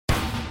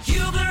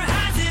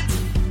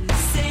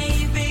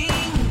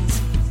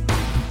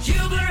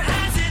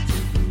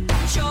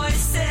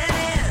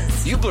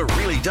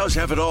does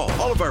have it all.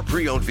 All of our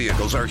pre-owned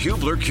vehicles are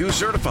Hubler Q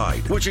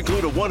certified, which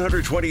include a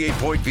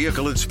 128-point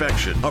vehicle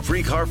inspection, a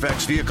free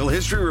Carfax vehicle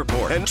history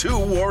report, and 2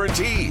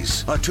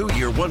 warranties. A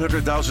 2-year,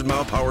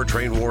 100,000-mile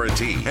powertrain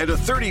warranty, and a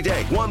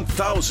 30-day,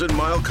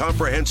 1,000-mile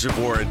comprehensive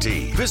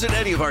warranty. Visit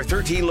any of our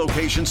 13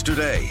 locations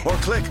today, or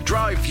click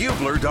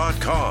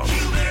drivehubler.com.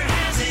 Hubler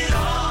has it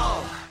all.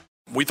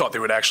 We thought they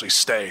would actually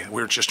stay.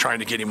 We were just trying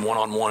to get him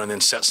one-on-one and then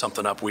set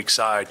something up weak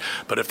side.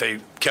 But if they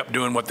kept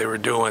doing what they were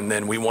doing,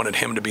 then we wanted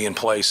him to be in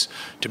place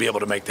to be able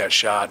to make that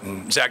shot.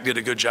 And Zach did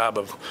a good job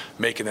of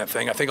making that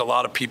thing. I think a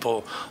lot of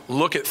people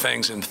look at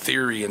things in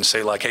theory and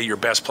say, like, hey, your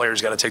best player's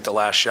got to take the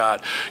last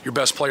shot. Your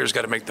best player's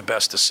got to make the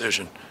best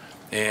decision.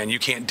 And you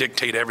can't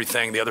dictate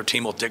everything. The other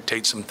team will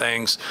dictate some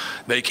things.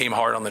 They came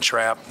hard on the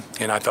trap,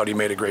 and I thought he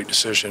made a great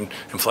decision,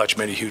 and Fletch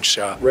made a huge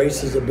shot.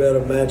 Race is a better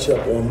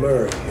matchup on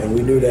Murray, and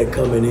we knew that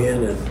coming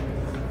in, and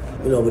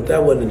but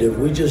that wasn't the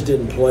difference. We just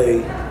didn't play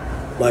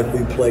like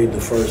we played the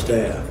first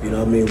half.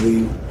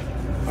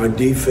 Our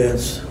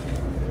defense,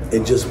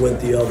 it just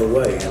went the other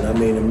way,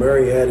 and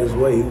Murray had his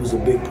way. He was a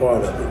big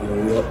part of it.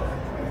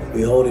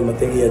 We hold him. I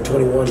think he had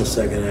 21 in the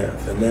second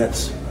half, and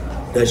that's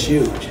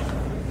huge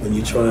when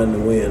you're trying to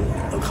win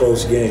a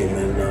close game,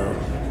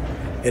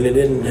 and it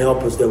didn't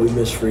help us that we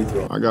missed free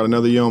throw. I got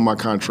another year on my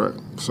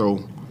contract, so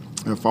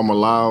if I'm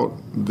allowed,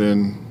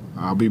 then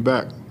I'll be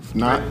back. If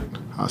not,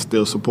 I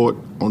still support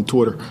on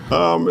Twitter.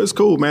 It's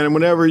cool, man, and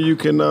whenever you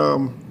can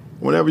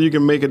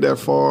make it that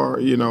far,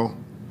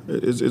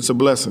 it's a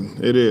blessing.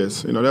 It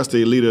is. That's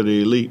the elite of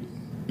the elite.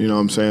 You know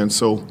what I'm saying?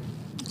 So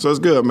it's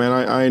good, man.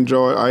 I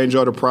enjoy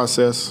the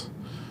process.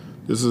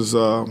 This is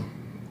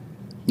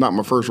not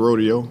my first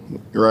rodeo,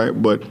 right?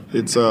 But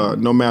it's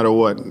no matter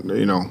what,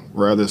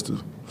 whether it's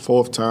the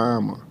 4th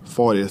time or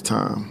 40th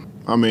time,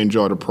 I'm gonna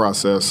enjoy the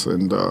process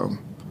and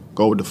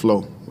go with the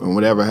flow. And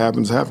whatever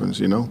happens, happens,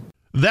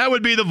 That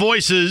would be the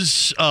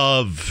voices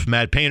of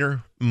Matt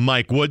Painter,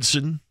 Mike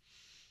Woodson.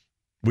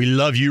 We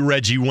love you,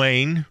 Reggie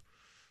Wayne.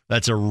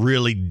 That's a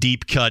really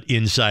deep cut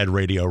inside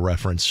radio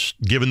reference.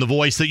 Given the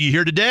voice that you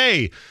hear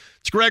today,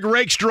 it's Greg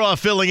Rakestraw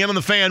filling in on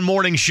the Fan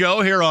Morning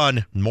Show here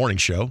on Morning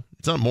Show.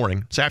 It's not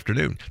morning. It's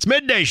afternoon. It's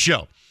Midday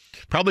Show.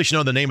 Probably should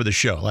know the name of the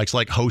show. It's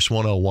like Host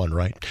 101,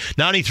 right?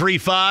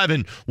 93.5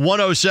 and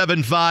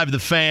 107.5 The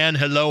Fan.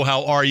 Hello,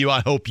 how are you?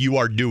 I hope you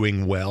are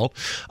doing well.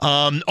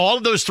 All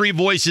of those 3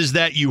 voices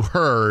that you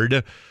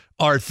heard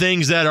are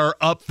things that are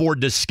up for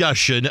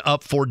discussion,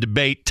 up for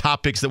debate,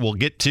 topics that we'll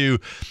get to,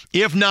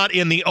 if not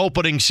in the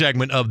opening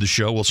segment of the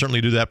show. We'll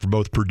certainly do that for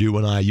both Purdue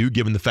and IU,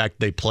 given the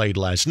fact they played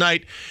last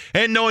night,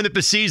 and knowing that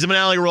the season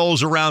finale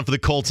rolls around for the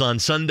Colts on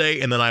Sunday,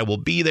 and then I will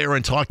be there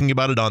and talking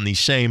about it on the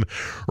same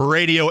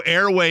radio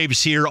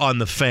airwaves here on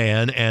The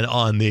Fan and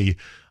on the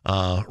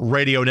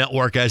radio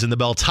network, as in the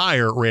Bell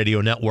Tire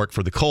radio network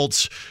for the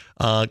Colts.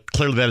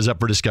 Clearly that is up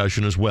for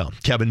discussion as well.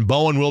 Kevin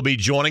Bowen will be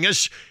joining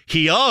us.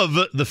 He of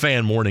the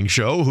Fan Morning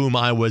Show, whom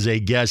I was a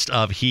guest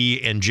of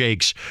he and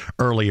Jake's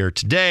earlier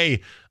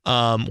today.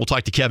 We'll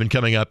talk to Kevin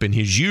coming up in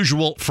his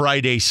usual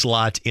Friday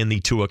slot in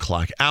the 2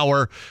 o'clock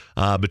hour.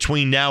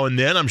 Between now and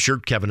then, I'm sure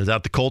Kevin is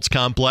at the Colts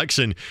complex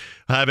and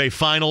have a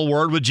final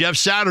word with Jeff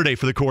Saturday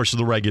for the course of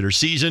the regular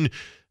season.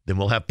 Then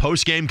we'll have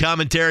post-game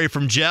commentary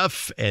from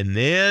Jeff, and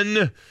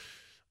then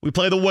we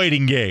play the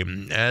waiting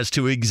game as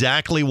to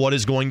exactly what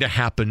is going to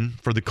happen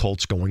for the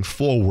Colts going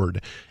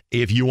forward.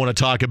 If you want to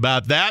talk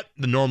about that,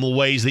 the normal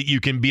ways that you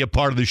can be a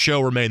part of the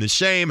show remain the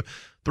same.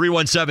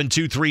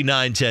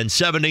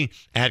 317-239-1070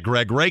 at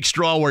Greg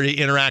Rakestraw, where you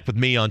interact with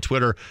me on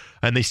Twitter.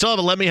 And they still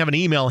haven't let me have an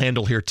email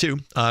handle here, too.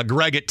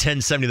 Greg at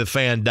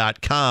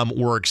 1070thefan.com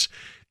works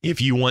if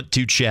you want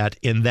to chat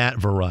in that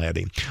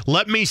variety.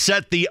 Let me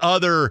set the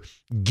other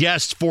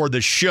guests for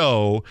the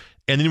show,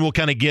 and then we'll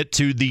kind of get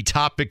to the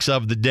topics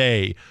of the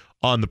day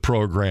on the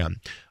program.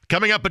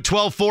 Coming up at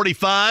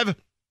 12:45,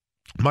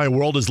 my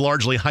world is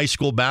largely high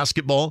school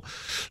basketball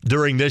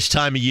during this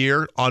time of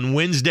year. On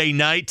Wednesday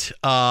night,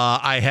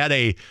 I had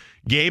a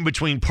game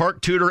between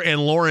Park Tudor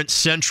and Lawrence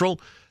Central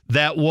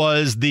that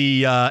was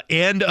the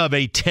end of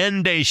a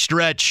 10-day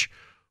stretch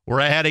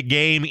where I had a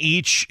game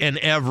each and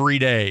every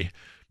day.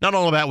 Not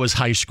all of that was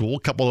high school. A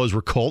couple of those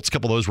were Colts. A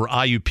couple of those were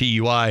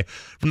IUPUI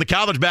from the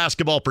college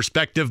basketball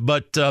perspective,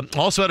 but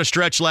also had a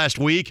stretch last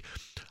week.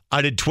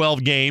 I did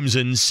 12 games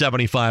in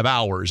 75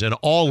 hours, and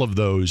all of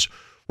those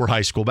were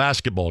high school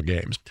basketball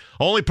games.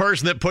 Only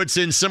person that puts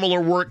in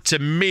similar work to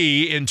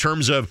me in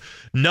terms of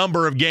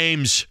number of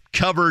games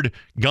covered,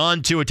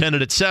 gone to,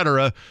 attended,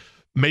 etc.,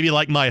 maybe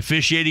like my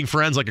officiating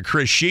friends like a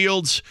Chris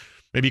Shields,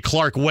 maybe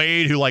Clark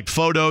Wade, who like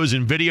photos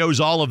and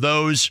videos, all of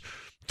those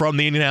from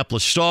the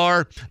Indianapolis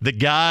Star, the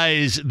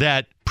guys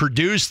that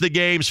produce the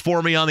games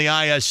for me on the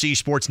ISC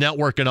Sports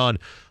Network and on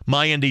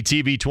my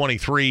NDTV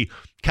 23.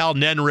 Cal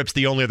Nenrip's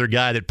the only other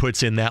guy that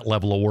puts in that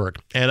level of work.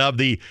 And of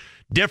the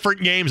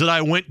different games that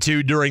I went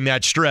to during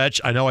that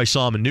stretch. I know I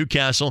saw him in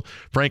Newcastle.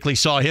 Frankly,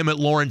 saw him at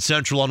Lawrence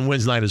Central on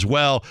Wednesday night as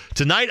well.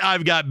 Tonight,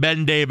 I've got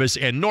Ben Davis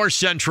and North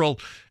Central,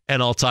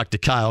 and I'll talk to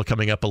Kyle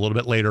coming up a little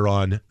bit later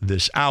on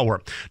this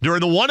hour.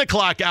 During the 1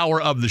 o'clock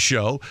hour of the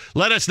show,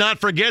 let us not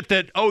forget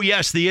that, oh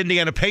yes, the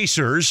Indiana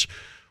Pacers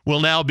will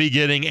now be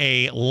getting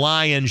a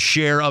lion's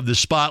share of the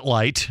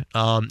spotlight,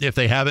 if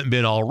they haven't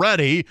been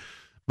already.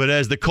 But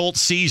as the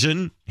Colts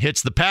season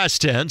hits the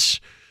past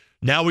tense,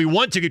 now we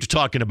want to get to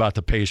talking about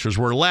the Pacers,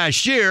 where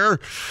last year,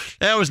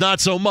 that was not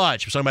so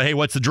much. We're talking about, hey,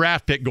 what's the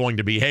draft pick going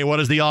to be? Hey, what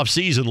does the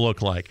offseason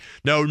look like?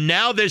 No,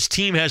 now this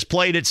team has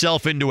played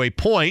itself into a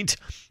point,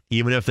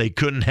 even if they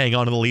couldn't hang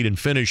on to the lead and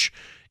finish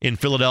in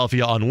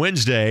Philadelphia on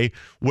Wednesday,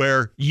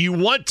 where you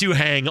want to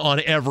hang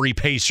on every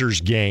Pacers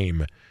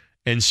game.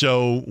 And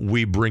so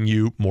we bring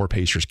you more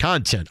Pacers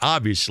content.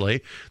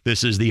 Obviously,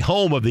 this is the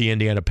home of the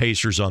Indiana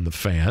Pacers on the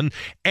Fan.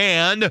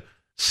 And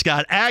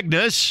Scott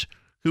Agnes,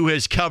 who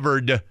has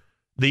covered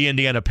the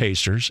Indiana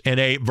Pacers in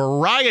a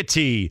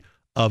variety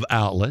of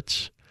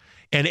outlets.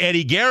 And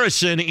Eddie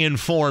Garrison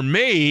informed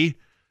me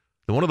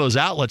that one of those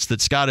outlets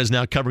that Scott is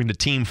now covering the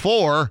team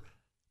for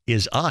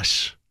is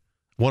us.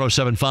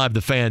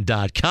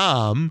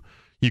 1075thefan.com.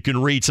 You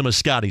can read some of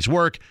Scotty's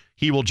work.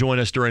 He will join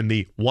us during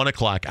the 1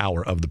 o'clock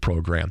hour of the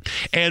program.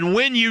 And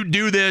when you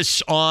do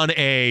this on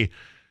a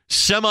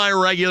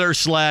semi-regular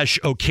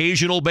 /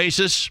 occasional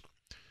basis,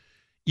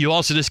 you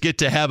also just get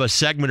to have a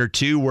segment or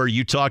two where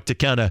you talk to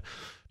kind of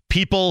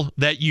people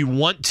that you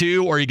want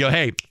to, or you go,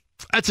 hey,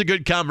 that's a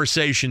good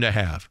conversation to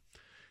have.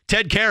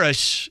 Ted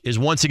Karras is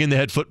once again the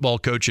head football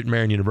coach at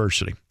Marian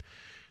University.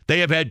 They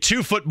have had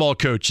 2 football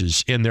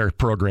coaches in their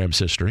program's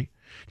history.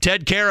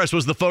 Ted Karras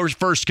was the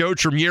first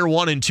coach from year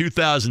 1 in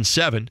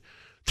 2007,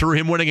 through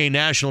him winning a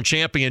national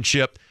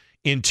championship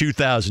in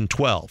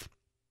 2012.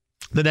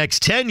 The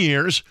next 10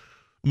 years,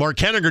 Mark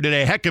Henniger did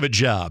a heck of a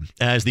job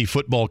as the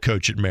football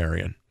coach at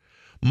Marian.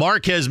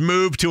 Mark has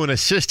moved to an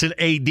assistant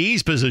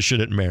AD's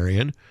position at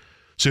Marian.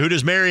 So who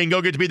does Marian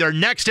go get to be their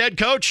next head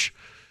coach?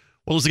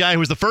 Well, it's the guy who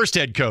was the first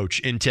head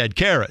coach in Ted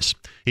Karras.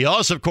 He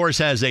also, of course,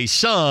 has a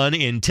son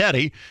in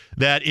Teddy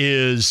that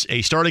is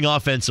a starting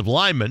offensive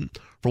lineman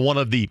for one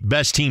of the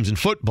best teams in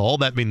football,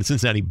 that being the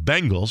Cincinnati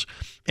Bengals.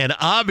 And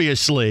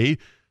obviously,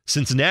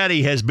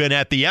 Cincinnati has been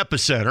at the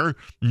epicenter,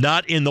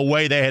 not in the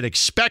way they had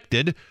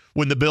expected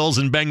when the Bills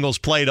and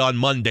Bengals played on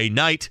Monday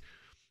night.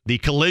 The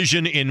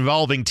collision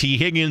involving T.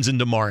 Higgins and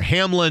Damar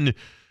Hamlin,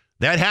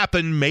 that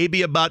happened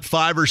maybe about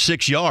 5 or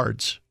 6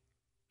 yards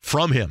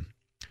from him.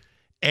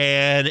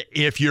 And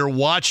if you're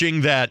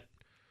watching that,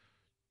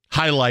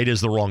 highlight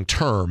is the wrong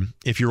term.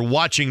 If you're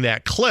watching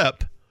that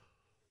clip,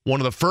 one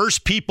of the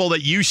first people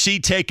that you see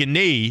take a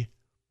knee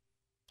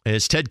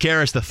is Ted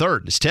Karras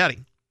III. It's Teddy.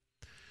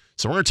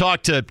 So we're going to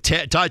talk to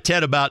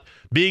Ted about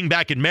being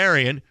back in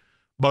Marion,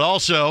 but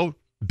also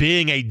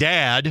being a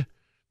dad,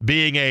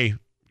 being a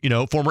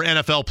former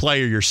NFL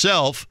player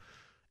yourself,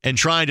 and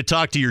trying to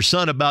talk to your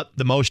son about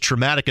the most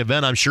traumatic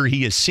event I'm sure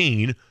he has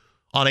seen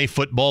on a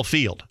football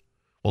field.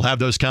 We'll have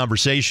those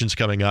conversations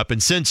coming up.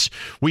 And since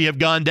we have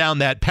gone down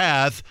that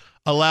path,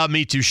 allow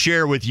me to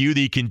share with you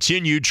the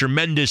continued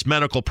tremendous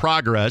medical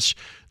progress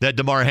that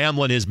Damar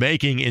Hamlin is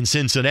making in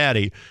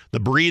Cincinnati. The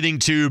breathing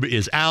tube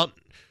is out.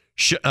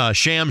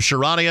 Sham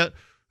Charania,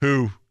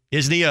 who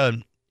isn't he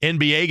an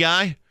NBA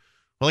guy?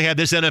 Well, he had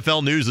this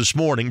NFL news this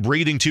morning.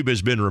 Breathing tube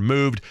has been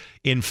removed.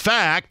 In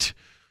fact,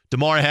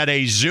 Damar had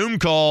a Zoom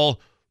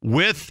call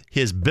with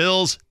his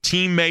Bills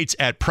teammates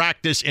at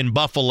practice in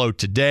Buffalo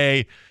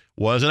today.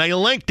 Wasn't a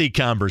lengthy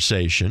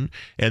conversation,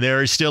 and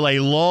there is still a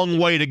long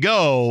way to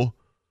go,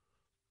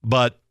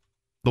 but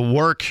the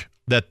work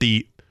that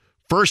the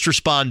first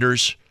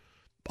responders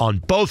on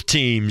both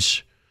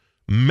teams,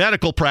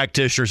 medical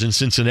practitioners in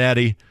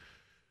Cincinnati,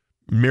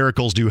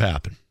 miracles do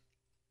happen.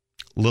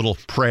 Little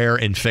prayer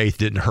and faith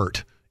didn't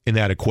hurt in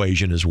that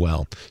equation as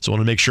well. So I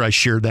want to make sure I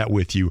shared that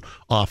with you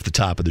off the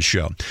top of the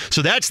show.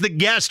 So that's the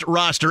guest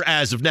roster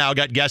as of now.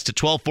 Got guests at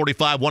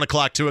 12:45, 1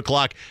 o'clock, 2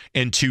 o'clock,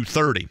 and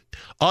 2:30.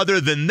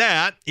 Other than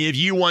that, if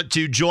you want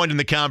to join in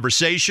the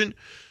conversation,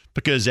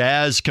 because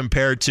as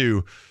compared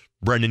to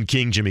Brendan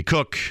King, Jimmy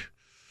Cook,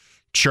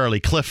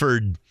 Charlie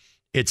Clifford,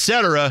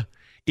 etc.,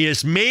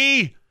 it's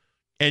me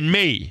and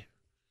me.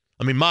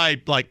 I mean, my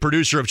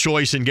producer of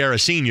choice in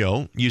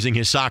Garasino, using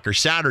his Soccer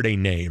Saturday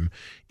name,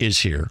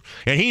 is here.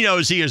 And he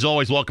knows he is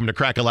always welcome to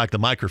crack-a-lack the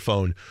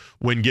microphone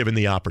when given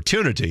the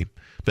opportunity.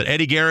 But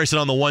Eddie Garrison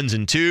on the ones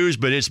and twos,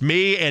 but it's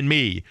me and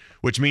me,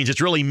 which means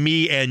it's really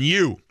me and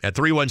you at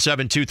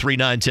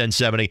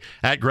 317-239-1070,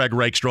 at Greg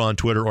Rakestraw on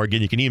Twitter, or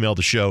again, you can email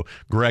the show,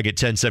 greg at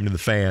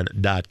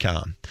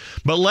 1070thefan.com.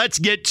 But let's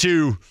get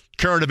to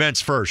current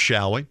events first,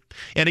 shall we?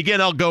 And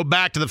again, I'll go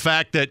back to the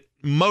fact that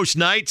most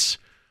nights,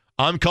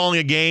 I'm calling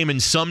a game in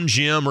some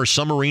gym or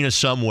some arena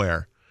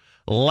somewhere.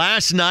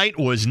 Last night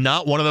was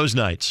not one of those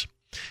nights.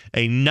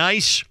 A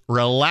nice,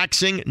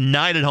 relaxing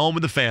night at home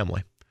with the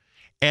family.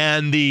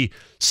 And the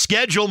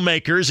schedule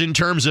makers in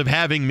terms of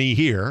having me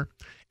here,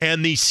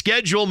 and the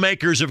schedule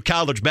makers of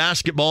college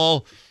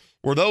basketball,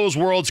 were those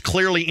worlds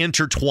clearly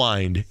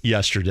intertwined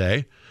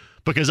yesterday,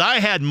 because I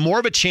had more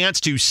of a chance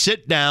to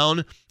sit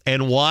down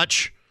and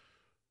watch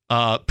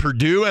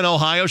Purdue and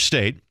Ohio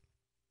State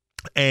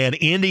and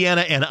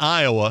Indiana and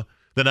Iowa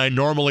than I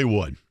normally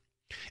would.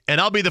 And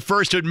I'll be the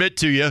first to admit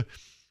to you,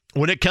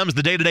 when it comes to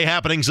the day-to-day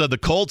happenings of the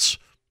Colts,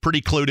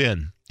 pretty clued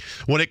in.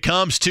 When it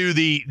comes to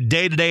the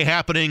day-to-day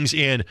happenings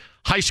in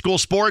high school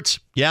sports,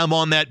 yeah, I'm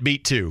on that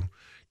beat too.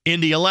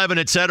 Indy 11,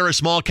 et cetera,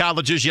 small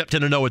colleges, you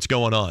tend to know what's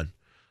going on.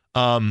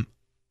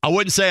 I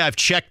wouldn't say I've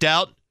checked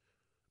out,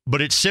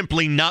 but it's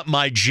simply not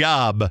my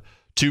job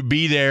to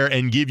be there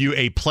and give you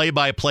a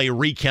play-by-play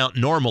recount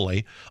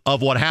normally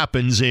of what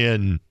happens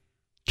in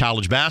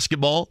college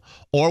basketball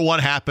or what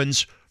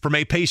happens from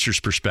a Pacers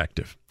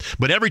perspective.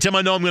 But every time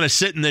I know I'm going to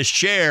sit in this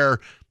chair,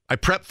 I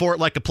prep for it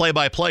like a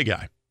play-by-play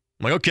guy.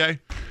 I'm like, okay,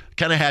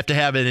 kind of have to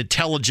have an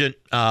intelligent,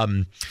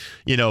 or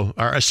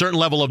a certain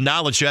level of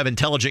knowledge to have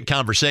intelligent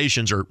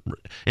conversations, or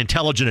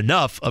intelligent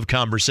enough of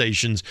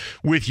conversations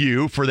with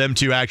you for them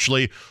to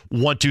actually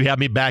want to have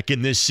me back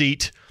in this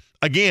seat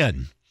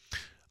again.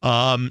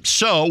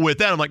 So with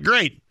that, I'm like,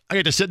 great, I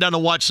get to sit down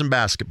and watch some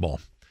basketball.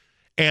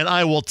 And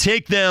I will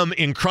take them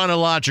in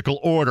chronological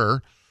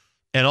order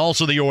and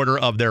also the order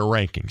of their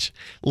rankings.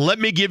 Let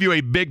me give you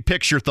a big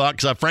picture thought,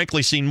 because I've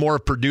frankly seen more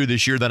of Purdue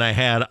this year than I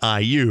had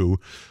IU.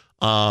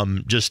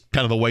 Just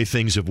kind of the way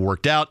things have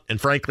worked out. And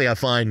frankly, I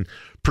find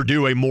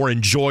Purdue a more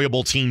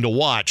enjoyable team to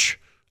watch,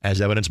 as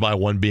evidenced by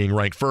one being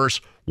ranked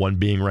first, one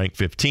being ranked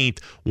 15th,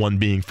 one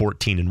being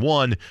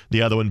 14-1,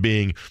 the other one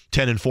being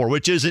 10-4,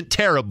 which isn't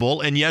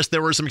terrible. And yes,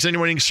 there were some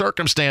extenuating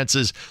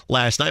circumstances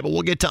last night, but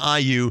we'll get to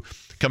IU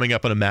coming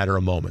up in a matter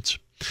of moments.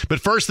 But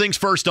first things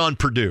first on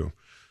Purdue.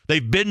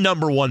 They've been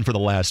number one for the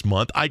last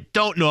month. I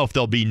don't know if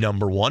they'll be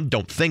number one.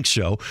 Don't think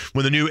so.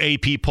 When the new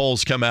AP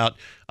polls come out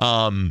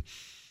on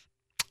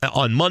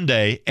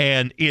Monday,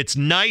 and it's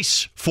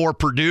nice for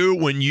Purdue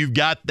when you've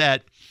got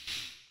that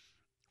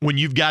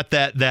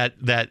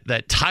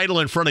title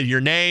in front of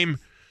your name.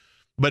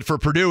 But for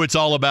Purdue, it's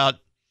all about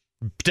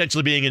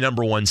potentially being a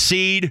number one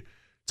seed.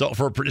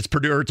 It's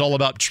Purdue, it's all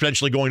about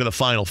potentially going to the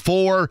Final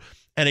Four.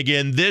 And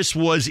again, this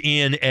was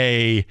in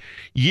a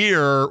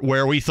year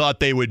where we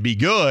thought they would be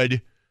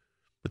good,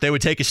 but they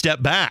would take a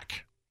step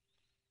back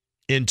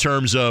in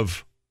terms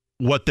of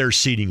what their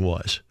seeding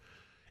was.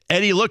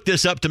 Eddie looked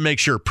this up to make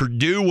sure.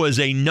 Purdue was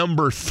a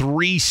number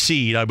 3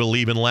 seed, I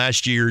believe, in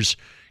last year's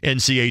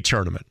NCAA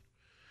tournament.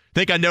 I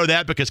think I know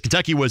that because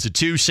Kentucky was a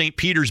 2. St.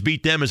 Peter's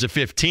beat them as a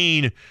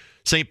 15.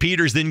 St.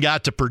 Peter's then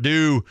got to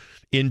Purdue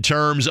in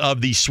terms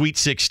of the Sweet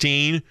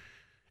 16.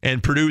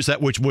 And Purdue's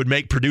that, which would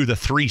make Purdue the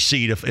 3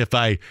 seed if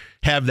I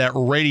have that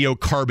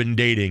radiocarbon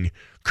dating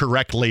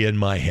correctly in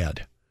my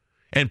head.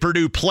 And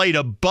Purdue played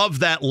above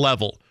that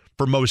level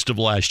for most of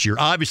last year.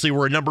 Obviously,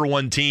 we're a number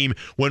 1 team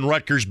when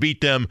Rutgers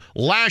beat them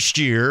last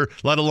year,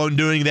 let alone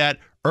doing that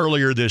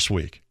earlier this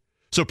week.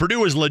 So Purdue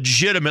was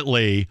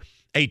legitimately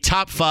a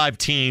top 5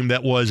 team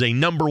that was a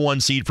number 1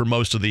 seed for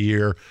most of the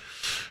year.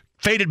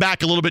 Faded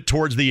back a little bit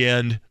towards the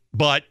end,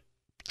 but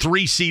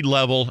 3 seed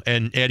level,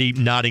 and Eddie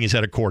nodding his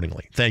head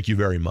accordingly. Thank you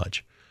very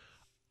much.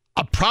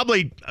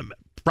 Probably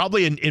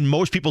in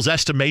most people's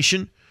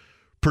estimation,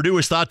 Purdue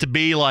is thought to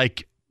be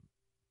like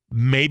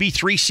maybe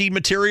 3 seed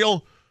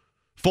material,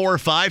 4 or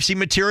 5 seed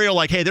material.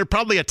 Like, hey, they're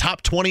probably a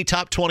top 20,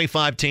 top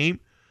 25 team.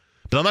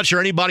 But I'm not sure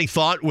anybody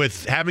thought,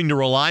 with having to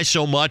rely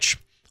so much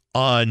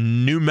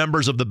on new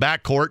members of the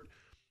backcourt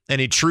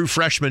and a true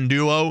freshman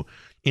duo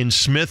in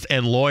Smith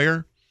and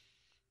Lawyer,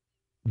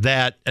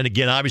 that, and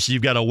again, obviously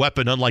you've got a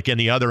weapon unlike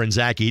any other in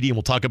Zach Edey, and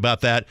we'll talk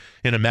about that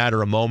in a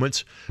matter of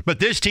moments. But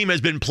this team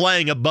has been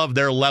playing above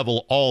their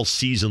level all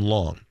season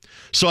long.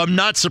 So I'm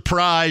not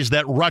surprised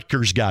that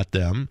Rutgers got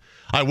them.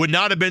 I would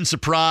not have been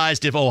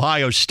surprised if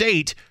Ohio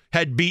State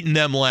had beaten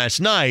them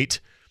last night.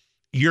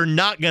 You're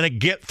not going to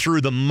get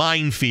through the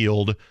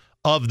minefield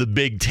of the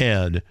Big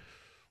Ten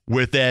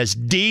with as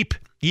deep,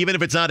 even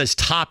if it's not as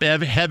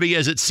top-heavy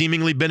as it's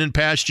seemingly been in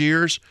past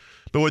years,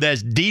 but with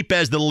as deep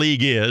as the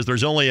league is,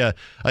 there's only a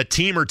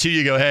team or two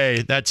you go,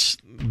 hey, that's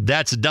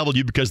a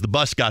W because the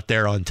bus got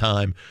there on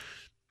time.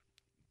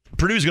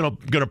 Purdue's going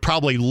to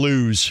probably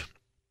lose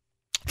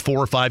 4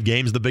 or 5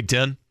 games in the Big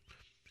Ten.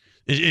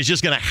 It's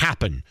just going to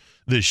happen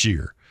this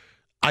year.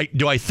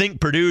 Do I think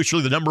Purdue is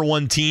really the number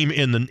 1 team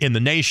in the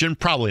nation?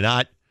 Probably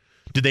not.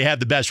 Did they have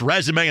the best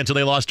resume until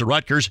they lost to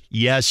Rutgers?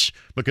 Yes,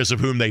 because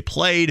of whom they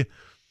played.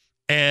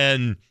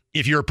 And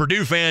if you're a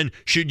Purdue fan,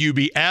 should you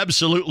be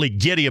absolutely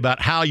giddy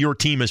about how your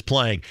team is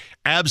playing?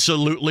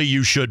 Absolutely,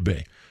 you should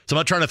be. So I'm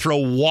not trying to throw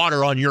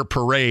water on your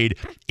parade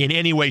in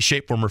any way,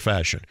 shape, form, or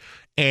fashion.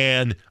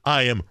 And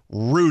I am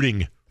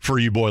rooting for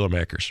you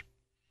Boilermakers.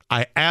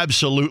 I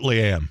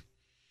absolutely am.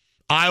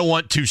 I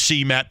want to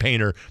see Matt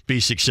Painter be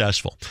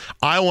successful.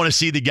 I want to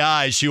see the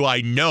guys who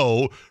I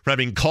know, from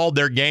having called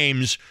their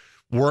games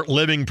weren't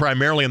living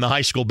primarily in the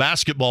high school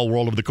basketball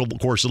world over the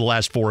course of the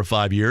last 4 or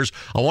 5 years.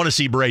 I want to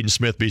see Braden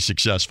Smith be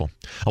successful.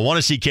 I want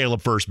to see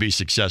Caleb First be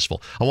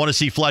successful. I want to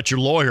see Fletcher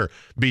Lawyer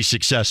be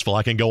successful.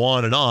 I can go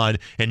on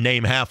and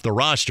name half the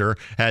roster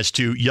as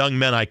to young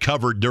men I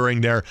covered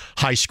during their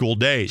high school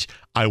days.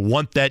 I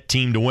want that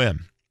team to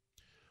win.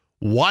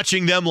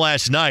 Watching them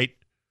last night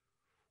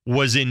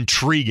was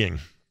intriguing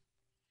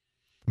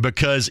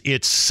because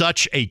it's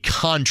such a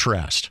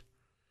contrast.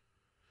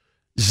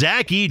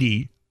 Zach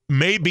Edey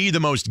may be the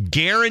most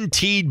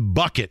guaranteed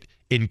bucket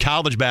in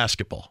college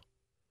basketball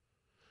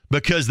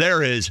because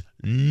there is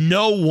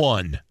no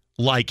one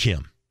like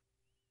him.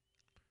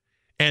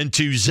 And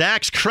to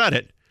Zach's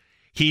credit,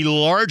 he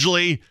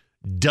largely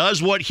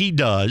does what he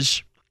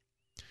does.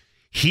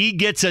 He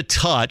gets a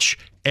touch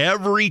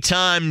every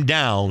time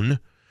down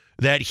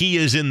that he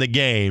is in the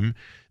game.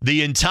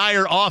 The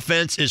entire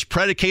offense is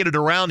predicated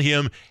around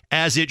him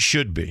as it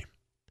should be.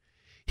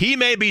 He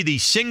may be the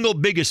single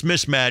biggest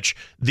mismatch,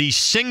 the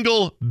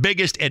single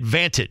biggest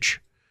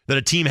advantage that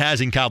a team has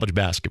in college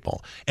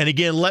basketball. And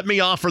again, let me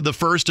offer the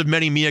first of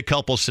many mea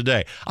culpas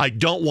today. I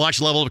don't watch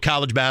the level of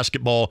college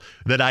basketball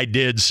that I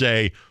did,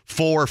 say,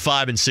 4,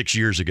 5, and 6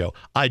 years ago.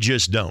 I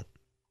just don't.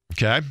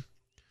 Okay?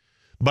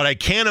 But I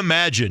can't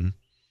imagine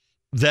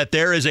that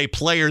there is a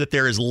player that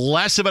there is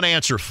less of an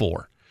answer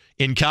for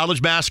in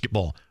college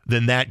basketball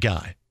than that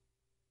guy.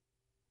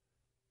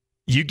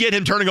 You get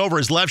him turning over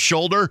his left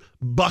shoulder,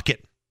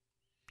 bucket.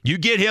 You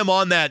get him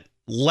on that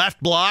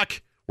left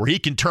block where he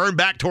can turn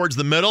back towards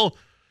the middle.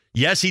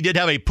 Yes, he did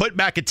have a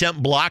putback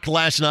attempt blocked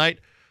last night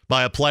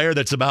by a player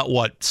that's about,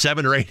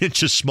 7 or 8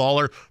 inches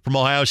smaller from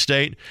Ohio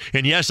State.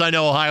 And yes, I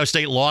know Ohio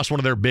State lost one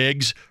of their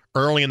bigs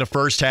early in the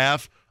first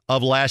half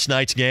of last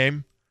night's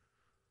game.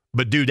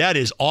 But, dude, that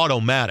is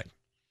automatic.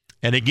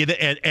 And again,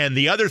 and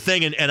the other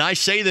thing, and I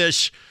say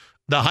this,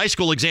 the high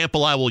school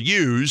example I will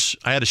use,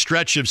 I had a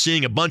stretch of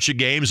seeing a bunch of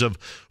games of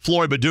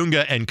Floyd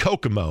Badunga and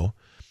Kokomo.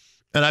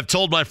 And I've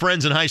told my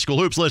friends in high school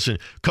hoops, listen,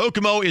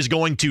 Kokomo is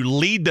going to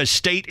lead the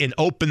state in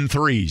open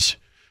threes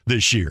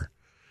this year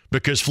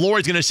because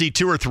Floyd's going to see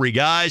 2 or 3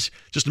 guys.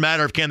 Just a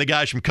matter of can the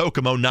guys from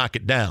Kokomo knock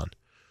it down.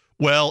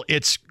 Well,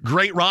 it's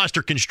great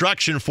roster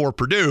construction for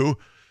Purdue,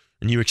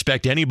 and you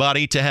expect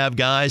anybody to have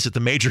guys at the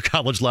major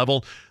college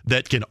level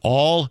that can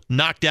all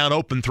knock down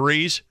open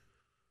threes,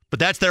 but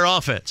that's their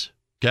offense,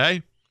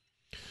 okay?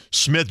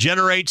 Smith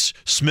generates.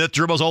 Smith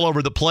dribbles all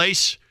over the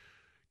place.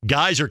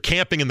 Guys are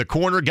camping in the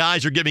corner.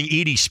 Guys are giving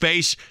Edey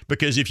space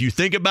because if you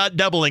think about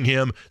doubling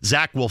him,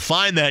 Zach will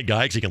find that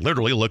guy because he can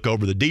literally look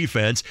over the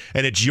defense,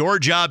 and it's your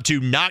job to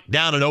knock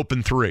down an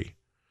open three,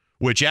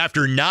 which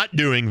after not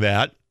doing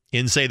that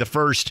in, say, the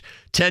first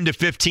 10 to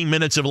 15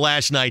 minutes of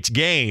last night's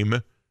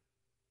game,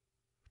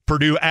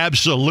 Purdue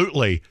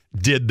absolutely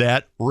did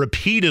that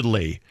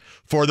repeatedly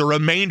for the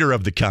remainder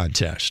of the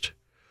contest.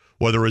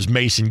 Whether it was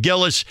Mason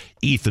Gillis,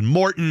 Ethan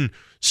Morton,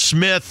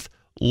 Smith,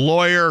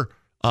 Lawyer,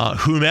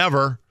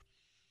 whomever,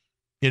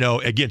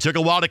 again, took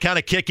a while to kind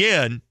of kick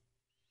in,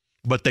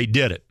 but they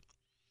did it.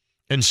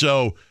 And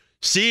so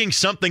seeing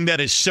something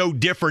that is so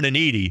different in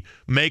Edey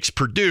makes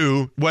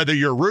Purdue, whether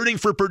you're rooting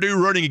for Purdue,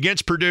 rooting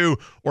against Purdue,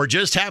 or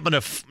just happen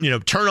to,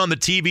 turn on the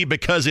TV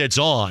because it's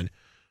on,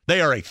 they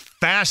are a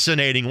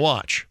fascinating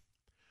watch.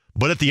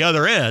 But at the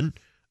other end,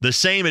 the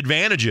same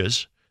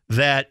advantages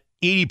that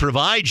Edey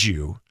provides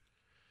you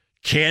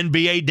can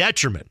be a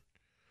detriment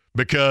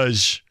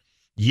because,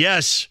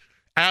 yes,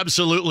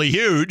 absolutely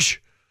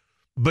huge,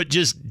 but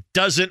just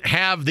doesn't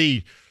have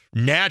the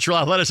natural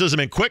athleticism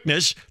and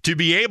quickness to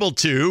be able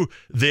to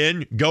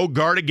then go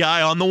guard a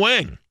guy on the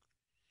wing.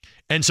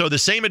 And so the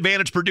same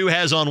advantage Purdue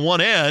has on one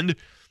end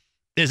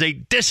is a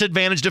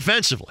disadvantage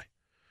defensively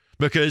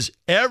because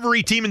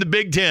every team in the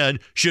Big Ten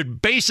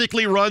should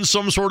basically run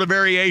some sort of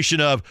variation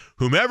of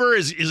whomever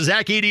is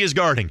Zach Edey is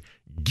guarding.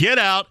 Get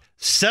out,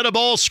 set a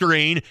ball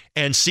screen,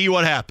 and see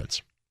what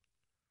happens.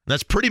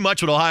 That's pretty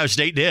much what Ohio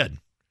State did.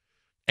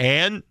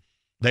 And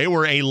they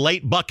were a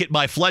late bucket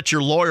by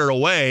Fletcher Lawyer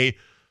away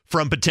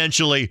from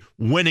potentially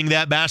winning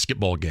that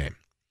basketball game,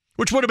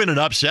 which would have been an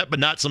upset, but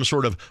not some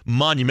sort of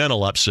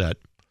monumental upset.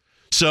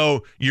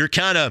 So you're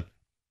kind of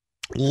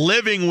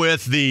living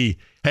with the,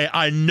 hey,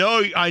 I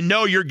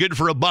know you're good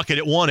for a bucket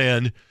at one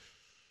end.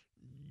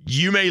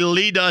 You may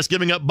lead to us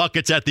giving up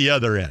buckets at the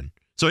other end.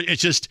 So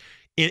it's just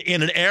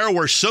in an era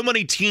where so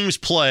many teams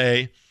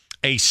play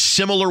a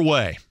similar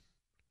way,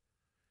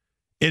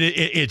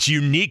 it's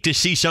unique to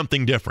see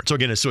something different. So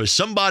again, so as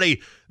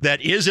somebody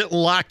that isn't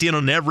locked in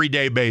on an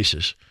everyday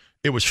basis,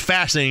 it was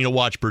fascinating to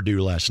watch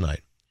Purdue last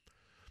night.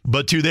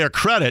 But to their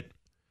credit,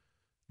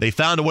 they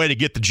found a way to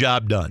get the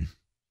job done.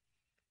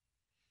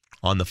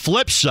 On the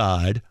flip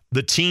side,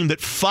 the team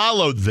that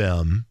followed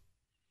them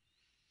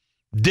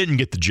didn't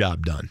get the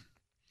job done.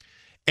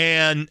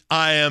 And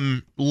I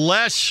am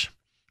less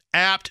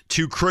apt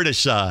to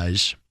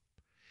criticize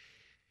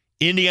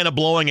Indiana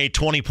blowing a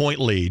 20-point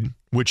lead,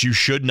 which you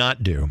should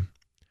not do.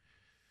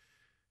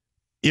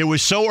 It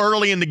was so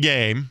early in the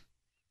game,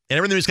 and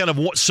everything was kind of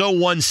so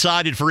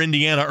one-sided for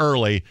Indiana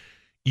early,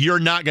 you're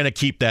not going to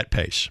keep that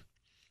pace.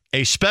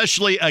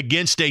 especially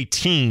against a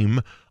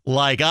team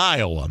like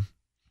Iowa,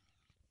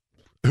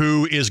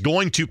 who is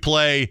going to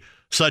play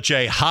such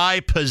a high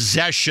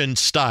possession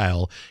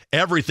style.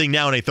 Everything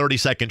now in a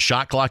 30-second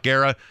shot clock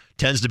era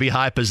tends to be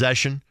high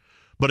possession,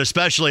 but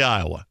especially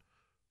Iowa.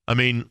 I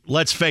mean,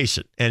 let's face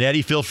it, and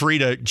Eddie, feel free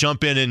to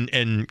jump in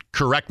and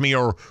correct me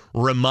or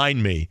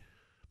remind me.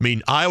 I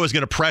mean, Iowa's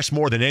going to press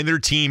more than any other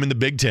team in the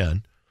Big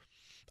Ten.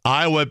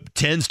 Iowa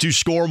tends to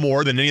score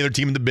more than any other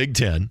team in the Big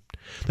Ten.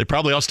 They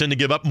probably also tend to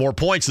give up more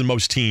points than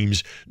most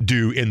teams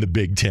do in the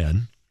Big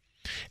Ten.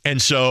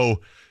 And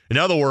so, in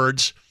other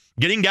words,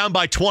 getting down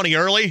by 20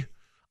 early,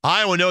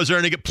 Iowa knows they're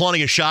going to get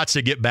plenty of shots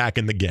to get back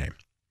in the game.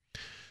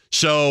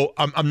 So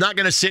I'm not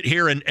going to sit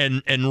here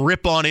and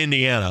rip on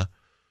Indiana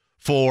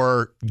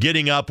for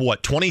getting up,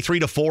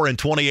 23-4 and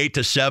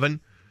 28-7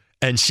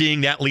 and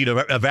seeing that lead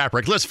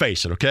evaporate. Let's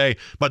face it, okay?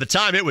 By the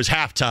time it was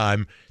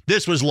halftime,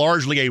 this was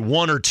largely a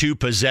 1 or 2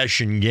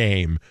 possession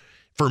game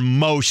for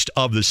most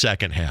of the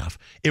second half.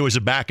 It was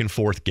a back and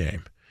forth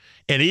game.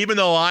 And even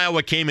though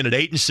Iowa came in at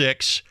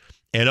 8-6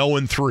 and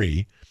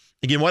 0-3,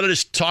 again, what I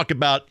just talked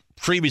about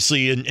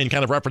previously in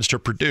kind of reference to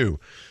Purdue,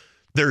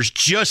 there's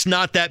just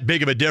not that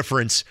big of a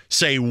difference,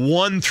 say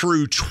 1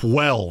 through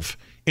 12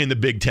 in the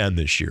Big Ten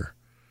this year.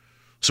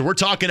 So we're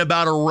talking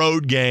about a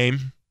road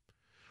game.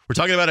 We're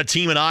talking about a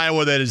team in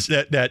Iowa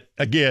that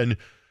again,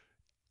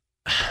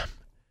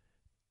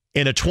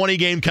 in a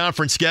 20-game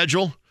conference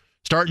schedule,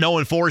 starting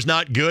 0-4 is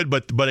not good,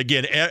 but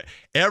again,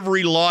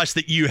 every loss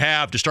that you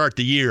have to start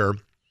the year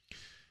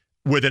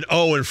with an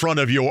O in front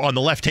of you on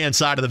the left-hand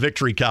side of the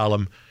victory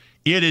column,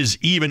 it is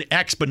even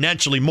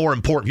exponentially more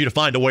important for you to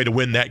find a way to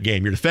win that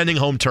game. You're defending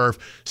home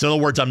turf. So in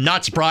other words, I'm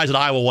not surprised that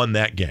Iowa won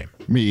that game.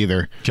 Me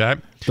either.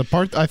 Okay. The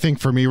part, I think,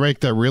 for me,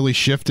 Rake, that really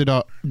shifted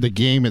up the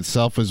game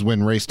itself was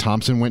when Race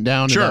Thompson went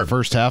down in that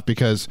first half,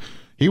 because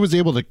he was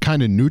able to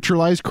kind of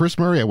neutralize Chris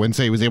Murray. I wouldn't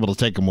say he was able to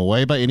take him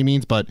away by any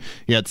means, but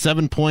he had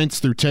 7 points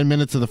through 10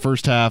 minutes of the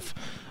first half,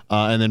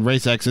 and then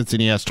Race exits,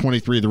 and he has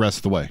 23 the rest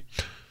of the way.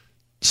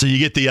 So you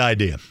get the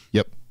idea.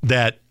 Yep.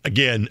 That,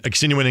 again,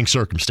 extenuating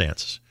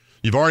circumstances.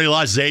 You've already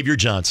lost Xavier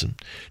Johnson.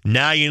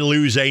 Now you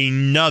lose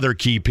another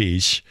key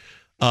piece.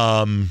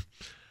 But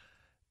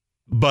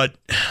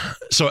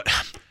so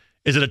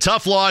is it a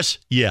tough loss?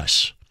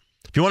 Yes.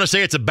 If you want to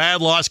say it's a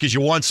bad loss because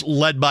you once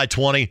led by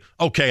 20,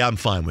 okay, I'm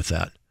fine with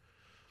that.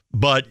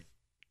 But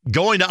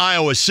going to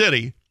Iowa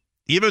City,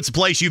 even if it's a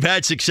place you've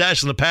had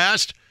success in the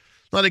past,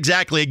 not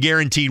exactly a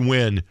guaranteed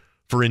win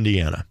for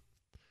Indiana.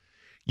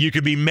 You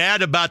could be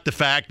mad about the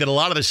fact that a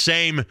lot of the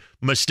same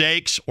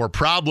mistakes or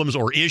problems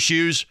or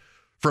issues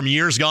from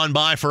years gone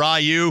by for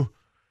IU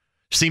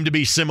seem to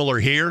be similar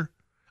here.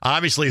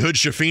 Obviously, Hood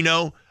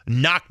Schifino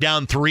knocked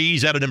down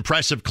threes at an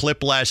impressive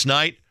clip last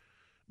night.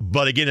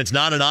 But again, it's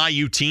not an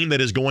IU team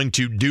that is going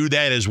to do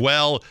that as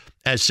well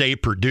as, say,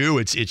 Purdue.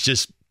 It's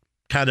just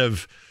kind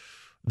of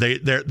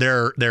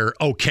they're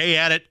okay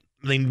at it.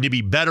 They need to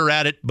be better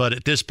at it. But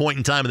at this point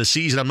in time of the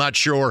season, I'm not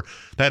sure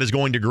that is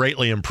going to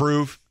greatly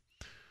improve.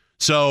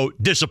 So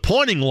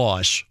disappointing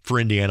loss for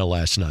Indiana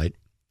last night.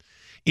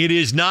 It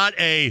is not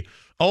a,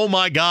 oh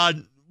my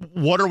God,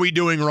 what are we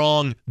doing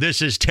wrong?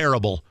 This is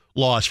terrible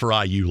loss for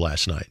IU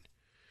last night.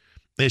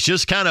 It's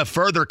just kind of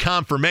further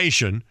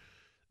confirmation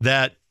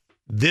that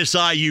this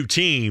IU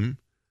team,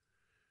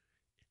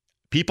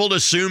 people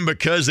assume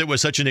because it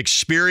was such an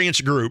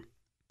experienced group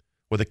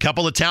with a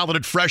couple of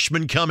talented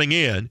freshmen coming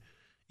in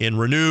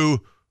Renew,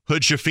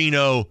 Hood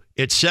Schifino,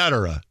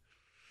 etc.,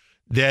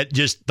 that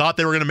just thought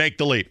they were going to make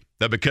the leap.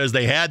 That because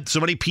they had so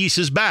many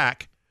pieces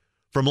back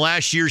from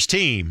last year's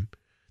team,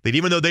 that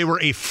even though they were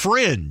a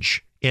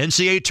fringe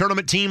NCAA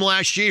tournament team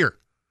last year,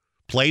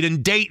 played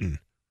in Dayton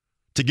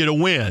to get a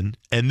win,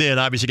 and then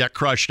obviously got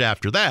crushed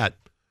after that,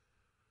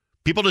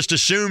 people just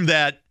assume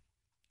that,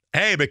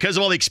 hey, because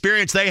of all the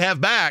experience they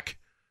have back,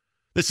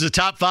 this is a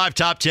top 5,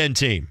 top 10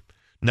 team.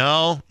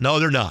 No,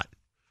 they're not.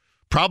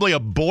 Probably a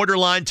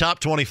borderline top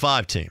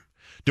 25 team.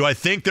 Do I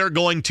think they're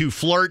going to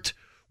flirt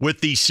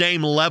with the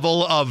same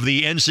level of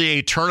the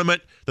NCAA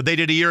tournament that they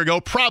did a year ago?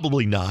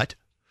 Probably not.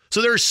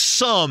 So there's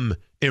some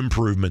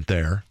improvement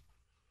there,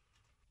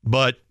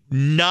 but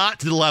not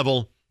to the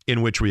level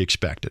in which we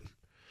expected.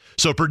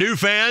 So Purdue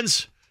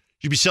fans,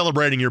 you'd be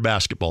celebrating your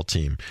basketball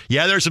team.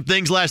 Yeah, there's some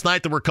things last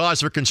night that were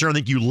cause for concern. I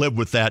think you live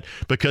with that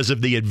because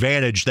of the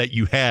advantage that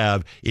you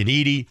have in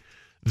Edey,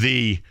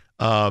 the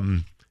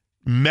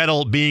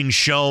medal being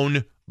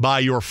shown by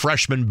your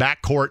freshman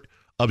backcourt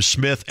of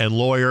Smith and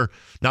Lawyer.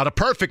 Not a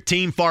perfect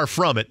team, far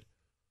from it,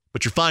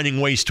 but you're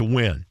finding ways to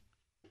win. And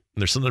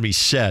there's something to be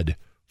said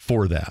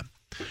for that.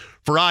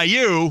 For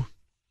IU,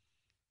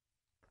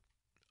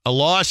 a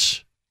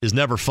loss is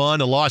never fun.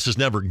 A loss is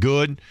never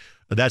good.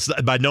 That's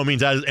by no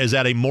means is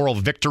that a moral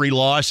victory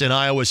loss in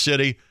Iowa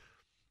City.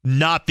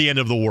 Not the end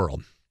of the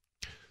world.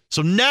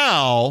 So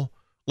now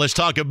let's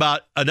talk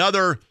about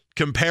another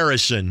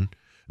comparison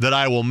that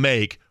I will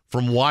make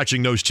from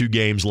watching those two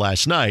games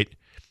last night.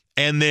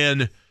 And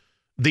then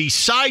the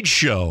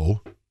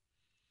sideshow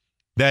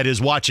that is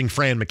watching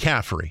Fran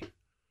McCaffrey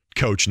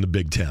coach in the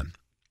Big Ten.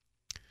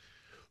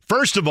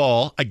 First of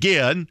all,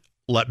 again,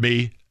 let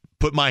me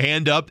put my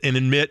hand up and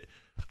admit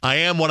I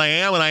am what I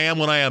am and I am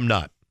what I am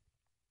not.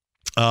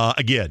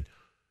 Again,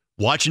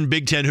 watching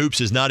Big Ten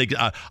hoops is not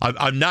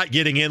I'm not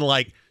getting in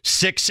like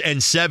 6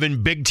 and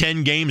 7 Big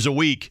Ten games a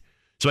week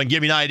so I can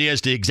give you an idea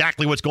as to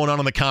exactly what's going on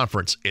in the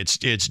conference. It's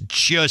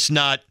just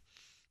not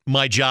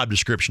my job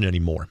description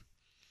anymore.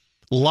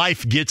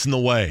 Life gets in the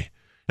way.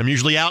 I'm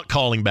usually out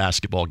calling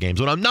basketball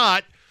games. When I'm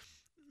not,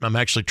 I'm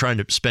actually trying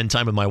to spend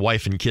time with my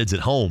wife and kids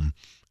at home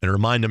and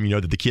remind them,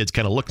 that the kids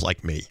kind of look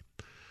like me.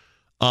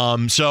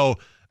 So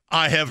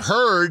I have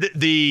heard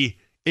the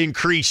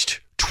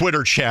increased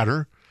Twitter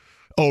chatter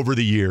over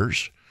the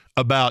years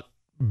about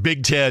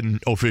Big Ten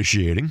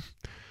officiating.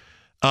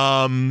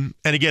 And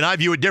again, I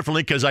view it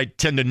differently because I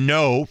tend to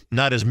know,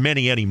 not as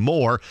many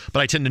anymore, but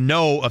I tend to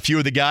know a few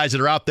of the guys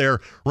that are out there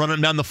running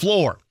down the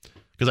floor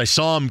because I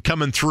saw them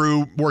coming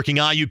through working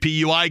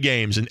IUPUI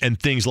games and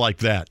things like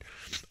that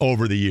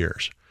over the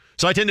years.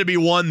 So I tend to be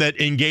one that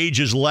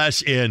engages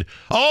less in,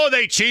 oh,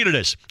 they cheated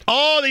us.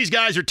 Oh, these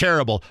guys are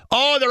terrible.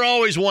 Oh, they're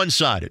always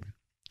one-sided.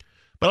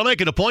 But I'll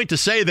make it a point to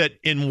say that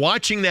in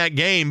watching that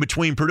game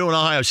between Purdue and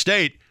Ohio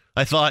State,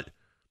 I thought,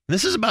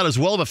 this is about as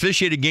well of an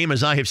officiated game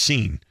as I have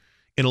seen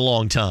in a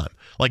long time.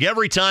 Like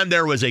every time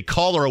there was a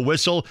call or a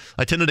whistle,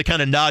 I tended to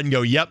kind of nod and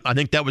go, yep, I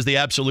think that was the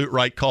absolute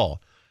right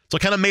call. So I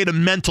kind of made a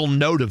mental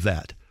note of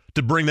that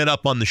to bring that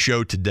up on the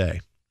show today.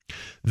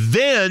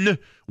 Then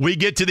we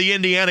get to the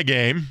Indiana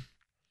game,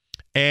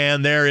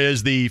 and there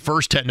is the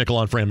first technical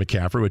on Fran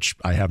McCaffrey, which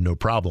I have no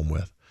problem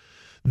with.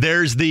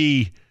 There's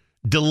the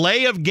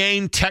delay of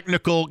game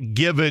technical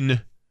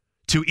given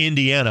to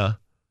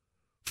Indiana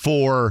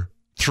for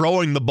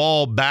throwing the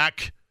ball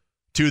back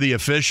to the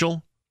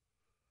official.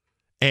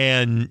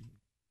 And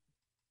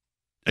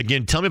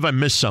again, tell me if I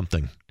missed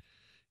something.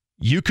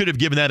 You could have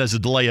given that as a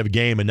delay of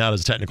game and not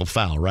as a technical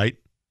foul, right?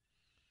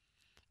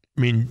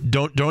 I mean,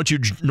 don't you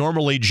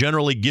normally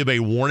generally give a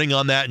warning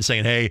on that and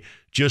saying, hey,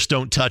 just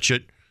don't touch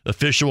it.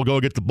 Official will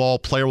go get the ball.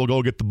 Player will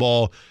go get the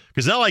ball.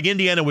 Because not like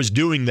Indiana was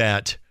doing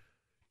that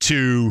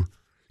to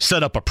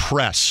set up a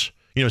press.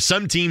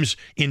 Some teams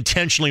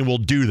intentionally will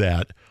do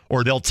that,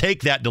 or they'll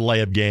take that delay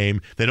of game.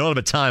 They don't have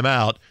a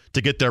timeout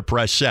to get their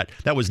press set.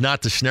 That was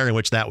not the scenario in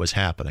which that was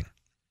happening.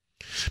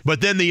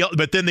 But then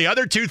the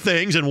other two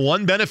things, and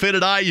one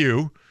benefited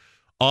IU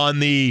on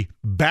the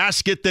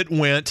basket that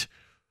went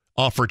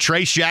for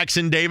Trace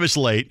Jackson Davis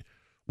late,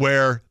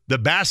 where the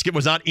basket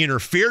was not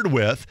interfered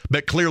with,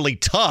 but clearly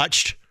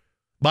touched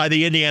by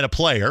the Indiana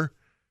player.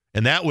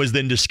 And that was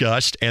then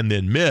discussed and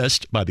then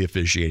missed by the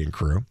officiating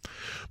crew.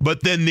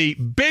 But then the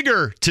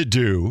bigger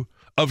to-do,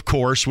 of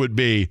course, would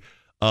be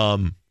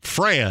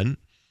Fran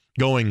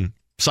going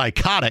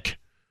psychotic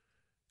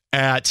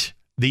at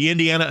the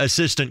Indiana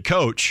assistant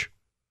coach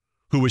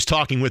who was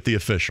talking with the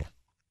official.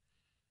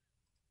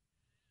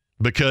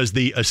 Because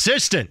the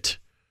assistant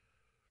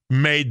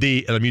made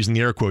the, and I'm using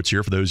the air quotes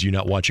here for those of you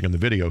not watching on the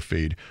video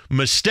feed,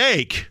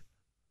 mistake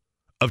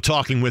of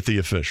talking with the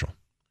official.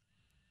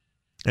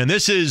 And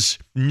this is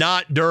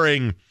not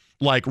during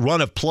like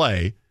run of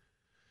play.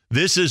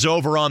 This is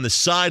over on the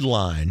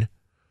sideline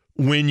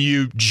when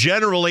you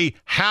generally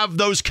have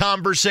those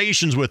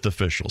conversations with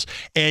officials.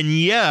 And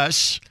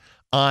yes,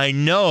 I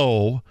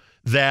know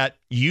that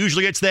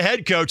usually it's the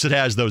head coach that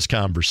has those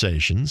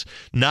conversations,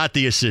 not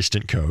the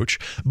assistant coach.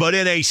 But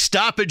in a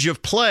stoppage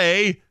of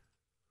play,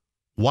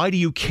 why do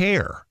you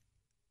care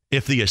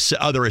if the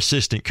other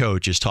assistant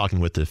coach is talking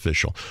with the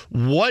official?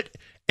 What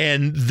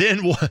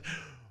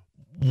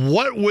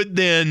would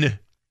then,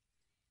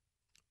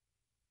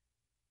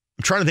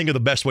 I'm trying to think of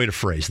the best way to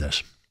phrase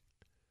this.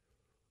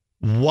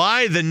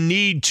 Why the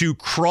need to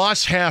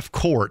cross half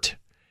court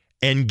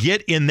and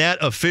get in that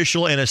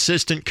official and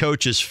assistant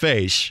coach's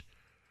face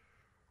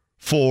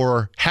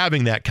for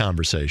having that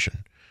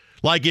conversation?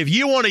 Like if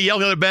you want to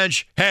yell at the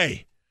bench,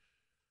 hey,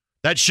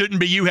 that shouldn't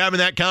be you having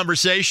that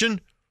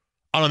conversation,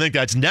 I don't think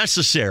that's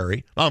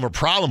necessary. I don't have a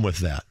problem with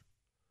that.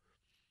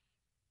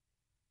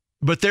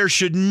 But there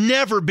should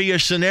never be a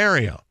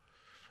scenario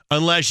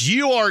unless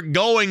you are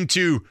going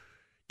to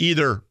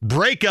either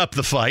break up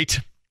the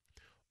fight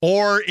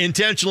or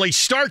intentionally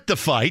start the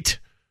fight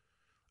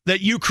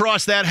that you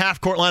cross that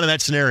half-court line in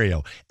that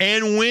scenario.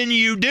 And when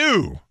you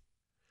do,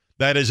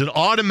 that is an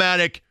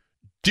automatic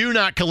do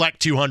not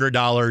collect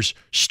 $200,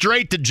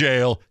 straight to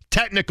jail,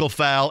 technical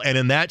foul, and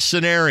in that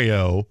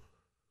scenario,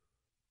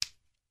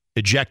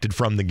 ejected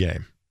from the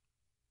game.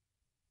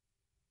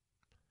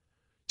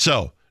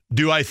 So,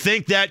 do I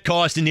think that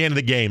cost Indiana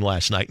the game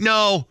last night?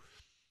 No.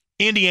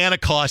 Indiana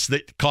cost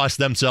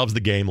themselves the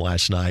game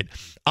last night.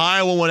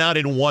 Iowa went out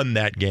and won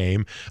that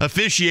game.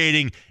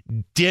 Officiating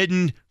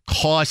didn't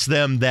cost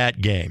them that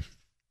game.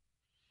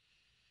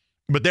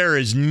 But there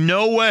is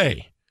no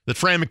way that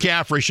Fran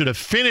McCaffrey should have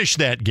finished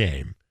that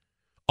game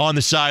on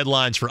the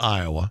sidelines for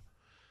Iowa.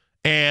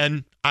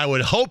 And I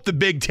would hope the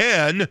Big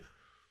Ten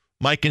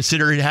might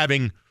consider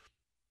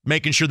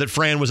making sure that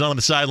Fran was on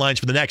the sidelines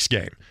for the next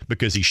game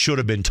because he should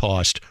have been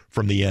tossed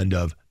from the end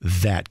of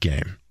that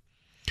game.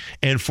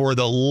 And for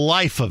the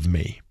life of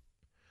me,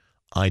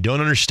 I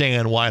don't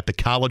understand why at the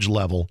college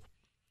level,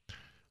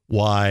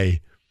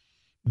 why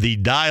the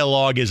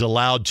dialogue is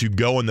allowed to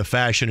go in the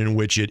fashion in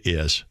which it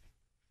is.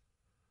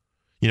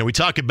 You know, we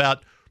talk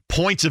about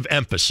points of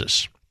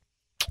emphasis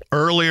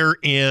earlier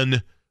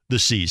in the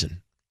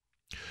season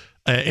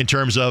in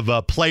terms of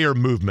player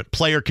movement,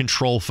 player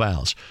control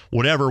fouls,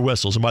 whatever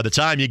whistles. And by the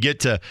time you get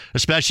to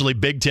especially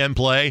Big Ten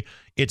play,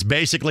 it's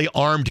basically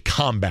armed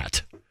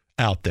combat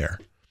out there.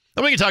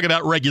 And we can talk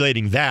about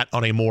regulating that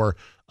on a more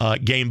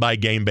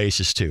game-by-game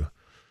basis too.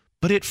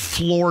 But it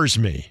floors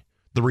me,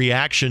 the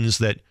reactions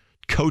that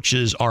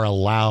coaches are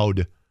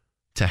allowed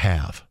to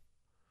have.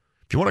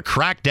 If you want to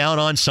crack down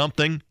on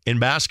something in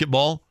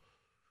basketball,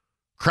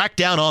 crack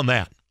down on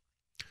that.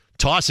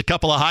 Toss a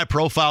couple of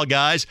high-profile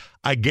guys.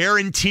 I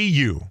guarantee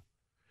you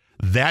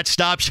that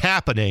stops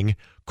happening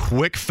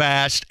quick,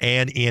 fast,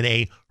 and in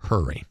a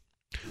hurry.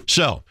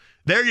 So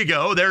there you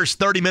go. There's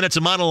 30 minutes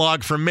of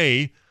monologue from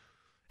me.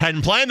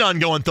 Hadn't planned on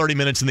going 30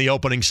 minutes in the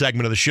opening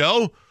segment of the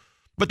show,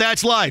 but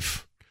that's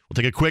life. We'll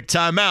take a quick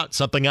timeout.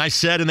 Something I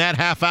said in that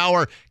half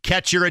hour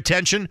catch your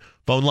attention.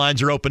 Phone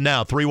lines are open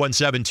now,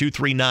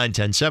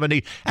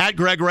 317-239-1070. At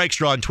Greg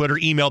Rakestraw on Twitter.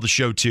 Email the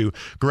show to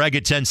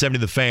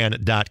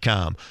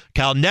greg@1070thefan.com.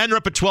 Kyle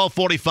Nedrup at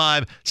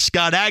 12:45.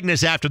 Scott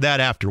Agnes after that,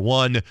 after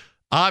 1.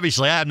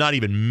 Obviously, I have not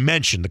even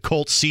mentioned the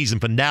Colts season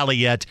finale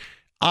yet.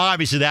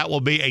 Obviously, that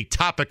will be a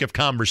topic of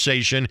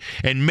conversation,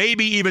 and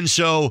maybe even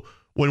so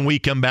when we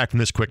come back from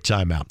this quick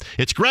timeout.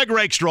 It's Greg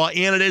Rakestraw,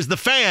 and it is The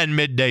Fan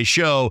Midday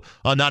Show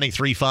on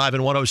 93.5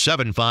 and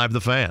 107.5 The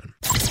Fan.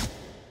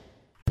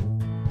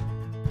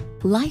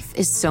 Life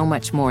is so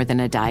much more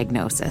than a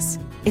diagnosis.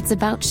 It's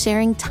about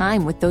sharing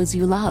time with those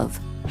you love,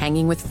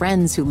 hanging with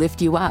friends who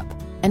lift you up,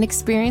 and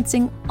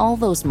experiencing all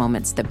those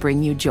moments that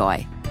bring you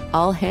joy.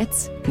 All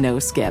hits, no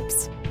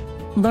skips.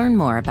 Learn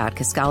more about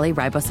Kisqali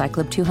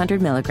Ribociclib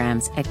 200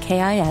 milligrams at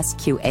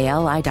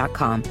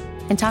KISQALI.com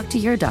and talk to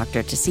your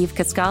doctor to see if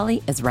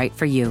Kisqali is right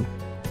for you.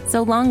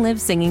 So long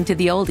live singing to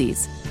the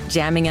oldies,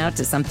 jamming out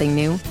to something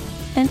new,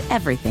 and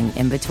everything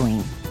in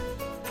between.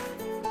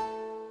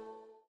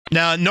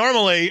 Now,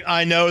 normally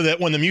I know that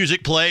when the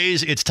music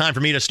plays, it's time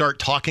for me to start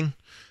talking.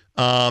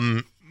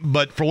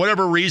 But for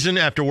whatever reason,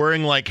 after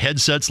wearing like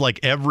headsets like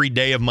every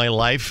day of my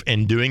life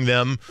and doing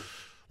them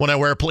when I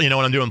wear, when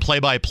I'm doing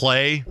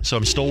play-by-play, so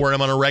I'm still wearing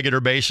them on a regular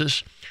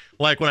basis.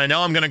 Like when I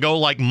know I'm going to go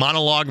like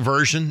monologue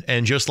version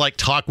and just like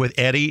talk with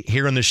Eddie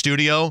here in the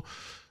studio,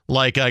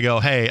 like I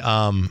go, hey,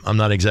 I'm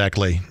not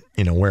exactly,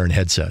 wearing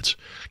headsets.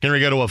 Can we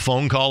go to a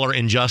phone caller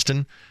in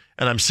Justin?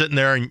 And I'm sitting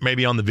there and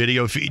maybe on the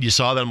video feed, you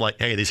saw that. I'm like,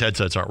 hey, these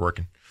headsets aren't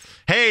working.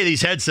 Hey,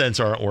 these headsets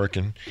aren't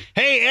working.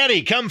 Hey,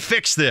 Eddie, come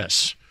fix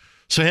this.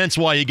 So hence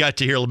why you got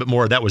to hear a little bit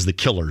more. That was the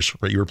Killers,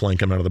 right? You were playing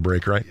coming out of the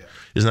break, right? Yeah.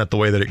 Isn't that the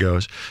way that it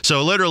goes?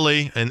 So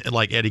literally, and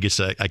like Eddie gets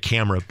a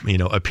camera,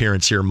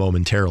 appearance here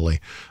momentarily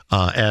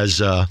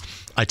as I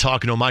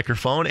talk into a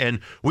microphone, and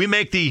we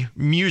make the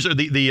music,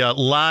 the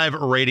live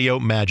radio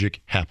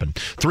magic happen.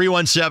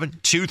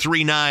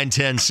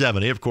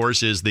 317-239-1070, of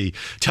course, is the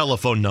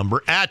telephone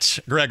number. At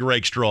Greg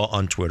Rakestraw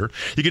on Twitter.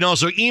 You can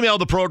also email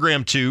the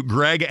program to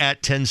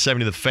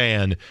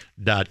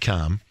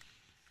greg@1070thefan.com.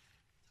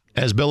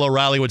 As Bill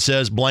O'Reilly would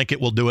says,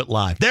 blanket will do it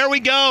live. There we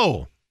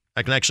go.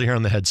 I can actually hear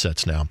on the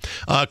headsets now.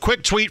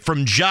 Quick tweet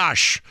from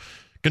Josh.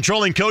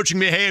 Controlling coaching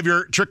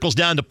behavior trickles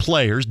down to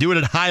players. Do it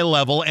at high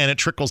level, and it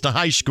trickles to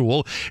high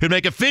school. It would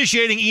make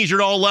officiating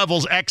easier at all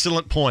levels.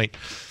 Excellent point.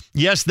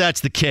 Yes, that's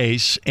the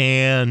case,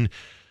 and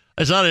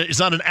it's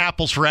not an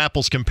apples for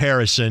apples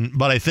comparison,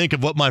 but I think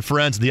of what my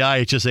friends at the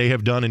IHSA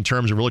have done in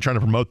terms of really trying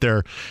to promote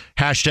their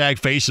hashtag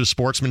face of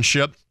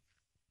sportsmanship.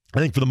 I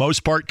think for the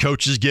most part,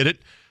 coaches get it.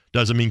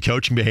 Doesn't mean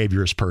coaching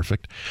behavior is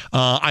perfect.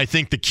 I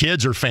think the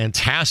kids are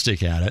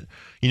fantastic at it.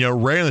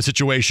 Rarely in a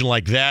situation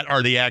like that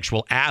are the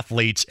actual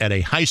athletes at a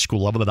high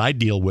school level that I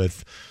deal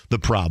with the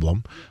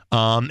problem.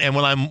 And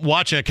when I'm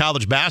watching a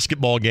college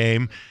basketball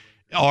game,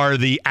 are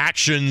the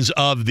actions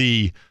of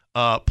the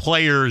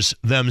players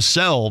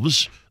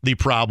themselves the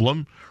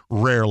problem?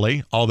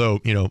 Rarely,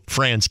 although,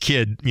 Fran's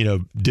kid,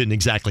 didn't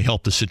exactly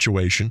help the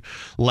situation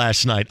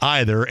last night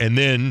either, and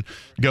then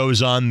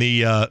goes on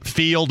the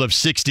Field of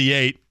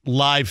 68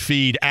 live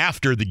feed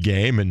after the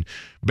game and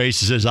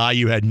basically says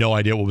IU had no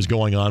idea what was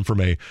going on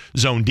from a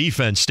zone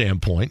defense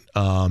standpoint,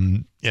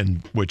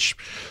 and which,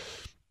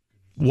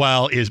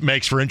 while it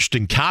makes for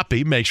interesting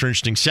copy, makes for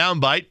interesting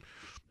soundbite,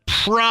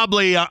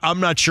 probably, I'm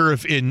not sure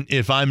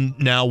if I'm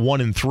now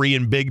 1-3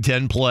 in Big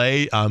Ten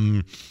play,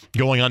 I'm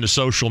going onto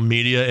social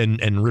media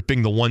and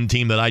ripping the one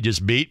team that I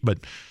just beat, but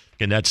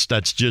again,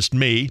 that's just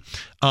me.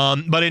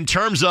 But in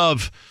terms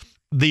of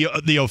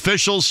the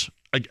officials,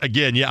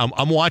 again, yeah,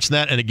 I'm watching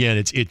that, and again,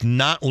 it's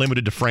not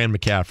limited to Fran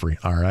McCaffrey,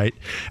 all right?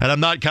 And I'm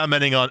not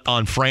commenting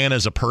on Fran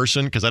as a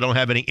person because I don't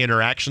have any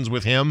interactions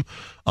with him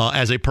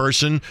as a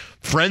person.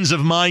 Friends of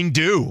mine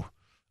do.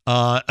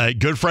 A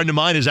good friend of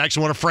mine is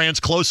actually one of Fran's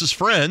closest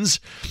friends,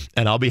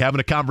 and I'll be having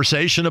a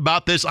conversation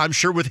about this, I'm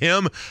sure, with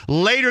him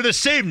later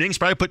this evening. So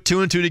probably put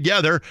two and two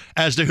together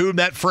as to who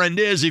that friend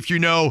is if you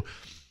know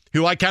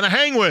who I kind of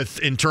hang with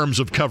in terms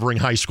of covering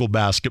high school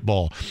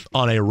basketball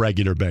on a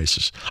regular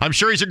basis. I'm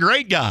sure he's a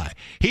great guy.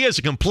 He is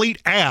a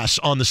complete ass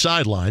on the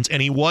sidelines,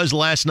 and he was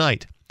last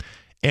night.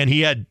 And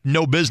he had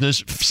no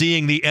business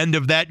seeing the end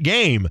of that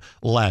game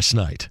last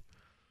night.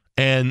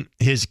 And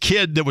his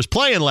kid that was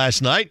playing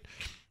last night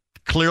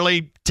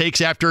clearly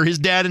takes after his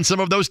dad in some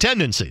of those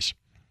tendencies.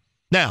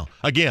 Now,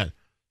 again,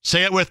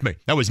 say it with me.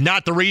 That was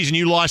not the reason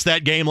you lost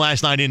that game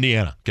last night,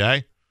 Indiana,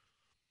 okay?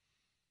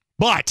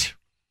 But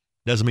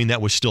doesn't mean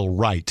that was still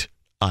right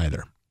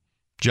either.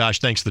 Josh,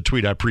 thanks for the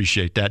tweet. I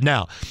appreciate that.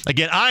 Now,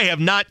 again, I have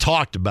not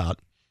talked about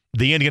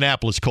the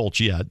Indianapolis Colts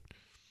yet.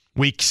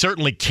 We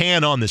certainly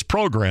can on this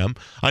program.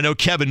 I know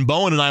Kevin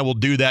Bowen and I will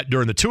do that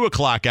during the 2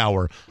 o'clock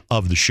hour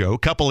of the show.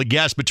 Couple of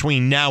guests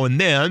between now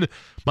and then.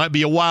 Might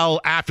be a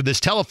while after this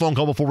telephone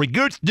call before we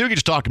do get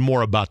to talk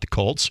more about the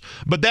Colts.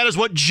 But that is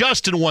what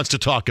Justin wants to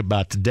talk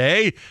about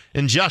today.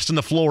 And Justin,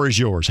 the floor is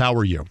yours. How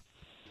are you?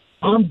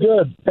 I'm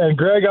good. And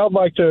Greg, I'd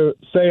like to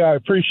say I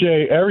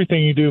appreciate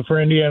everything you do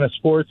for Indiana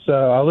sports.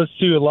 I listen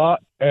to you a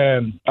lot,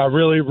 and I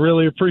really,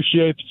 really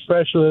appreciate the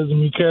professionalism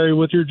you carry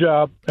with your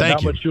job and how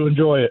much you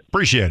enjoy it.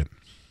 Appreciate it.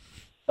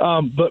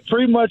 But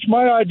pretty much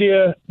my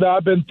idea that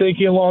I've been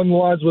thinking along the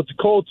lines with the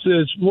Colts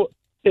is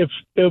if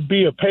it would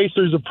be a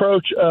Pacers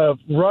approach of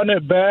run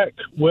it back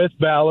with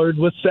Ballard,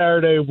 with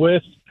Saturday,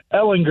 with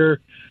Ellinger,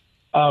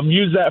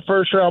 use that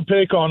first-round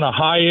pick on a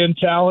high-end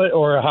talent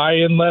or a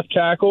high-end left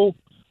tackle,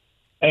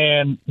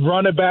 and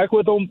run it back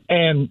with them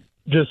and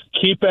just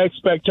keep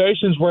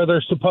expectations where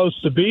they're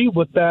supposed to be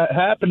with that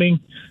happening.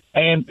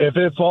 And if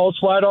it falls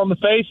flat on the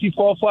face, you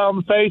fall flat on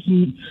the face,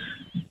 and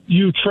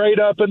you trade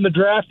up in the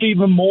draft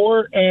even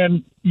more,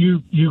 and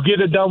you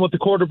get it done with the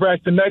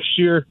quarterback the next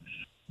year.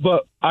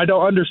 But I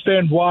don't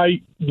understand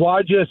why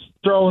just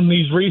throwing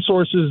these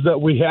resources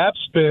that we have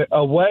spent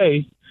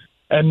away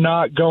and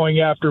not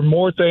going after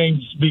more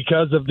things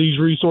because of these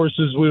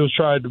resources we was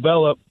trying to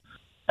develop.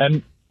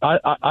 And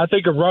I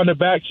think a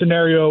run-it-back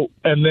scenario,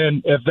 and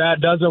then if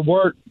that doesn't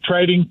work,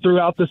 trading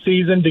throughout the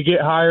season to get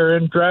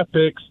higher-end draft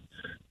picks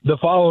the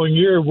following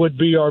year would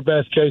be our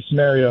best-case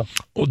scenario.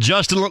 Well,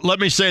 Justin, let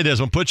me say this.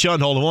 I'm going to put you on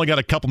hold. I've only got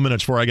a couple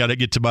minutes before I got to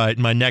get to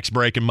my next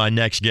break and my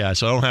next guest.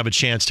 So I don't have a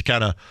chance to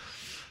kind of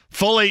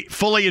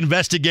fully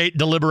investigate,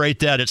 deliberate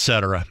that, et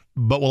cetera.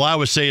 But what I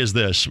would say is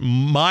this.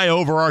 My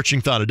overarching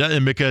thought,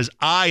 and because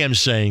I am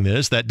saying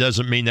this, that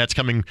doesn't mean that's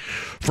coming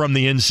from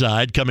the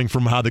inside, coming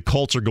from how the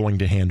Colts are going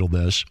to handle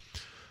this.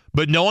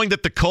 But knowing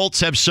that the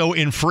Colts have so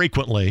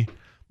infrequently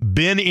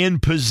been in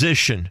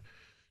position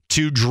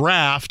to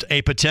draft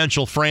a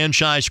potential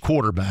franchise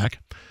quarterback,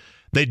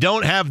 they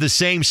don't have the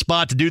same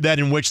spot to do that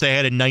in which they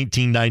had in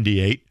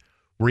 1998,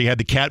 where he had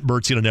the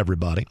catbirds in on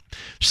everybody.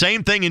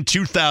 Same thing in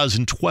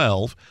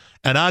 2012.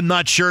 And I'm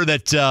not sure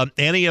that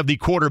any of the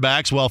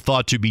quarterbacks, well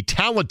thought to be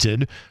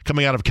talented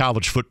coming out of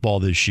college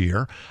football this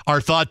year, are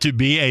thought to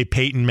be a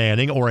Peyton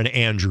Manning or an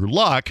Andrew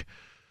Luck.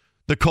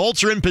 The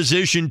Colts are in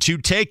position to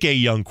take a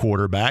young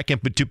quarterback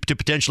and to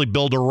potentially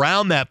build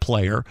around that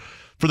player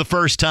for the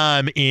first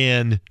time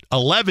in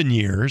 11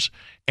 years.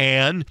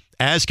 And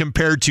as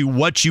compared to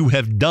what you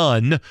have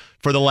done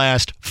for the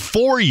last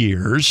 4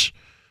 years,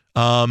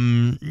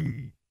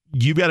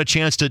 you've got a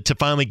chance to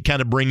finally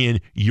kind of bring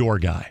in your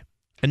guy.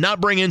 And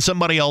not bring in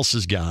somebody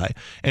else's guy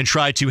and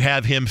try to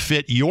have him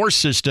fit your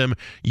system,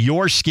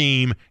 your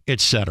scheme,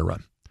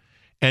 etc.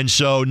 And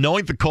so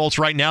knowing the Colts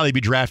right now, they'd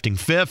be drafting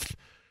 5th.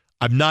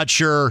 I'm not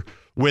sure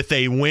with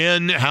a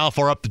win how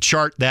far up the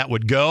chart that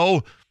would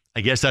go.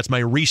 I guess that's my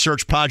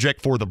research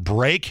project for the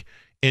break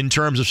in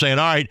terms of saying,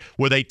 all right,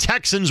 with a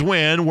Texans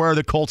win, where are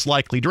the Colts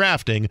likely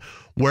drafting?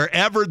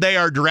 Wherever they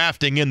are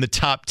drafting in the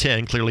top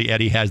 10, clearly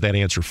Eddie has that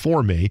answer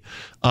for me,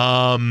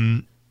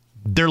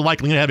 they're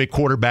likely going to have a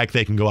quarterback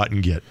they can go out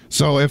and get.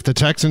 So if the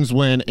Texans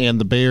win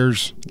and the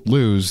Bears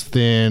lose,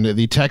 then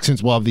the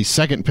Texans will have the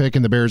 2nd pick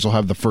and the Bears will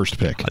have the 1st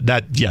pick.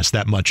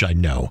 That much I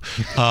know.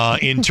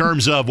 In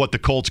terms of what the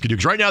Colts could do.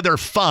 Because right now they're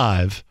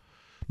 5.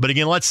 But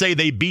again, let's say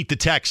they beat the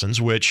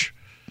Texans, which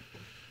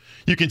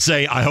you can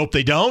say, I hope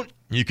they don't.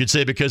 You could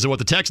say because of what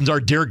the Texans are,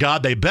 dear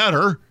God, they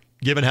better,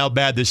 given how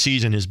bad this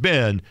season has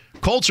been.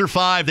 Colts are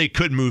 5. They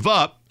could move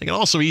up. They can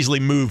also easily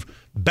move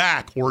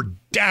back or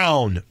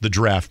down the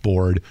draft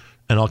board.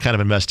 And I'll kind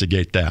of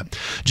investigate that.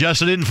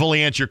 Justin, I didn't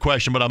fully answer your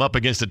question, but I'm up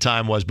against the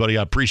time buddy.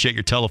 I appreciate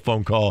your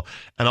telephone call,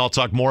 and I'll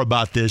talk more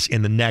about this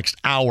in the next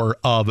hour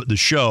of the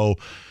show.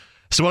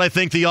 So what I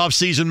think the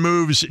offseason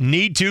moves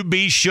need to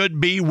be, should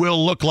be,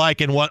 will look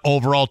like, and what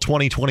overall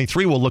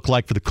 2023 will look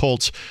like for the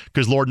Colts,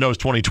 because Lord knows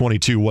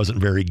 2022 wasn't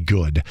very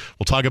good.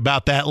 We'll talk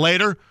about that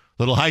later.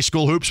 Little high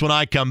school hoops when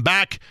I come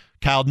back.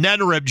 Kyle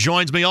Neddenrip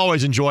joins me.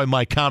 Always enjoy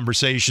my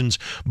conversations,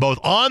 both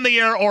on the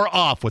air or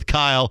off with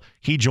Kyle.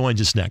 He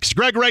joins us next.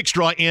 Greg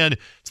Rakestraw in.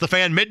 It's the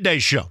Fan Midday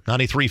Show,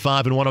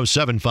 93.5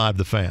 and 107.5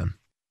 The Fan.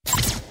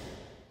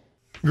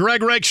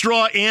 Greg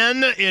Rakestraw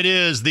in. It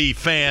is the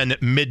Fan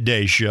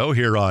Midday Show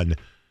here on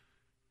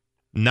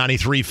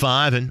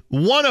 93.5 and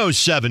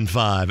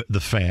 107.5 The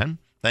Fan.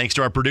 Thanks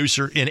to our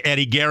producer in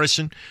Eddie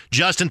Garrison.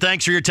 Justin,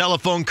 thanks for your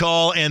telephone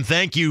call, and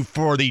thank you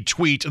for the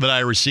tweet that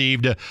I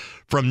received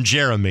from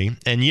Jeremy.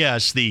 And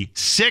yes, the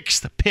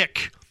 6th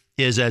pick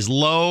is as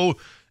low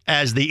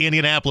as the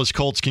Indianapolis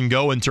Colts can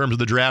go in terms of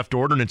the draft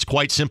order, and it's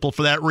quite simple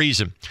for that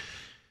reason.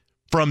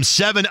 From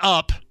 7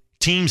 up,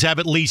 teams have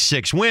at least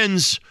 6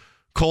 wins.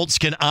 Colts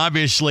can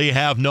obviously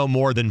have no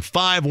more than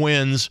 5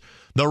 wins.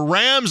 The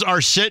Rams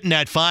are sitting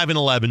at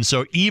 5-11,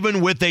 so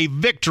even with a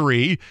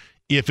victory,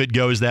 if it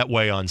goes that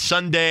way on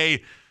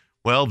Sunday,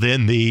 well,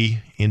 then the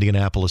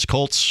Indianapolis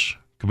Colts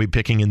could be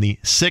picking in the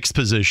 6th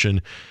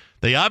position.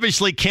 They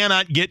obviously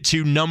cannot get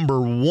to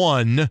number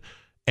 1,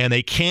 and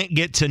they can't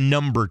get to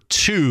number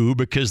 2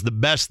 because the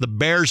best the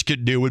Bears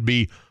could do would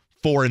be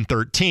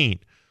 4-13.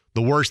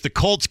 The worst the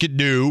Colts could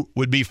do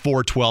would be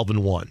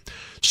 4-12-1.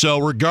 So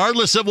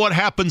regardless of what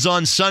happens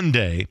on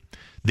Sunday,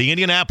 the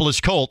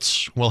Indianapolis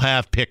Colts will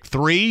have pick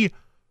 3,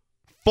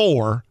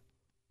 4,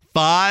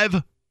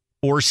 5,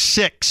 or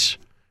 6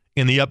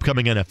 in the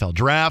upcoming NFL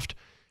draft.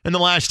 And the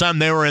last time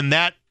they were in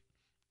that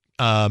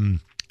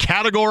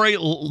category,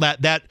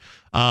 that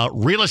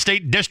real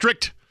estate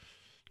district,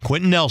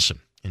 Quentin Nelson.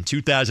 In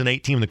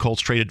 2018, the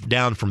Colts traded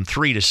down from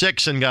 3 to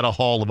 6 and got a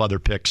haul of other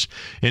picks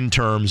in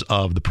terms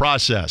of the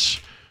process.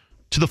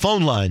 To the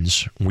phone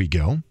lines we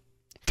go.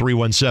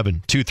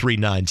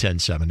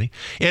 317-239-1070.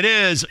 It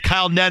is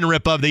Kyle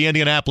Neddenriep of the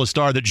Indianapolis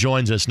Star that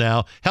joins us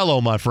now.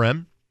 Hello, my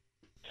friend.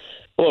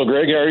 Hello,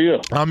 Greg. How are you?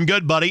 I'm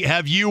good, buddy.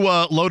 Have you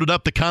loaded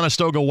up the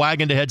Conestoga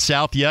wagon to head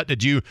south yet?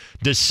 Did you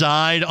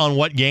decide on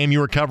what game you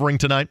were covering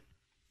tonight?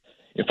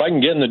 If I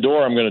can get in the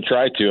door, I'm going to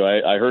try to.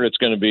 I heard it's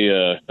going to be,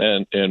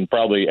 and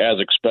probably as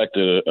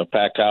expected, a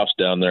packed house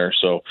down there.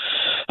 So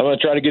I'm going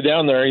to try to get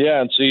down there,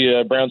 and see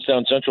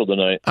Brownstown Central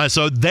tonight.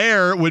 So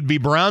there would be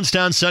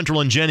Brownstown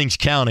Central in Jennings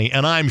County,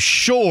 and I'm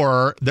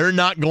sure they're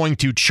not going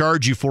to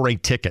charge you for a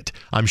ticket.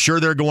 I'm sure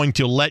they're going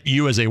to let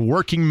you, as a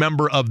working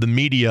member of the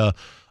media,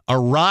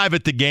 arrive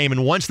at the game,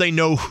 and once they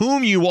know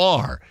whom you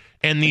are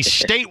and the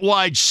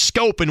statewide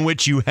scope in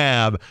which you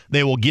have,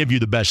 they will give you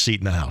the best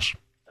seat in the house.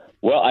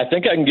 Well, I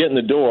think I can get in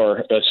the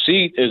door. A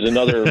seat is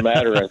another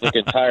matter, I think,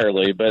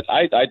 entirely. But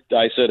I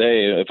said,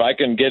 hey, if I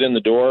can get in the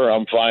door,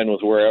 I'm fine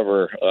with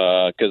wherever,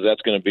 because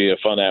that's going to be a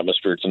fun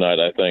atmosphere tonight,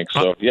 I think.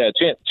 So, yeah,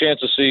 chance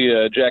to see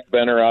Jack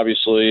Benner,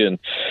 obviously, and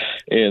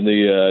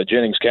the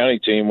Jennings County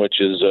team, which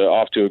is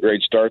off to a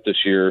great start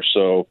this year.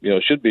 So,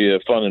 it should be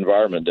a fun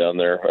environment down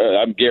there.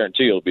 I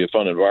guarantee it'll be a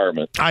fun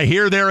environment. I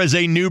hear there is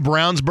a new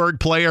Brownsburg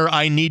player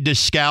I need to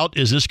scout.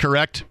 Is this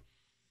correct?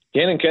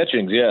 Cannon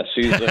Catchings, yes,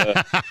 he's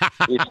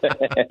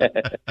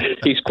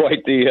he's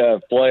quite the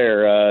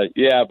player.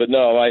 But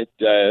no, my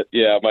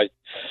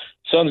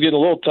son's getting a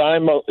little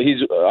time. He's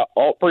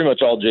pretty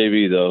much all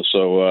JV though.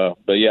 So,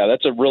 but yeah,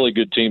 that's a really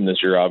good team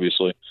this year.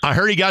 Obviously, I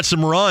heard he got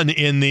some run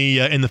in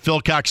the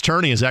Phil Cox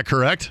tourney. Is that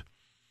correct?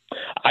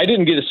 I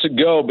didn't get to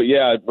go, but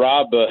yeah,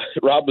 Rob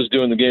was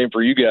doing the game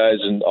for you guys,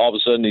 and all of a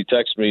sudden he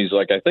texted me. He's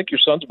like, "I think your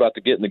son's about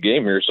to get in the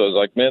game here." So I was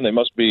like, "Man, they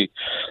must be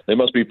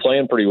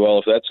playing pretty well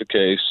if that's the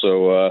case."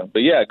 So,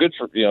 but yeah, good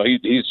for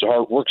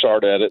works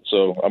hard at it.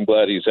 So I'm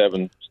glad he's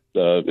having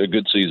a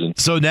good season.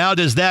 So now,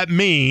 does that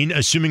mean,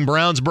 assuming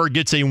Brownsburg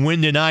gets a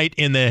win tonight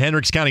in the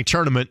Hendricks County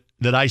tournament,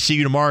 that I see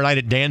you tomorrow night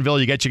at Danville?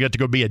 You get to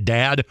go be a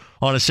dad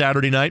on a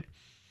Saturday night?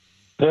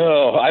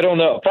 Oh, I don't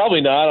know. Probably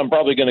not. I'm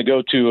probably going to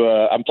go to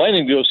I'm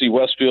planning to go see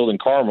Westfield and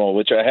Carmel,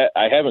 which I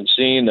haven't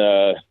seen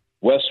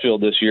Westfield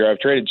this year. I've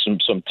traded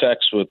some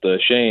texts with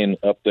Shane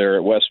up there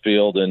at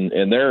Westfield, and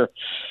they're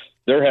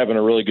having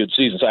a really good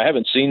season. So I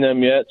haven't seen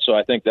them yet, so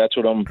I think that's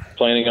what I'm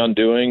planning on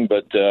doing.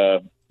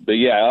 But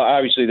yeah,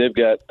 obviously they've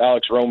got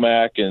Alex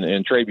Romack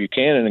and Trey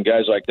Buchanan and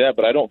guys like that,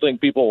 but I don't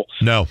think people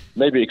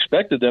maybe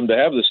expected them to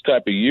have this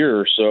type of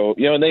year. So,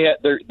 and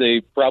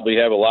they probably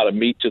have a lot of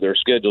meat to their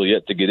schedule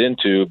yet to get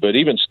into, but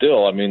even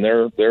still, I mean,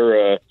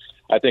 they're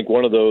I think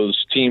one of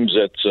those teams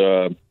that's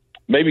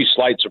maybe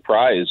slight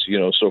surprise,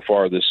 so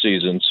far this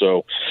season.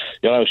 So,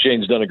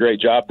 Shane's done a great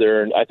job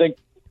there, and I think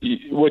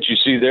what you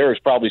see there is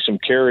probably some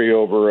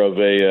carryover of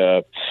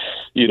a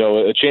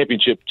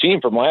championship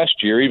team from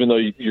last year, even though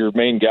your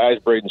main guys,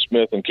 Braden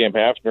Smith and Cam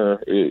Hafner,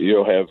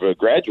 have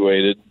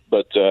graduated.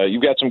 But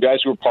you've got some guys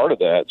who are part of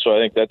that. So I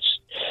think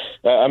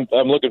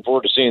I'm looking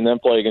forward to seeing them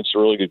play against a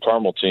really good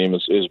Carmel team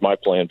is my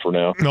plan for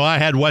now. No, I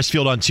had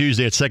Westfield on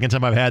Tuesday. It's the second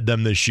time I've had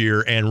them this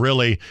year. And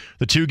really,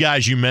 the two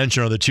guys you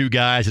mentioned are the two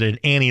guys that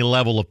had any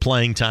level of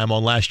playing time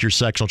on last year's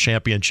sectional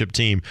championship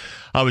team.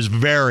 I was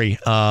very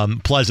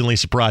pleasantly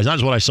surprised. Not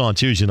just what I saw on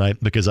Tuesday night,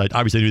 because I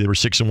obviously knew they were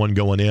 6-1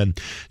 going in.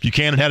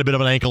 Buchanan had a bit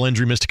of an ankle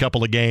injury, missed a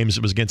couple of games.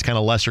 It was against kind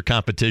of lesser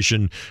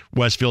competition.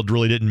 Westfield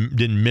really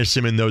didn't miss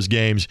him in those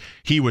games.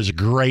 He was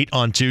great great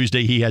on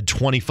Tuesday. He had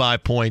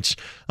 25 points.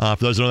 For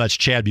those who know, that's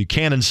Chad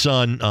Buchanan's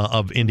son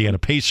of Indiana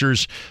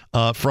Pacers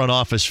front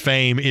office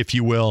fame, if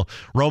you will.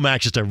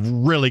 Romac's just a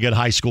really good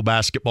high school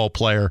basketball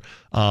player.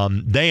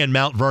 They and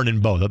Mount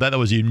Vernon both. I thought that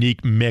was a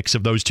unique mix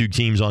of those two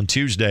teams on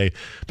Tuesday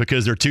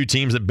because they're two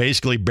teams that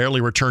basically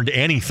barely returned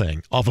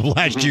anything off of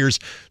last year's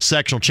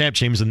sectional champ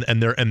teams, and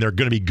they're going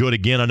to be good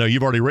again. I know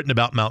you've already written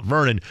about Mount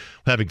Vernon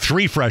having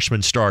 3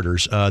 freshman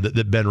starters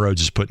that Ben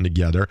Rhodes is putting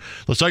together.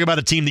 Let's talk about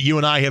a team that you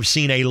and I have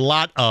seen a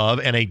lot of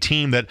and a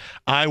team that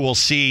I will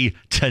see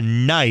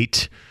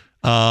tonight.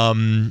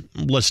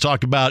 Let's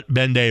talk about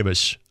Ben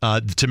Davis.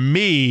 To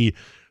me,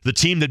 the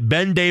team that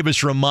Ben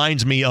Davis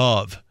reminds me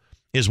of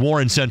is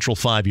Warren Central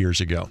 5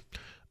 years ago.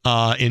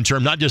 In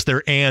terms not just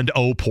their and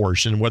O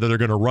portion, whether they're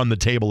going to run the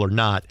table or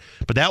not,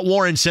 but that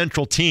Warren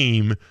Central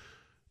team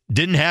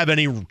didn't have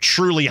any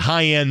truly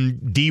high-end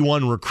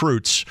D1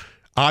 recruits.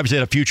 Obviously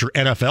had a future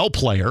NFL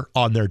player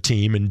on their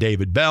team in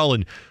David Bell,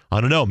 and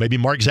I don't know, maybe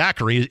Mark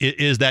Zachary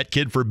is that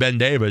kid for Ben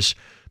Davis.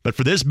 But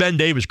for this Ben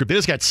Davis group, they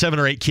just got 7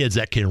 or 8 kids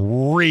that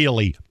can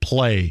really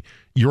play.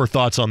 Your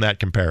thoughts on that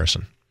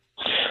comparison?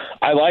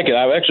 I like it.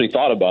 I've actually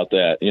thought about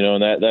that,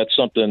 and that's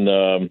something,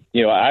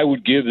 I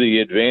would give the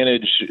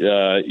advantage,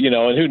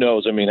 and who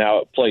knows, how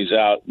it plays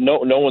out. No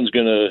one's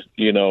going to,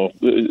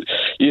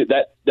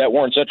 that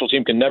Warren Central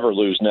team can never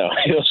lose now.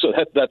 So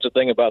that's the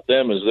thing about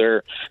them is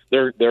their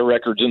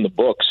record's in the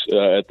books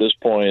at this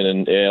point.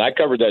 And I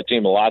covered that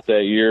team a lot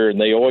that year,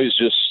 and they always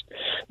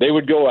they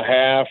would go a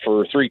half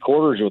or 3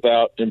 quarters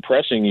without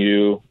impressing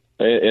you.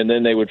 And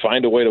then they would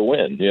find a way to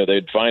win.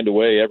 They'd find a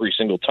way every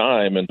single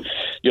time. And,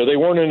 they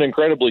weren't an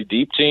incredibly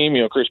deep team.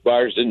 Chris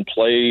Byers didn't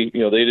play,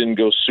 they didn't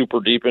go super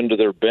deep into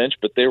their bench,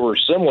 but they were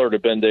similar to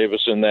Ben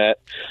Davis in that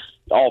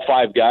all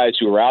 5 guys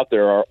who are out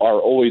there are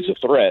always a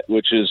threat,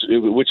 which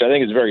I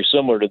think is very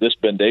similar to this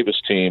Ben Davis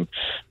team,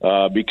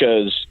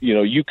 because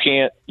you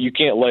can't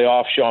lay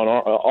off Sean.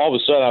 All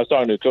of a sudden, I was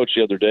talking to a coach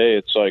the other day.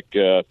 It's like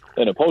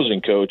an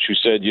opposing coach who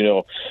said,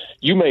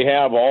 you may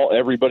have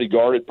everybody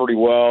guarded pretty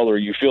well, or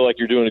you feel like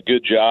you're doing a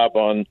good job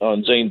on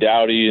Zane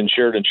Dowdy and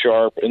Sheridan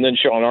Sharp, and then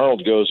Sean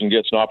Arnold goes and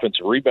gets an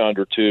offensive rebound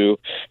or 2,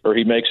 or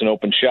he makes an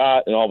open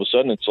shot, and all of a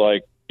sudden it's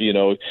like,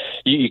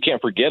 you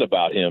can't forget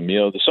about him.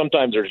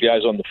 Sometimes there's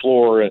guys on the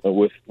floor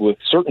with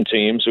certain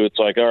teams who it's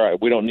like, all right,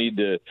 we don't need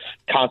to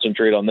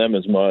concentrate on them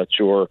as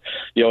much, or,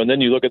 and then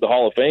you look at the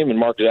Hall of Fame and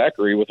Mark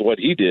Zachary with what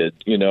he did,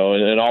 and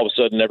all of a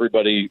sudden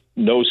everybody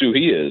knows who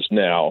he is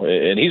now.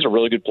 And he's a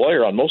really good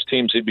player. On most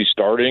teams, he'd be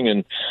starting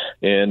and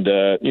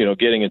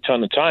getting a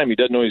ton of time. He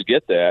doesn't always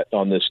get that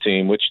on this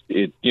team, which,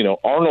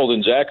 Arnold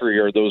and Zachary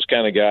are those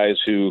kind of guys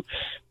who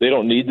they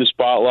don't need the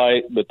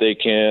spotlight, but they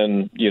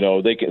can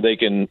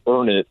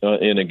earn it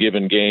in a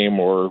given game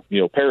or,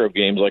 pair of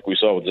games like we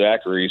saw with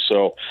Zachary.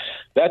 So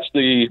that's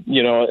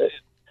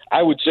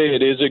I would say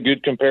it is a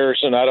good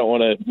comparison. I don't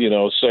want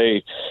to,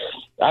 say,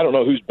 I don't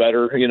know who's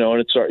better,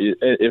 and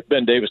if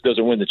Ben Davis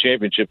doesn't win the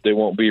championship, they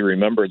won't be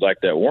remembered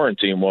like that Warren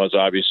team was,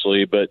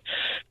 obviously, but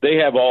they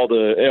have all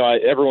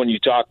everyone you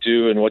talk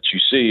to and what you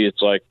see,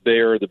 it's like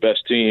they're the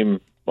best team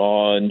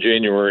on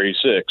January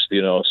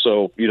 6th,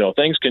 so,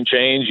 things can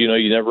change,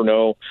 you never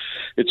know.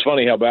 It's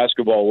funny how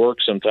basketball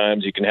works.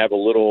 Sometimes you can have a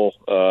little,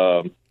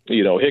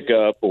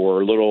 hiccup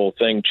or a little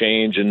thing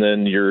change and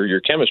then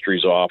your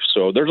chemistry's off.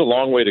 So there's a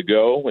long way to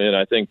go. And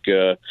I think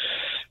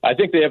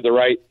they have the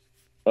right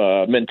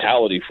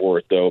mentality for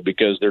it though,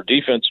 because their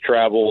defense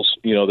travels,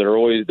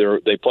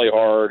 they play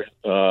hard.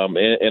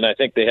 And I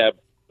think they have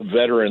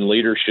veteran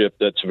leadership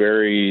that's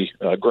very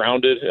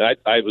grounded.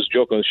 I was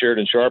joking with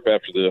Sheridan Sharp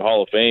after the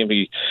Hall of Fame.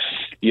 He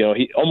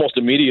almost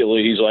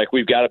immediately he's like,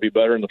 we've got to be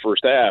better in the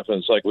first half, and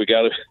it's like we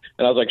got to.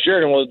 And I was like,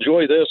 Sheridan, well,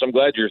 enjoy this. I'm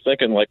glad you're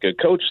thinking like a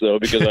coach though,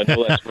 because I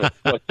know that's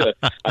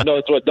I know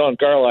that's what Don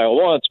Carlisle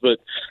wants, but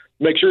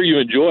make sure you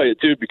enjoy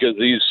it too, because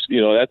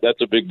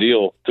that's a big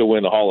deal to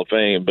win the Hall of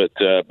Fame. But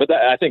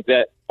I think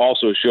that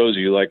also shows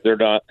you like they're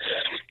not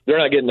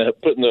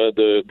putting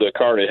the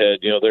cart ahead.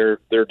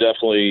 They're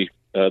definitely.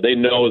 They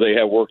know they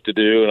have work to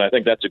do, and I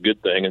think that's a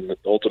good thing. And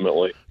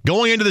ultimately,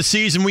 going into the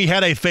season, we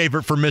had a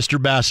favorite for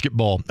Mr.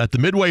 Basketball. At the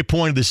midway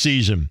point of the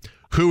season,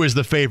 who is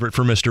the favorite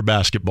for Mr.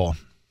 Basketball?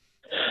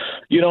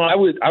 I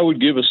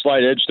would give a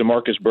slight edge to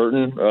Marcus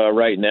Burton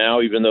right now,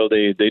 even though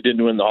they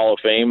didn't win the Hall of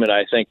Fame, and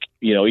I think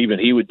even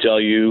he would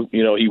tell you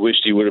he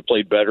wished he would have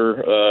played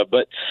better.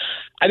 But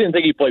I didn't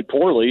think he played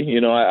poorly.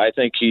 I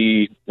think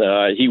he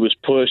was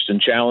pushed and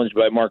challenged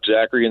by Mark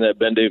Zachary in that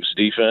Ben Davis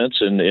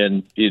defense,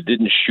 and he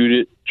didn't shoot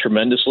it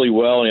tremendously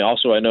well. And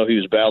I know he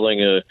was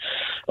battling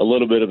a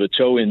little bit of a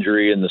toe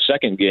injury in the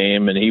second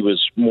game, and he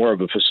was more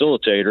of a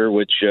facilitator,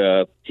 which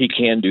he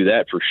can do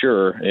that for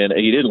sure. And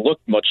he didn't look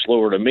much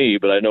slower to me,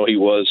 but I know he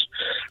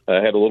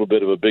had a little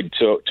bit of a big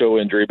toe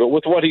injury. But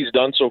with what he's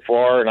done so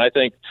far, and I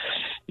think,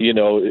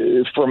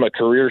 from a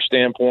career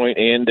standpoint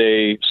and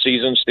a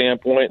season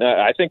standpoint,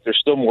 I think there's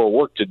still more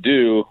work to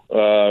do.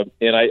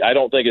 And I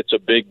don't think it's a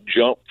big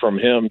jump from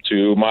him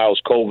to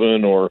Miles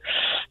Colvin or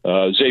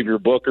Xavier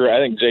Booker. I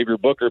think Xavier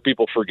Booker Booker,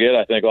 people forget,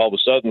 I think, all of a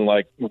sudden,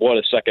 like, what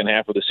a second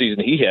half of the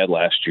season he had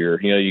last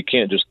year. You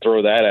can't just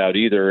throw that out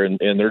either, and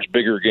there's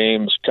bigger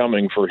games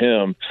coming for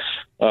him.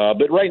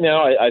 But right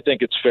now, I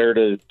think it's fair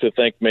to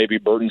think maybe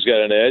Burton's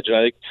got an edge. And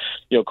I think,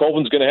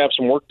 Colvin's going to have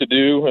some work to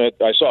do.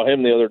 I saw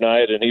him the other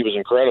night, and he was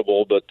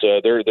incredible. But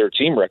their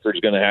team record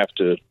is going to have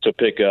to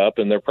pick up,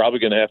 and they're probably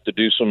going to have to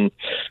do some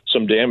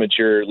damage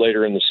here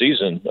later in the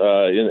season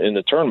in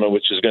the tournament,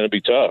 which is going to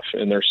be tough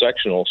in their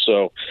sectional.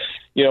 So,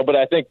 but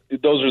I think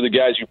those are the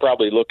guys you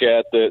probably look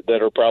at that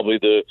are probably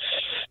the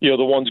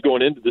ones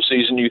going into the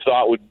season you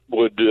thought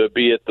would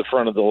be at the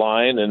front of the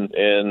line.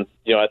 And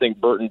I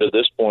think Burton to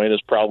this point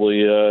is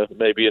probably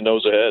maybe a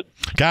nose ahead.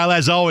 Kyle,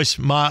 as always,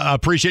 I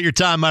appreciate your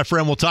time, my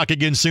friend. We'll talk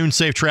again soon.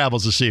 Safe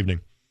travels this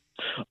evening.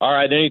 All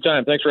right,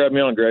 anytime. Thanks for having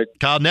me on, Greg.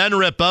 Kyle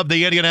Nenrip of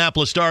the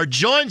Indianapolis Star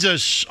joins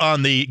us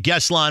on the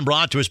guest line,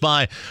 brought to us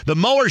by the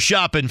Mower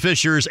Shop in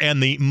Fishers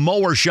and the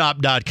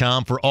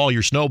mowershop.com for all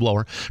your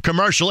snowblower,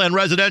 commercial, and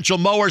residential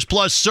mowers,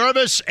 plus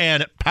service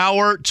and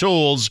power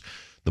tools.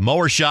 The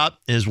Mower Shop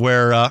is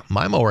where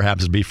my mower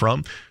happens to be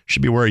from.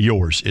 Should be where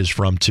yours is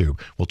from, too.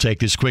 We'll take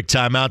this quick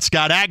timeout.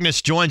 Scott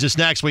Agnes joins us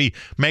next. We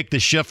make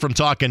the shift from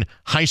talking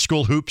high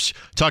school hoops,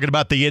 talking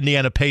about the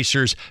Indiana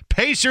Pacers.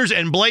 Pacers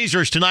and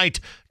Blazers tonight.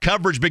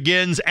 Coverage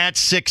begins at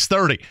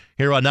 6:30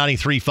 here on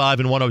 93.5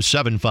 and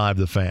 107.5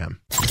 The Fan.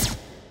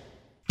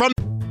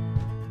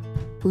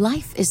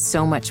 Life is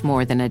so much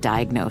more than a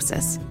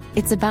diagnosis.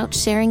 It's about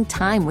sharing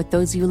time with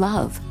those you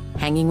love,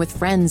 hanging with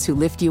friends who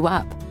lift you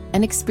up,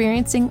 and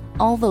experiencing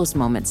all those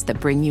moments that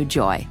bring you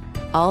joy.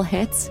 All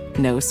hits,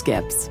 no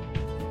skips.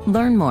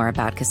 Learn more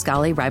about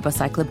Kisqali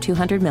Ribociclib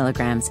 200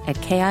 milligrams at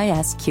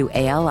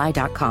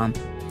KISQALI.com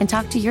and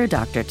talk to your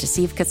doctor to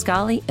see if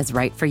Kisqali is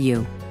right for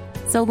you.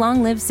 So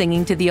long live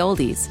singing to the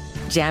oldies,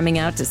 jamming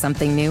out to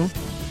something new,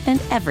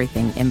 and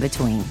everything in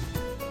between.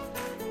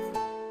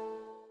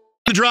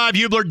 The Drive,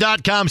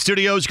 Hubler.com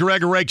studios,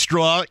 Gregor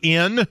Rakestraw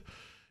in.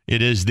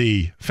 It is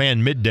the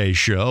Fan Midday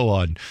Show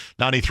on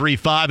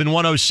 93.5 and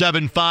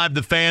 107.5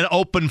 The Fan.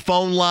 Open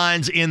phone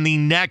lines in the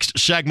next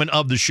segment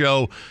of the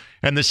show.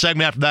 And the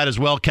segment after that as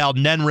well, Cal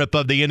Nenrip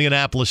of the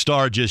Indianapolis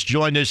Star just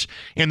joined us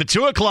in the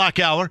 2 o'clock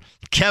hour.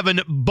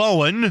 Kevin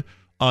Bowen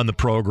on the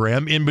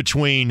program in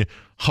between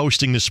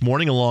hosting this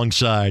morning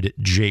alongside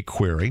Jake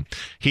Query.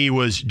 He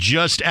was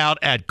just out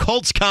at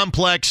Colts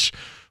Complex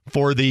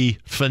for the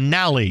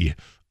finale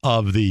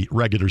of the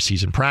regular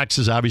season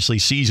practices. Obviously,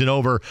 season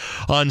over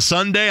on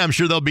Sunday. I'm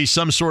sure there'll be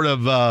some sort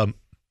of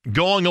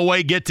going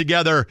away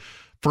get-together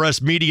for us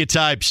media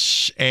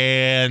types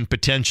and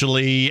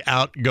potentially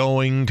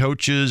outgoing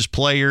coaches,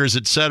 players,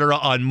 etc.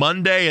 on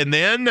Monday. And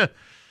then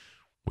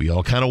we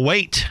all kind of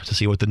wait to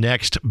see what the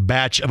next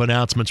batch of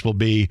announcements will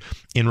be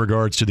in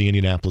regards to the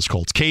Indianapolis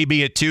Colts.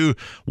 KB at 2.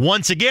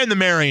 Once again, the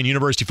Marion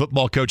University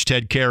football coach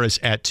Ted Karras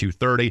at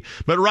 2:30.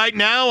 But right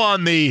now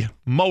on the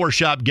Mower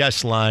Shop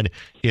guest line,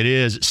 it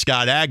is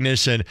Scott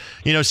Agnes. And,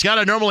 Scott,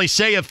 I normally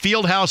say of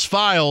Fieldhouse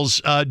Files,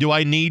 do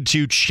I need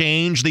to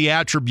change the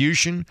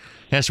attribution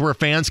as to where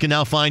fans can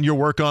now find your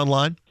work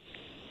online?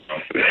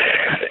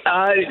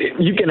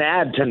 You can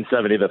add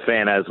 1070 The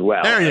Fan as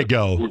well. There you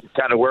go.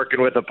 Kind of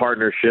working with a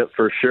partnership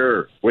for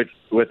sure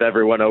with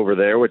everyone over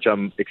there, which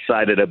I'm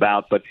excited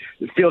about. But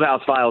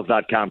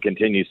fieldhousefiles.com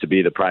continues to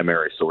be the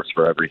primary source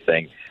for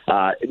everything.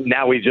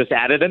 Now we just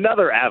added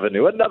another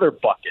avenue, another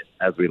bucket,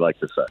 as we like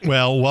to say.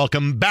 Well,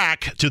 welcome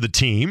back to the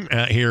team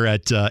here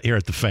at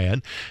the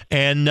Fan.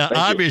 And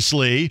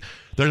obviously,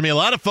 there's going to be a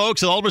lot of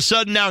folks that all of a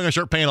sudden now are going to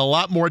start paying a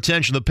lot more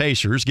attention to the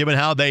Pacers, given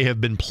how they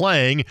have been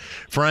playing.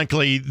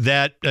 Frankly,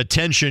 that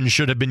attention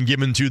should have been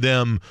given to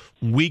them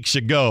weeks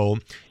ago.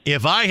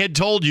 If I had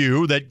told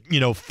you that,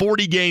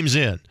 40 games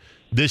in,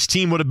 this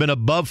team would have been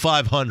above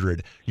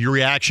 500, your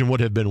reaction would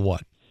have been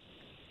what?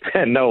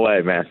 No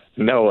way, man.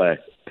 No way.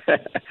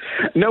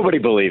 Nobody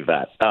believed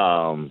that.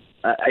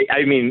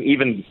 I mean,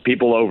 even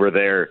people over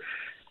there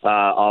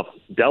off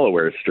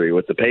Delaware Street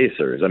with the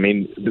Pacers. I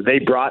mean, they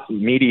brought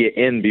media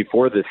in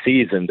before the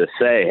season to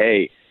say,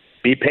 hey,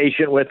 be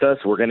patient with us.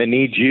 We're going to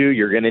need you.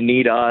 You're going to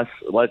need us.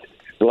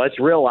 Let's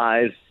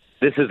realize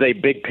this is a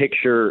big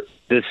picture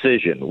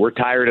decision. We're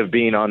tired of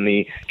being on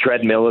the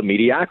treadmill of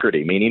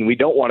mediocrity, meaning we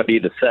don't want to be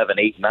the 7,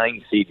 8,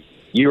 9 seed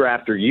year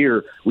after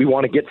year. We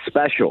want to get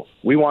special.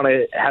 We want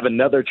to have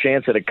another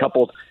chance at a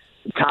couple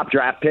top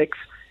draft picks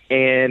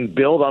and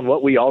build on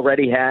what we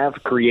already have,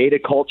 create a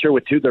culture,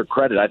 which to their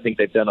credit, I think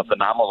they've done a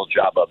phenomenal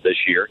job of this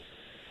year.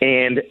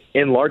 And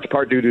in large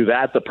part due to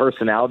that, the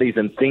personalities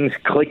and things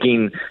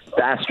clicking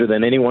faster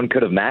than anyone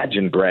could have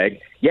imagined, Greg.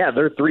 Yeah,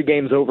 they're 3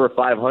 games over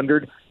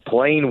 500,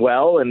 playing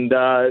well, and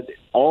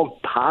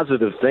all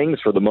positive things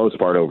for the most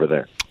part over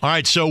there. All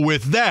right, so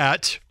with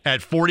that,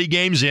 at 40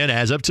 games in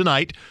as of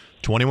tonight,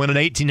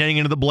 21-18 heading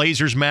into the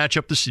Blazers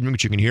matchup this evening,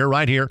 which you can hear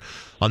right here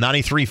on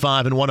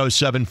 93.5 and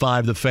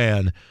 107.5 The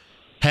Fan.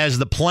 Has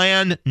the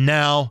plan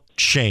now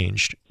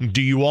changed?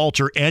 Do you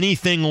alter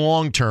anything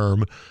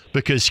long-term?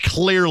 Because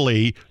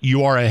clearly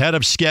you are ahead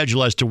of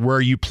schedule as to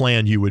where you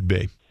planned you would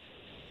be.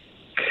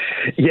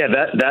 Yeah,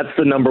 that's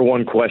the number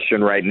one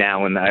question right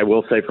now. And I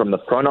will say from the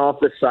front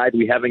office side,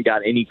 we haven't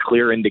got any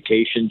clear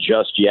indication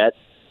just yet.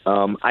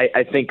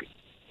 I think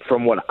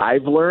from what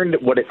I've learned,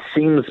 what it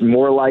seems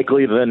more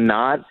likely than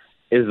not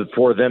is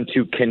for them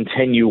to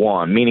continue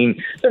on,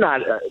 meaning they're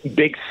not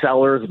big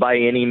sellers by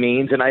any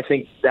means. And I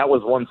think that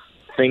was one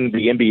thing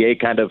the NBA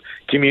kind of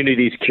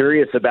community is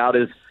curious about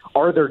is,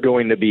 are there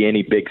going to be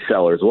any big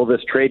sellers? Will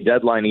this trade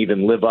deadline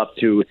even live up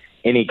to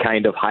any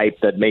kind of hype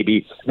that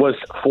maybe was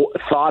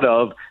thought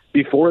of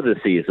before the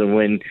season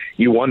when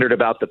you wondered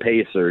about the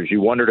Pacers,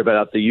 you wondered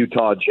about the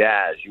Utah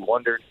Jazz, you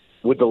wondered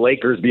would the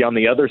Lakers be on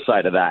the other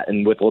side of that?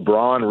 And with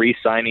LeBron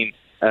signing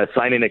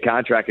a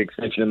contract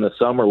extension in the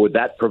summer, would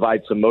that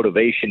provide some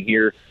motivation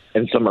here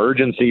and some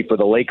urgency for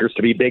the Lakers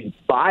to be big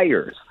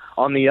buyers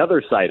on the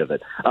other side of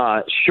it?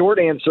 Short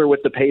answer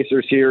with the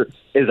Pacers here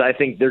is I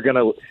think they're going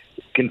to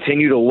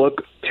continue to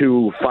look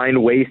to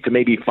find ways to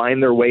maybe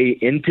find their way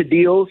into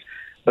deals.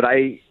 But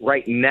I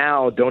right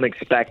now don't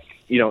expect,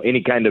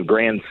 any kind of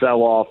grand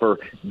sell-off or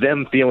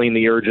them feeling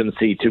the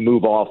urgency to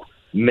move off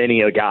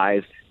many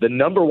guys. The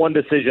number one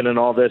decision in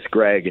all this,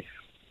 Greg,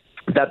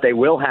 that they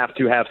will have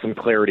to have some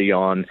clarity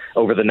on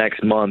over the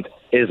next month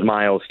is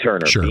Miles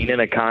Turner. Sure. Being in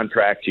a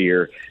contract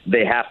year,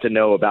 they have to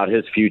know about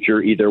his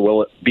future. Either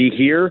will it be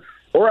here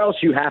or else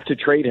you have to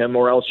trade him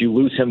or else you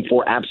lose him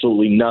for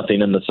absolutely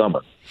nothing in the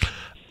summer.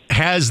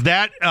 Has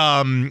that,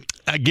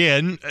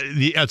 again,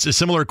 it's a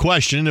similar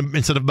question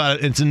instead of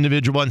about it's an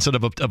individual instead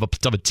of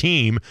a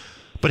team,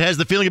 but has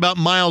the feeling about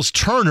Miles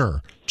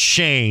Turner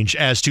changed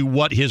as to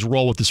what his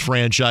role with this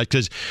franchise?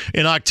 Because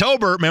in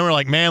October, man, we're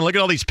like, man, look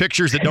at all these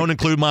pictures that don't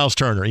include Miles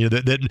Turner.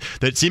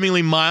 That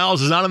seemingly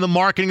Miles is not in the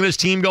marketing of this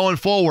team going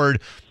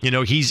forward.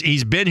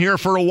 He's been here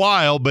for a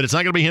while, but it's not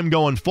going to be him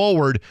going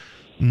forward.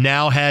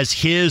 Now has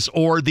his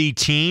or the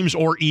team's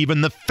or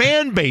even the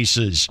fan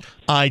base's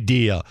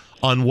idea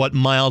on what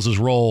Miles'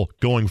 role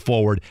going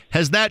forward.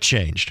 Has that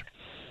changed?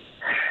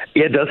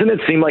 Yeah, doesn't it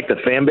seem like the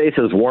fan base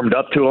has warmed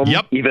up to him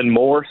even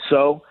more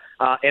so?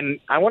 And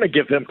I want to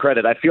give him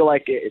credit. I feel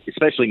like,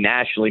 especially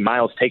nationally,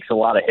 Miles takes a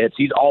lot of hits.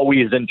 He's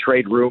always in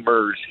trade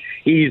rumors.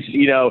 He's,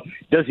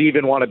 does he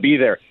even want to be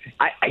there?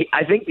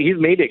 I think he's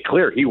made it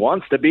clear he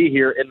wants to be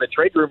here. And the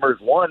trade rumors,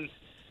 one,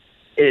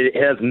 it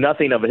has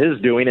nothing of his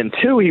doing. And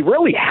two, he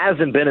really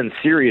hasn't been in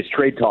serious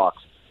trade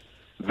talks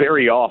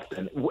very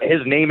often. His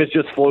name is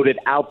just floated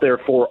out there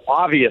for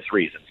obvious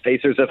reasons.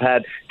 Pacers have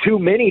had too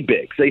many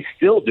bigs. They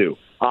still do,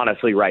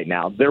 honestly, right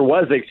now. There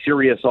was a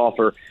serious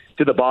offer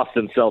to the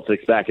Boston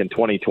Celtics back in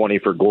 2020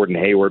 for Gordon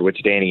Hayward,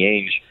 which Danny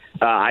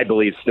Ainge, I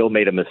believe, still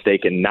made a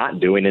mistake in not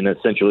doing and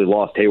essentially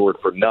lost Hayward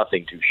for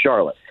nothing to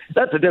Charlotte.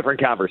 That's a different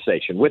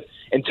conversation.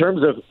 In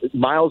terms of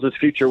Miles'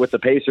 future with the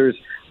Pacers,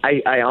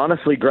 I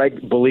honestly,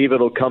 Greg, believe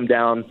it'll come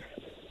down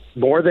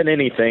more than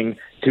anything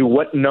to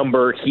what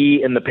number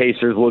he and the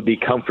Pacers would be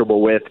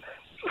comfortable with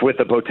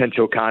a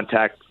potential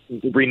contract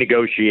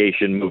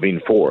renegotiation moving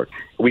forward.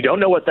 We don't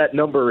know what that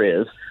number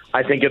is.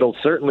 I think it'll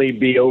certainly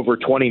be over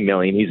 $20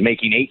 million. He's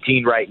making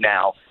 $18 right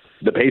now.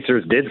 The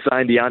Pacers did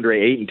sign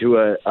DeAndre Ayton to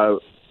a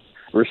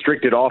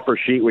restricted offer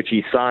sheet, which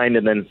he signed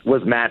and then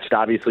was matched,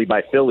 obviously,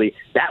 by Philly.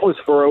 That was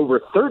for over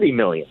 $30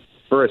 million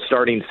for a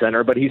starting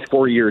center, but he's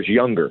 4 years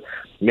younger.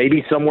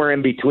 Maybe somewhere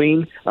in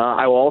between.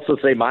 I will also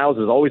say Miles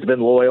has always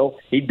been loyal.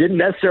 He didn't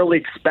necessarily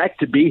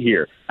expect to be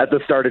here at the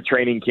start of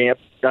training camp.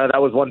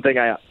 That was one thing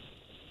I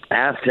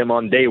asked him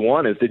on day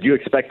one is, did you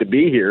expect to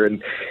be here?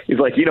 And he's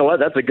like, you know what,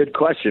 that's a good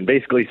question,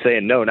 basically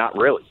saying, no, not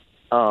really.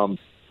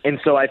 And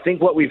so I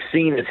think what we've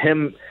seen is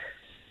him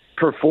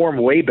perform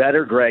way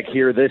better, Greg,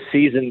 here this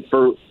season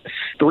for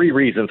three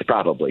reasons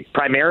probably.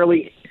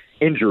 Primarily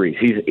injuries.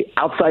 He's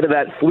outside of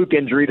that fluke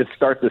injury to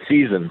start the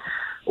season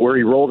where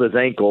he rolled his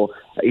ankle.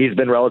 He's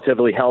been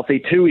relatively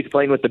healthy. Two, he's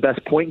playing with the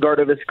best point guard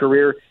of his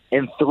career.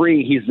 And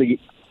three,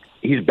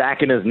 he's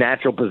back in his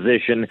natural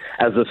position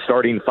as a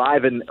starting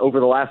five. And over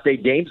the last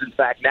 8 games, in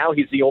fact, now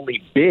he's the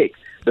only big.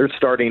 They're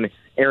starting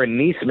Aaron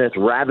Nesmith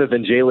rather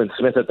than Jalen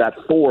Smith at that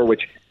 4,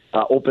 which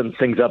opens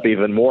things up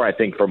even more, I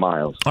think, for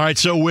Miles. All right,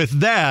 so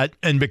with that,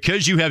 and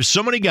because you have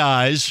so many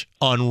guys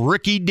on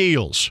rookie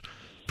deals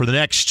for the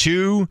next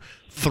 2,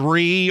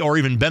 3, or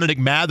even Benedict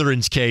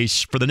Matherin's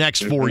case for the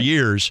next 4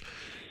 years,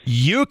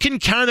 you can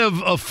kind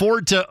of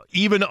afford to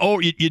even,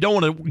 you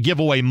don't want to give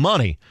away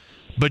money,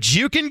 but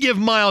you can give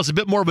Miles a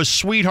bit more of a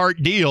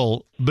sweetheart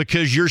deal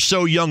because you're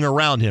so young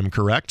around him,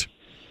 correct?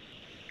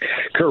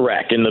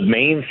 Correct. And the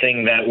main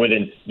thing that would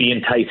be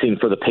enticing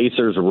for the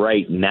Pacers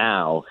right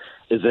now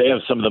is they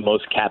have some of the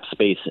most cap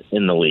space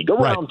in the league,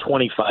 around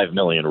 $25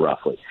 million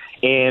roughly.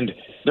 And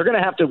they're going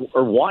to have to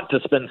or want to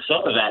spend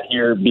some of that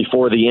here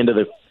before the end of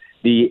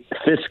the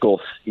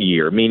fiscal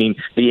year, meaning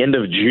the end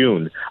of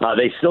June.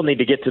 They still need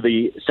to get to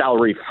the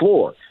salary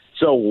floor.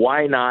 So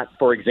why not,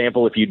 for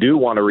example, if you do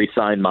want to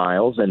re-sign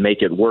Miles and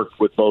make it work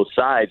with both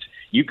sides,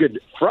 you could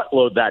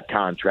front-load that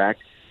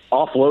contract,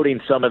 offloading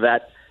some of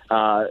that,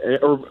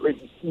 or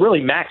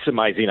really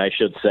maximizing, I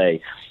should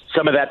say,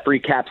 some of that free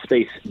cap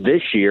space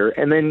this year,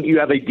 and then you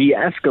have a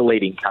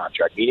de-escalating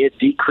contract. It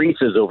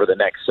decreases over the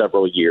next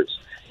several years.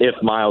 if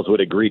Miles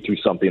would agree to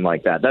something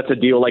like that. That's a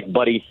deal like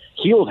Buddy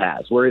Hield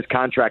has, where his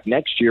contract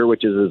next year,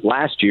 which is his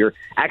last year,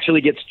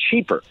 actually gets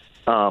cheaper,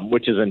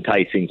 which is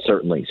enticing,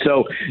 certainly.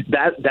 So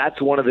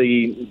that's one of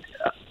the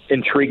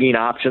intriguing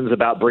options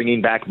about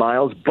bringing back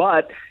Miles.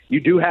 But you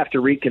do have to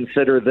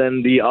reconsider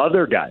then the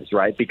other guys,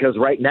 right? Because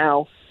right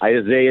now,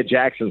 Isaiah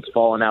Jackson's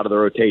fallen out of the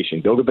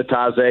rotation. Goga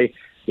Batadze,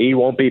 he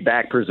won't be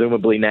back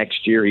presumably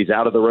next year. He's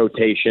out of the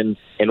rotation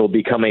and will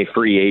become a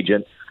free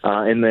agent.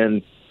 And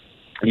then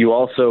you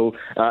also,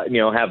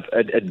 have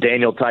a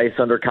Daniel Tice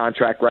under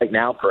contract right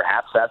now.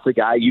 Perhaps that's a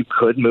guy you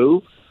could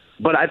move.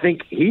 But I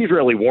think he's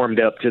really warmed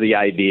up to the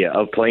idea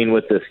of playing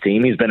with this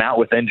team. He's been out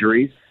with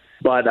injuries.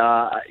 But,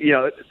 a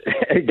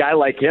guy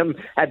like him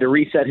had to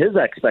reset his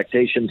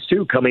expectations,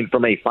 too, coming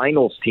from a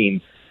finals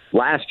team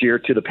last year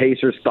to the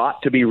Pacers,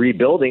 thought to be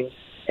rebuilding,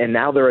 and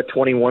now they're a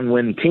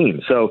 21-win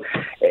team. So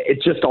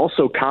it's just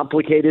also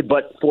complicated,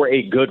 but for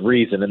a good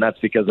reason, and that's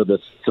because of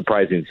this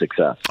surprising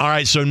success. All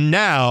right, so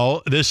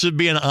now this would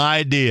be an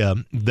idea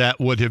that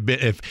would have been,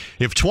 if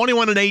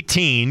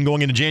 21-18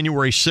 going into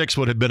January 6th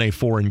would have been a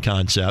foreign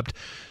concept,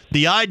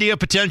 the idea of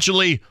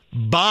potentially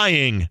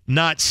buying,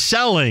 not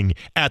selling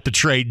at the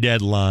trade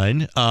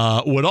deadline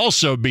would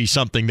also be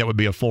something that would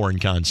be a foreign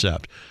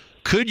concept.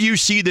 Could you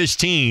see this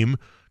team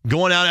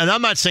going out, and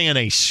I'm not saying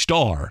a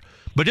star,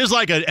 but just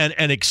like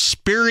an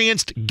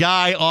experienced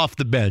guy off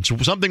the bench,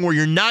 something where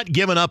you're not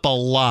giving up a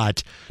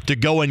lot to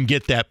go and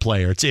get that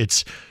player.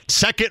 It's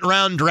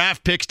second-round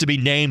draft picks to be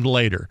named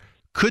later.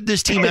 Could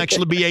this team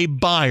actually be a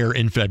buyer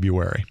in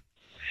February?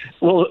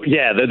 Well,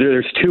 yeah,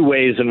 there's two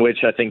ways in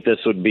which I think this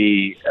would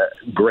be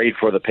great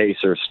for the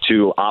Pacers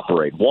to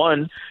operate.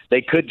 One,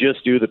 they could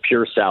just do the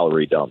pure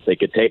salary dump. They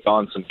could take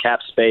on some cap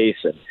space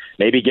and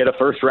maybe get a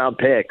first-round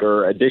pick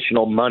or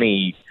additional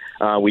money.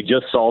 We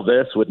just saw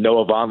this with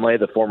Noah Vonleh,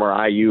 the former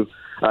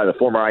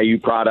IU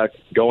product,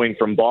 going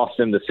from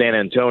Boston to San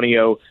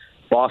Antonio.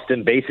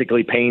 Boston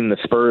basically paying the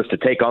Spurs to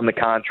take on the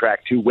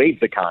contract, to waive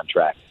the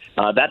contract.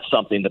 That's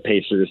something the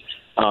Pacers,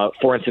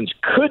 for instance,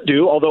 could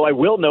do, although I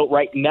will note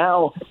right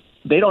now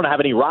they don't have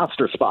any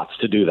roster spots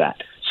to do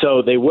that.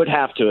 So they would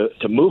have to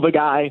move a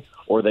guy,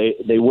 or they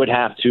would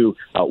have to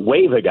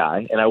waive a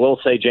guy. And I will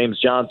say James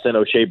Johnson,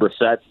 O'Shea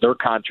Brissett, their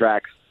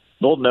contracts,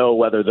 they'll know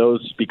whether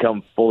those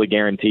become fully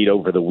guaranteed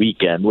over the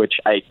weekend, which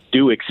I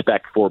do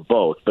expect for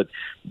both, but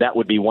that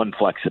would be one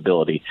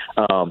flexibility.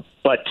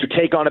 But to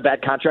take on a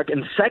bad contract.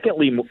 And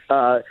secondly,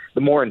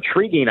 the more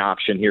intriguing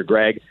option here,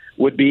 Greg,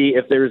 would be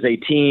if there's a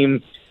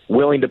team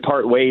willing to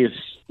part ways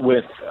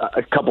with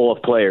a couple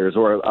of players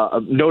or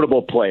a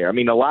notable player. I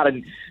mean, a lot of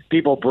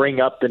people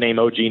bring up the name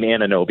OG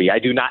Anunoby. I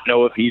do not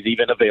know if he's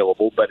even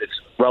available, but it's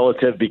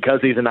relative because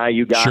he's an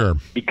IU guy, sure,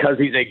 because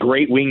he's a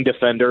great wing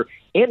defender,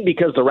 and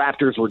because the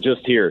Raptors were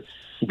just here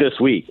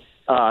this week.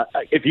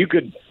 If you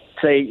could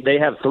say they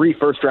have 3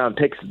 first-round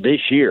picks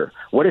this year,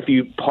 what if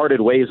you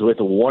parted ways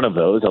with one of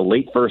those, a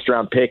late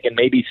first-round pick and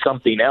maybe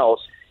something else,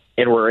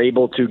 and were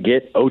able to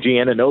get OG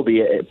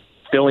Anunoby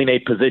filling a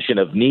position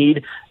of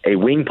need, a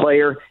wing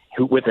player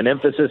with an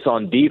emphasis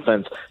on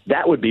defense?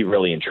 That would be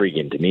really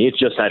intriguing to me. It's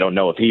just I don't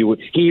know if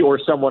he or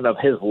someone of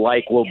his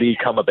like will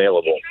become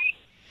available.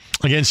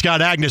 Again,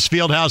 Scott Agnes,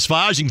 Fieldhouse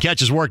Files. You can catch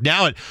his work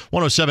now at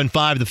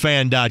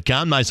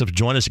 1075thefan.com. Nice enough to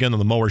join us again on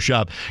the Mower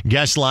Shop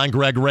guest line.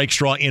 Greg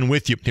Rakestraw in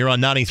with you here on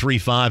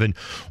 93.5 and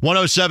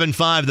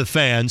 1075 The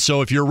Fan.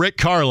 So if you're Rick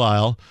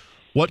Carlisle,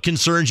 what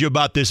concerns you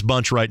about this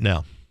bunch right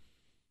now?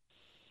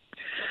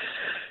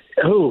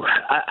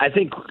 I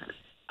think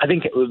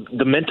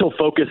the mental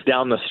focus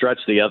down the stretch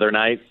the other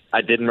night,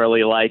 I didn't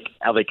really like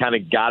how they kind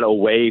of got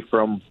away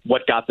from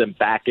what got them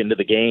back into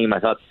the game. I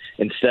thought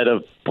instead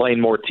of playing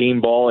more team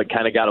ball, it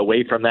kind of got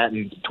away from that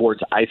and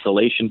towards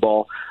isolation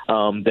ball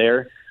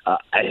there.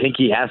 I think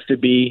he has to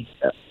be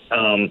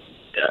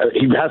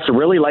he has to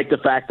really like the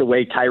fact the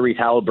way Tyrese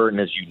Halliburton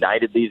has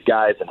united these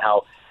guys and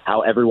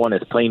how everyone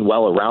is playing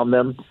well around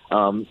them.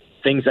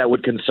 Things that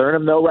would concern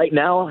him, though, right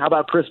now, how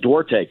about Chris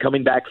Duarte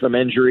coming back from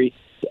injury?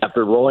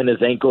 After rolling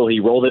his ankle, he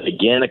rolled it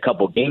again a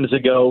couple games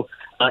ago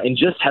and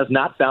just has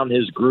not found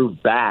his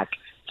groove back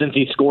since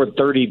he scored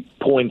 30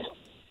 points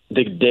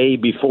the day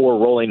before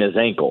rolling his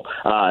ankle.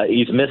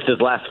 He's missed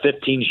his last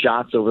 15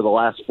 shots over the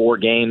last 4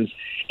 games.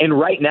 And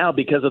right now,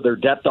 because of their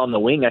depth on the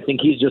wing, I think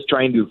he's just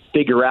trying to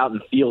figure out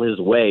and feel his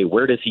way.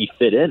 Where does he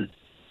fit in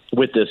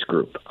with this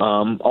group?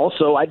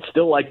 Also, I'd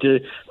still like to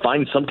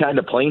find some kind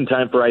of playing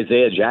time for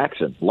Isaiah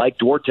Jackson. Like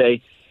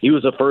Duarte, he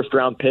was a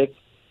first-round pick.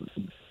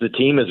 The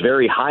team is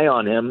very high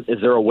on him. Is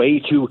there a way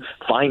to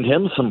find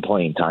him some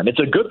playing time? It's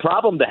a good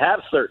problem to have,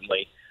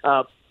 certainly.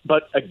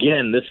 But,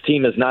 again, this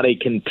team is not a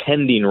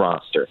contending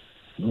roster.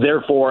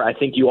 Therefore, I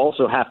think you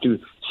also have to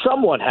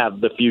somewhat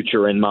have the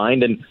future in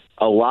mind, and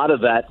a lot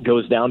of that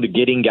goes down to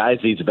getting guys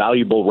these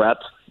valuable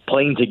reps,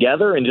 playing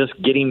together, and just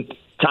getting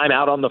time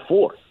out on the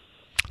floor.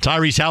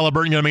 Tyrese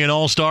Halliburton going to be an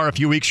all-star a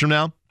few weeks from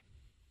now?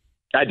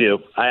 I do.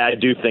 I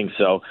do think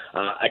so.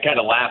 I kind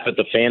of laugh at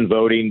the fan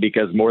voting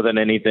because more than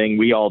anything,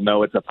 we all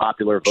know it's a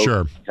popular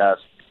vote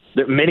test.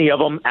 Many of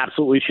them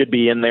absolutely should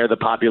be in there, the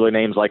popular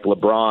names like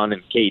LeBron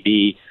and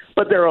KD.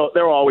 but there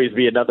will always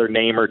be another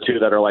name or two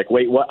that are like,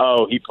 wait, what?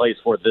 Oh, he plays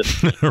for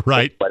this,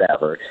 right?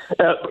 Whatever,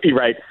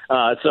 right?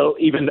 So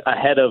even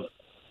ahead of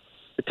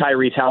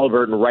Tyrese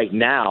Halliburton right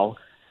now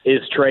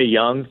is Trae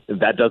Young.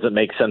 That doesn't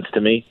make sense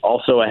to me.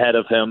 Also ahead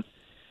of him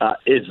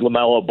is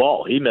LaMelo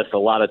Ball. He missed a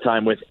lot of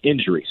time with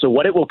injury. So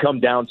what it will come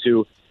down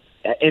to,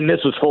 and this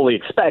was fully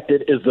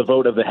expected, is the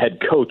vote of the head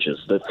coaches.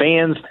 The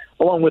fans,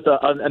 along with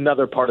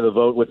another part of the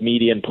vote with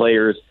media and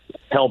players,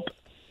 help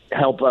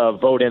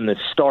vote in the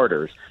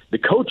starters. The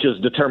coaches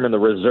determine the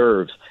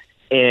reserves.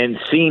 And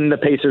seeing the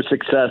Pacers'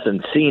 success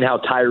and seeing how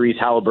Tyrese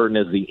Halliburton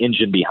is the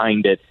engine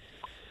behind it,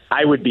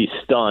 I would be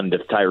stunned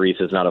if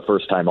Tyrese is not a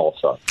first-time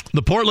All-Star.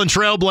 The Portland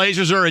Trail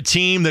Blazers are a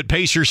team that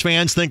Pacers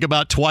fans think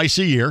about twice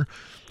a year.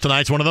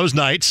 Tonight's one of those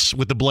nights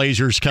with the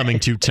Blazers coming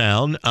to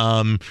town.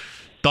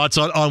 Thoughts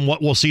on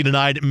what we'll see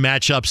tonight,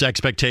 matchups,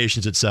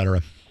 expectations, et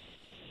cetera?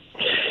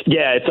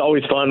 Yeah, it's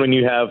always fun when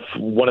you have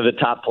one of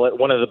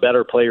the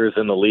better players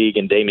in the league,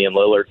 and Damian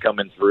Lillard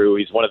coming through.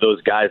 He's one of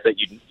those guys that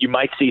you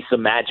might see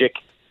some magic.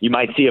 You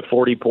might see a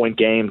 40-point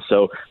game.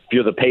 So if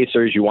you're the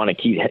Pacers, you want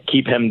to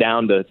keep him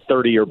down to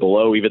 30 or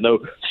below, even though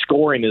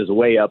scoring is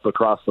way up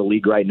across the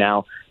league right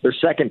now. Their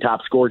second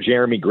top scorer,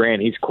 Jeremy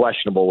Grant, he's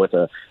questionable with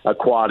a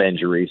quad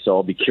injury, so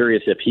I'll be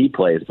curious if he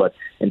plays. But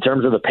in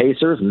terms of the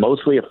Pacers,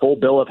 mostly a full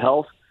bill of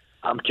health.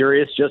 I'm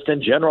curious just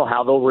in general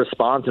how they'll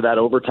respond to that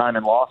overtime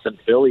and loss in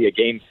Philly, a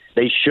game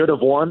they should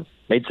have won,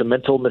 made some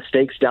mental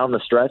mistakes down the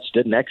stretch,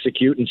 didn't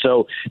execute. And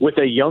so with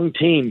a young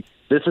team,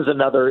 this is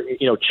another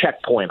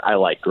checkpoint I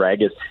like,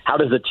 Greg, is how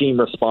does a team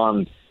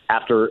respond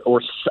after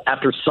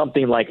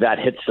something like that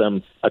hits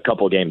them a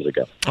couple of games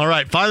ago. All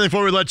right, finally,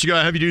 before we let you go,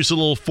 I have you do some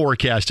little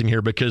forecasting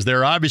here because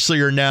there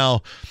obviously are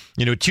now,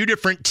 two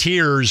different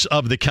tiers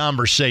of the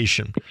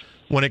conversation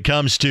when it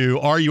comes to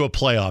are you a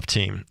playoff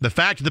team. The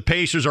fact that the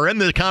Pacers are in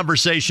the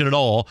conversation at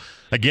all,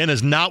 again,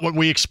 is not what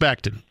we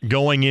expected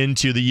going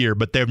into the year,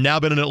 but they've now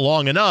been in it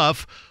long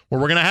enough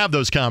where we're going to have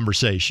those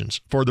conversations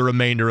for the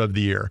remainder of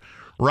the year.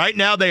 Right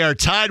now, they are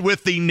tied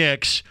with the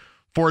Knicks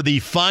for the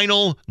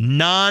final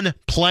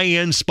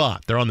non-play-in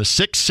spot. They're on the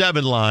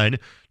 6-7 line,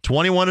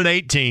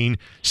 21-18.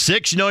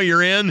 6,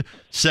 you're in.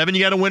 7,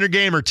 you got to win a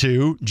game or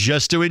two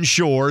just to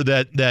ensure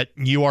that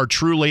you are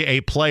truly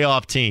a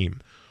playoff team.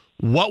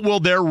 What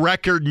will their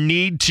record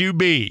need to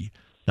be?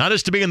 Not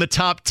just to be in the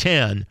top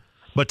 10,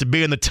 but to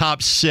be in the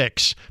top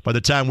 6 by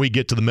the time we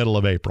get to the middle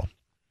of April.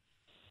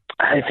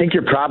 I think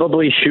you're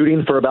probably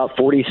shooting for about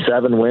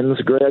 47 wins,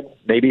 Greg,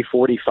 maybe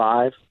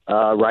 45,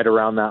 right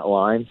around that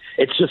line.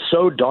 It's just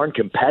so darn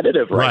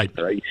competitive right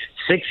there.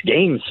 6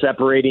 games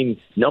separating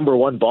number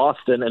 1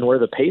 Boston and where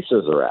the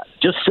Pacers are at.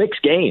 Just 6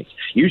 games.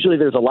 Usually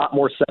there's a lot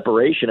more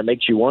separation. It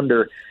makes you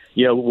wonder,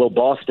 will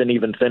Boston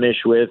even finish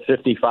with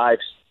 55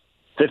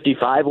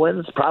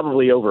 wins?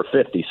 Probably over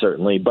 50,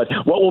 certainly. But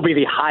what will be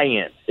the high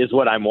end is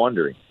what I'm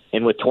wondering.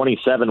 And with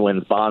 27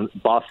 wins,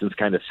 Boston's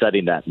kind of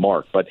setting that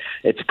mark. But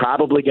it's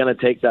probably going to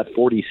take that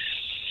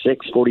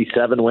 46,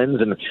 47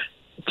 wins. And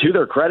to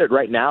their credit,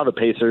 right now, the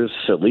Pacers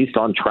at least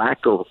on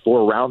track or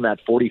around that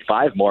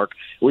 45 mark,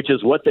 which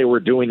is what they were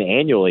doing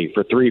annually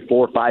for 3,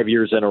 4, 5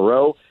 years in a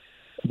row.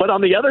 But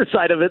on the other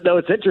side of it, though,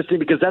 it's interesting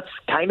because that's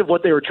kind of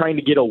what they were trying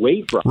to get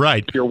away from.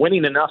 Right. You're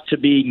winning enough to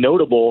be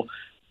notable,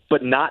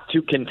 but not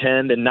to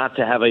contend and not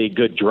to have a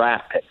good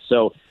draft pick.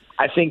 So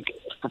I think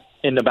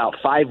in about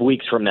 5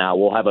 weeks from now,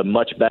 we'll have a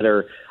much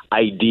better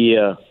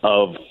idea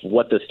of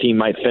what this team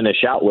might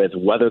finish out with,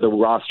 whether the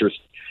roster's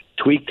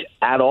tweaked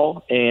at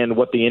all, and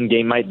what the end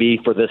game might be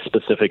for this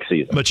specific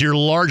season. But you're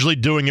largely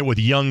doing it with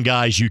young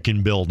guys you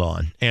can build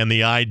on, and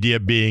the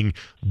idea being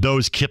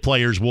those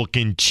players will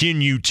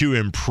continue to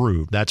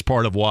improve. That's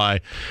part of why,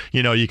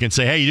 you can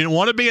say, hey, you didn't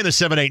want to be in the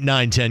 7, 8,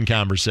 9, 10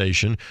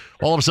 conversation.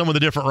 All of a sudden with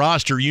a different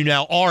roster, you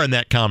now are in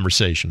that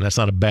conversation. That's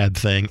not a bad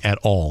thing at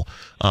all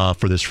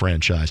for this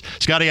franchise.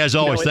 Scotty, as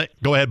always,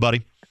 go ahead,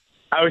 buddy.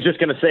 I was just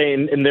going to say,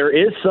 and there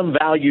is some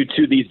value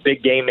to these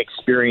big game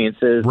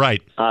experiences.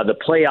 Right. The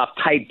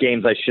playoff-type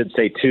games, I should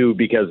say, too,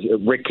 because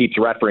Rick keeps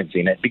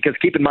referencing it. Because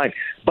keep in mind,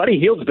 Buddy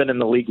Hield's been in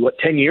the league,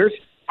 10 years?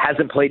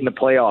 Hasn't played in a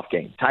playoff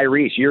game.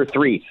 Tyrese, year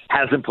 3,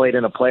 hasn't played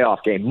in a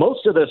playoff game.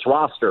 Most of this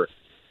roster,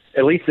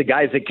 at least the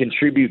guys that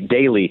contribute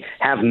daily,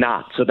 have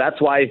not. So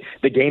that's why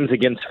the games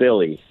against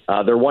Philly,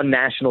 their one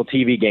national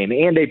TV game,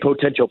 and a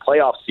potential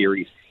playoff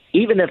series,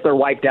 even if they're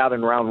wiped out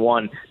in round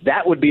 1,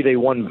 that would be the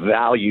one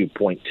value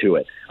point to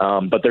it.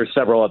 But there's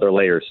several other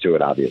layers to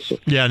it, obviously.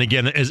 Yeah, and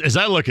again, as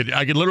I look at it,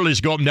 I can literally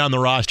just go up and down the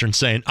roster and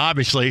saying,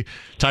 obviously,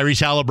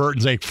 Tyrese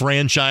Halliburton's a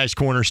franchise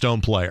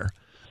cornerstone player.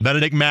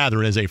 Benedict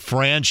Mathurin is a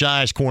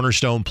franchise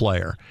cornerstone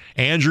player.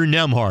 Andrew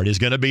Nembhard is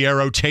going to be a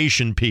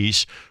rotation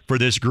piece for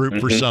this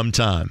group for some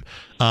time.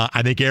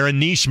 I think Aaron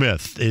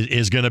Nesmith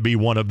is going to be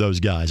one of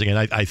those guys. Again,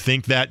 I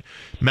think that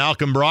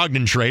Malcolm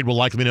Brogdon trade will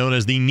likely be known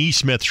as the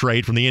Nesmith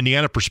trade from the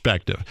Indiana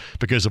perspective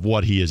because of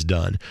what he has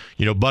done.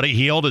 Buddy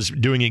Hield is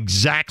doing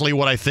exactly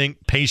what I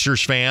think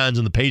Pacers fans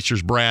and the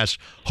Pacers brass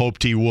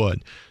hoped he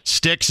would.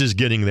 Sticks is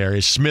getting there.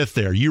 Is Smith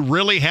there? You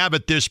really have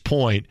at this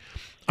point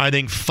I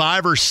think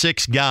 5 or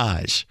 6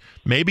 guys,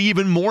 maybe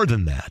even more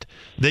than that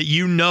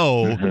you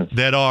know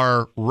that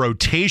are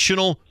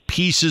rotational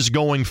pieces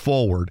going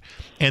forward.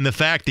 And the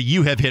fact that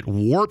you have hit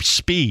warp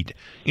speed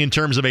in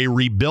terms of a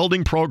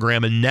rebuilding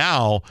program, and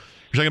now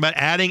you're talking about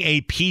adding a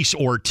piece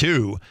or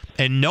two,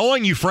 and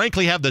knowing you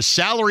frankly have the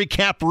salary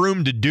cap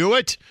room to do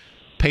it,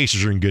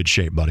 Pacers are in good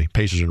shape, buddy.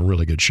 Pacers are in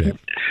really good shape.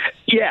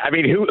 Yeah, I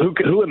mean,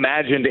 who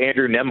imagined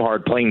Andrew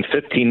Nembhard playing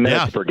 15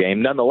 minutes per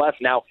game? Nonetheless,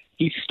 now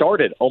he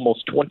started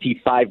almost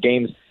 25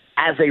 games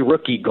as a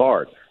rookie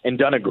guard and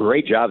done a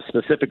great job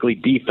specifically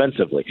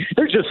defensively.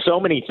 There's just so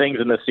many things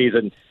in this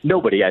season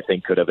nobody, I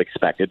think, could have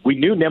expected. We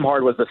knew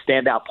Nembhard was the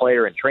standout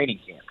player in training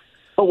camp.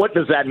 But what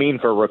does that mean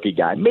for a rookie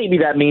guy? Maybe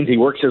that means he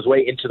works his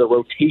way into the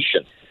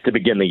rotation to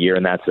begin the year,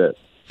 and that's it.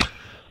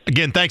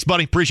 Again, thanks,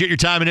 buddy. Appreciate your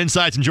time and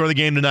insights. Enjoy the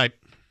game tonight.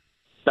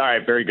 All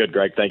right, very good,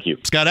 Greg. Thank you.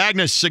 Scott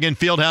Agnes, again,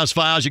 Fieldhouse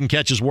Files. You can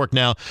catch his work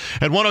now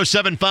at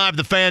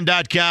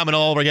 1075thefan.com, and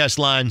all of our guest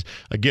lines.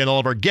 Again, all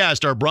of our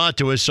guests are brought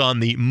to us on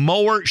the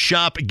Mower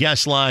Shop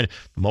guest line,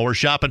 Mower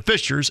Shop and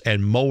Fixtures,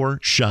 and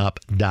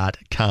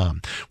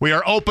mowershop.com. We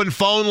are open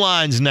phone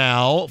lines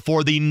now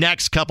for the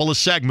next couple of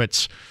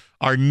segments.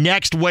 Our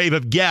next wave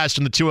of guests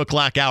in the 2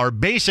 o'clock hour.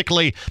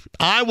 Basically,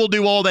 I will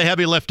do all the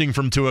heavy lifting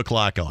from 2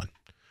 o'clock on.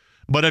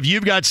 But if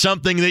you've got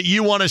something that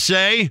you want to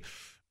say,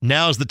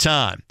 now's the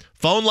time.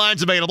 Phone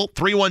lines available,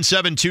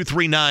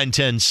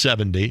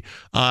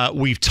 317-239-1070.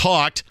 We've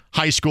talked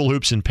high school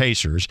hoops and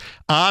Pacers.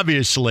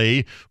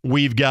 Obviously,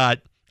 we've got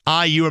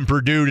IU and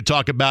Purdue to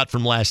talk about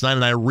from last night,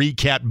 and I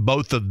recapped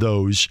both of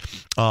those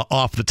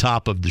off the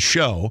top of the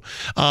show.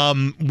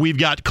 We've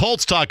got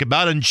Colts talk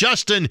about, and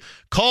Justin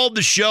called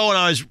the show, and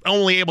I was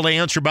only able to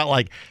answer about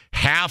like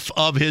half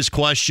of his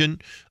question.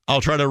 I'll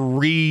try to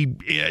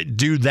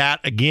redo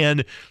that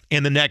again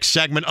in the next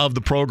segment of the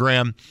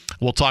program.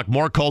 We'll talk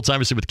more Colts,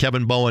 obviously, with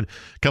Kevin Bowen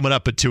coming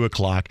up at 2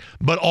 o'clock.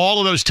 But all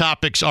of those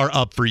topics are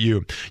up for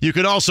you. You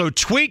can also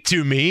tweet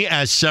to me,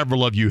 as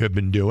several of you have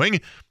been doing,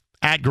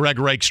 at Greg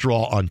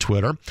Rakestraw on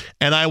Twitter.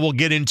 And I will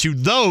get into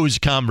those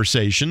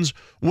conversations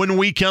when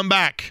we come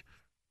back.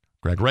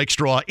 Greg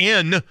Rakestraw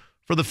in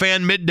for the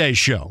Fan Midday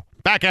Show.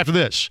 Back after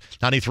this.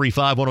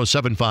 93.5,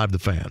 107.5 The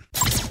Fan.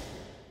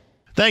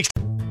 Thanks.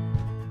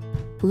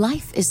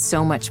 Life is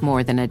so much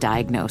more than a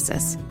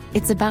diagnosis.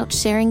 It's about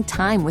sharing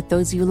time with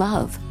those you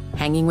love,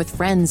 hanging with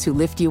friends who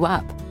lift you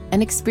up,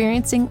 and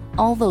experiencing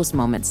all those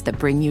moments that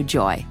bring you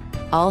joy.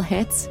 All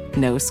hits,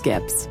 no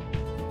skips.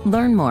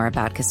 Learn more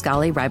about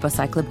Kisqali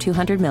Ribociclib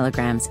 200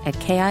 milligrams at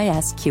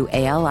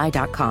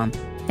KISQALI.com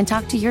and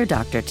talk to your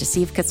doctor to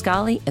see if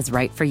Kisqali is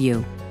right for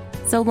you.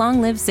 So long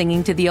live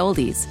singing to the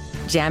oldies,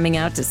 jamming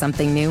out to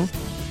something new,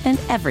 and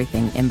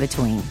everything in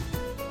between.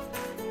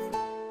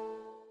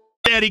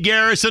 Eddie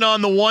Garrison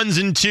on the ones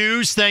and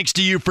twos. Thanks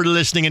to you for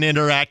listening and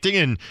interacting.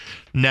 And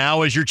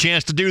now is your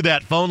chance to do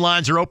that. Phone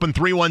lines are open,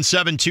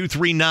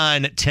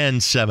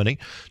 317-239-1070.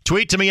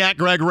 Tweet to me at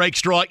Greg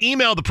Rakestraw.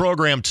 Email the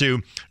program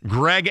to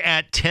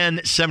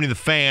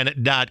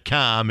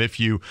greg@1070thefan.com if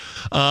you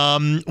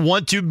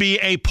want to be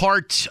a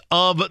part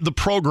of the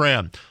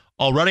program.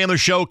 Already on the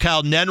show,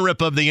 Kyle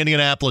Nenrip of the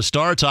Indianapolis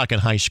Star talking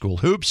high school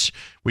hoops.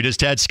 We just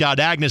had Scott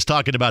Agnes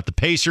talking about the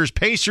Pacers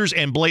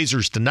and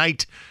Blazers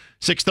tonight.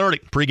 6:30,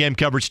 pregame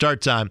coverage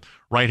start time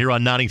right here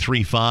on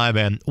 93.5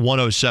 and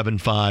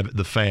 107.5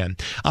 The Fan.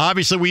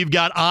 Obviously, we've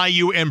got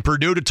IU and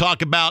Purdue to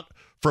talk about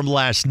from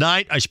last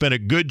night. I spent a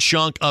good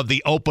chunk of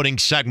the opening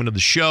segment of the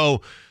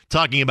show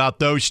talking about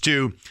those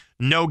two.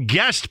 No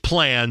guest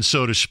plan,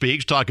 so to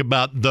speak, talk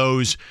about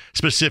those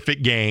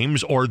specific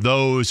games or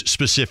those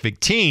specific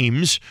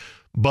teams,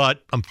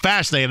 but I'm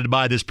fascinated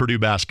by this Purdue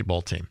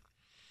basketball team.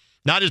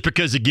 Not just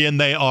because, again,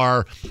 they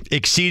are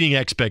exceeding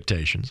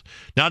expectations.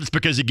 Not just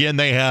because, again,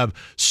 they have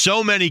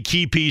so many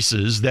key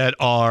pieces that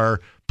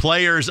are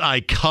players I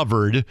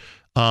covered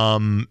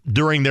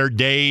during their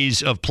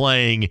days of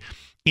playing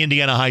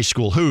Indiana high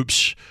school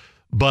hoops.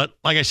 But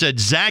like I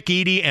said, Zach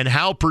Edey and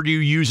how Purdue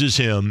uses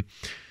him,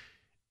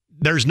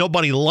 there's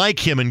nobody like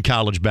him in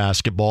college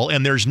basketball,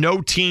 and there's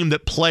no team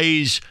that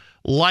plays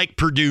like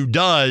Purdue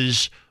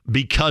does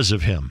because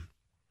of him.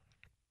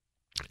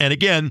 And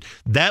again,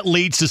 that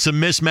leads to some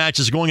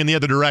mismatches going in the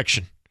other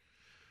direction.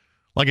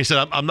 Like I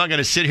said, I'm not going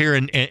to sit here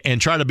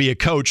and try to be a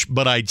coach,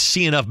 but I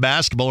see enough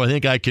basketball. I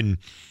think I can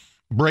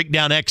break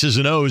down X's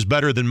and O's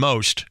better than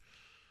most.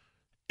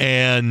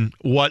 And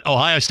what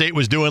Ohio State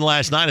was doing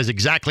last night is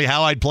exactly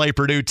how I'd play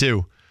Purdue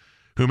too.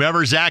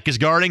 Whomever Zach is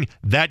guarding,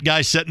 that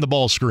guy's setting the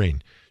ball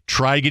screen.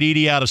 Try to get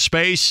Edey out of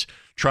space.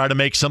 Try to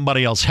make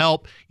somebody else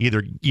help.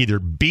 Either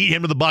beat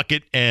him to the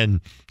bucket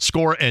and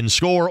score,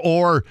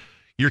 or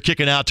you're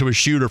kicking out to a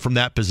shooter from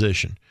that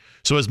position.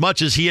 So as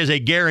much as he has a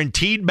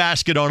guaranteed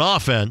basket on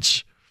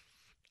offense,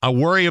 I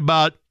worry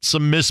about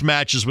some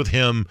mismatches with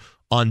him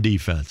on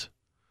defense.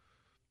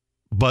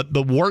 But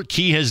the work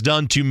he has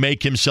done to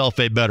make himself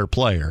a better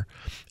player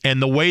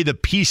and the way the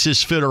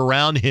pieces fit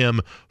around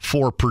him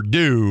for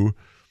Purdue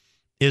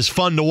is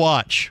fun to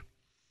watch,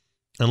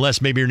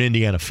 unless maybe you're an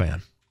Indiana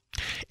fan.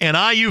 And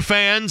IU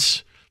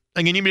fans,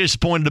 Again, you'd be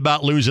disappointed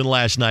about losing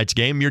last night's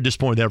game. You're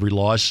disappointed with every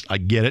loss. I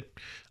get it.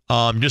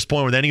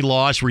 Disappointed with any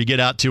loss where you get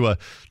out to a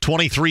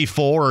 23-4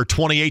 or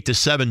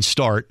 28-7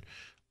 start.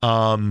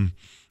 You're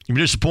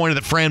disappointed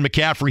that Fran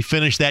McCaffrey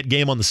finished that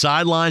game on the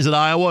sidelines at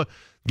Iowa,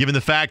 given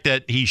the fact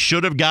that he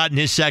should have gotten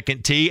his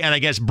second tee, and I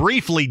guess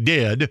briefly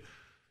did,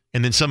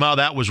 and then somehow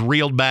that was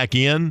reeled back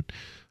in.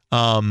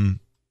 But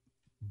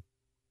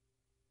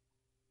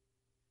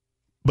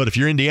if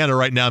you're Indiana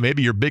right now,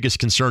 maybe your biggest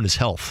concern is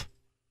health.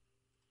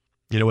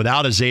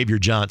 Without a Xavier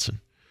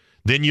Johnson.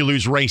 Then you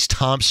lose Race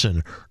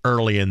Thompson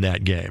early in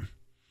that game.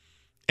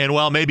 And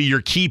while maybe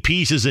your key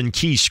pieces and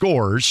key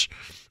scorers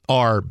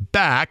are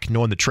back,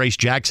 knowing that Trace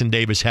Jackson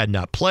Davis had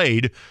not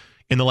played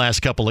in the last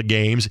couple of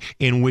games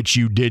in which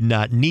you did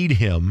not need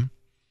him,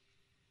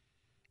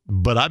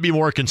 but I'd be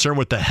more concerned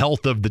with the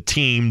health of the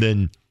team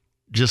than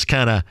just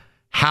kind of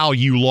how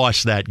you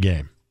lost that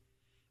game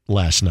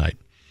last night.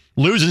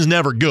 Losing is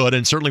never good,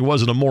 and certainly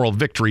wasn't a moral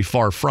victory,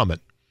 far from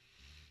it.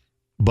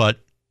 But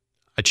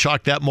I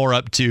chalk that more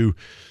up to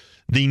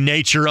the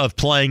nature of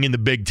playing in the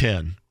Big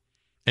Ten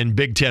and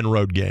Big Ten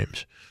road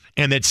games.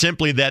 And that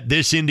simply that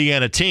this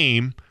Indiana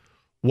team,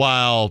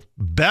 while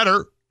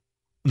better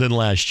than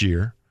last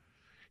year,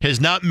 has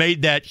not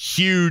made that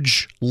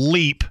huge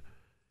leap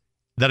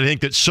that I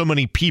think that so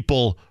many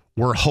people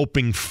were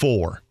hoping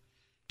for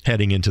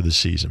heading into the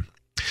season.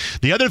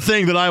 The other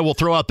thing that I will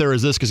throw out there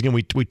is this, because again,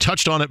 we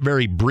touched on it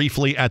very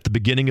briefly at the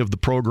beginning of the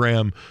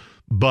program,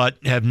 but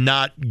have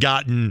not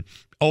gotten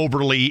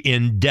overly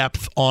in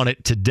depth on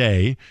it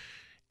today.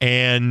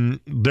 And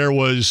there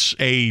was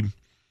a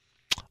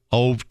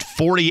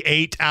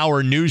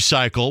 48-hour news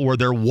cycle where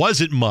there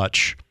wasn't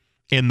much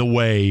in the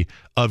way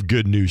of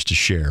good news to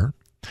share.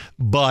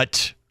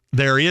 But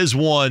there is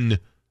one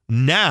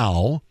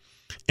now,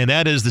 and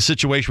that is the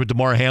situation with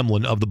Damar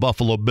Hamlin of the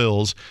Buffalo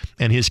Bills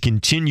and his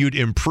continued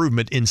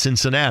improvement in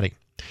Cincinnati.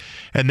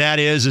 And that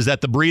is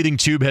that the breathing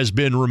tube has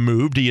been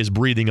removed. He is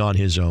breathing on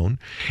his own.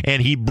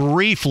 And he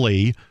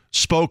briefly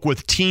spoke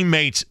with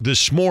teammates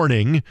this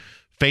morning,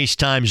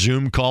 FaceTime,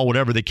 Zoom call,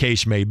 whatever the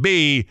case may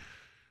be,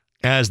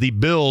 as the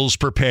Bills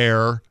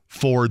prepare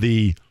for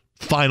the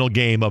final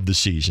game of the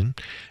season,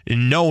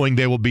 and knowing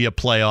they will be a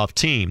playoff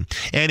team.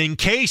 And in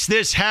case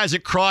this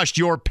hasn't crossed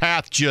your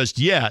path just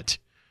yet,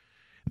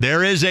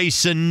 there is a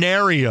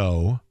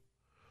scenario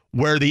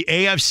where the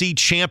AFC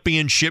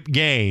Championship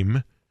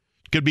game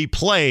could be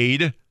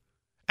played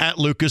at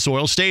Lucas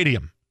Oil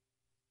Stadium.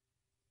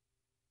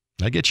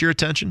 Did that get your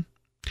attention?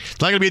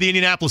 It's not going to be the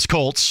Indianapolis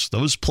Colts.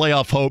 Those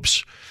playoff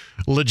hopes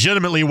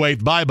legitimately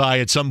waved bye-bye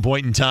at some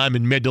point in time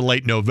in mid to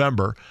late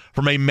November.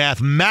 From a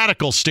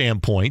mathematical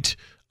standpoint,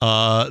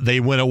 they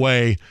went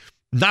away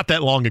not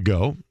that long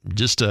ago,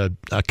 just a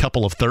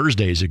couple of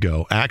Thursdays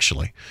ago,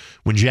 actually.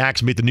 When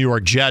Jags beat the New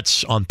York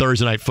Jets on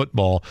Thursday Night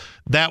Football,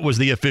 that was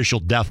the official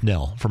death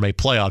knell from a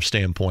playoff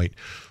standpoint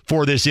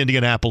for this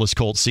Indianapolis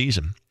Colts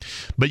season.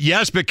 But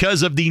yes,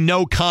 because of the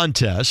no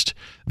contest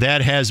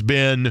that has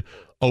been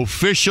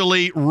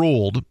officially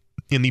ruled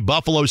in the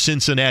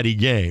Buffalo-Cincinnati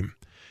game,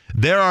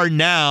 there are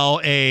now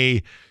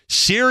a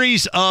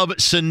series of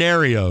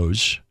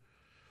scenarios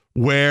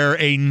where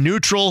a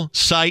neutral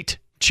site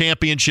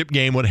championship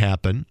game would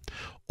happen,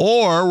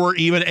 or where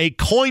even a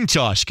coin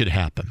toss could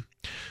happen.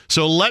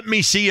 So let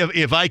me see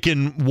if I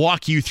can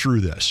walk you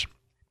through this.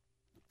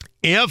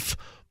 If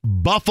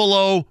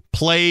Buffalo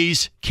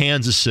plays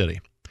Kansas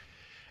City,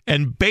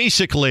 and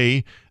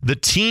basically the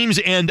teams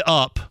end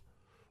up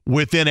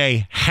within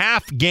a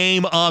half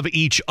game of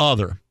each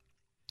other,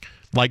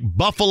 like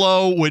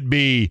Buffalo would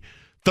be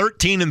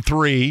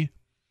 13-3,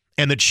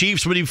 and the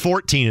Chiefs would be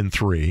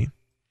 14-3,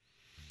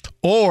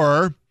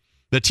 or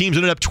the teams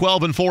ended up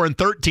 12-4 and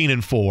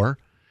 13-4,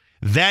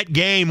 that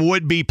game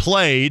would be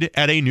played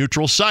at a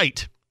neutral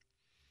site.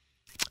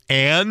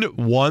 And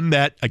one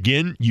that,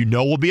 again,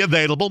 will be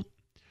available,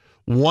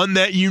 one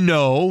that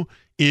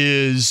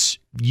is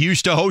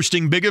used to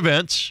hosting big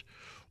events,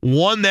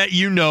 one that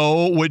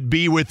would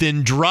be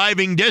within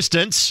driving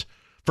distance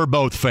for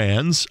both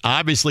fans,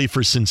 obviously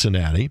for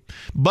Cincinnati.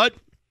 But,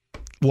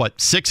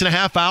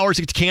 6.5 hours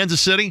to Kansas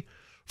City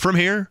from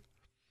here?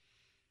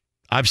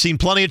 I've seen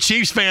plenty of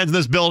Chiefs fans in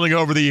this building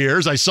over the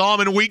years. I saw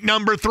them in week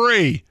number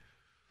 3.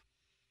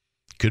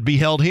 Could be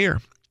held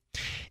here.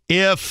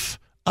 If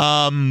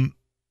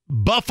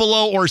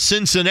Buffalo or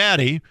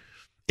Cincinnati,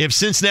 if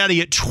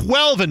Cincinnati at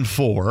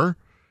 12-4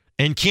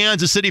 and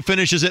Kansas City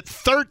finishes at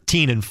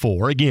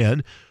 13-4,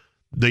 again,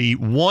 the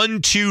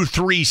 1, 2,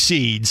 3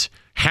 seeds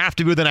have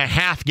to be within a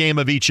half game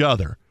of each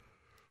other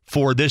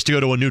for this to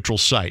go to a neutral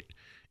site.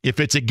 If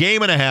it's a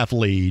game and a half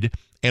lead,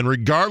 and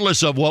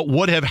regardless of what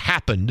would have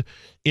happened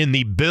in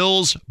the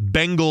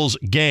Bills-Bengals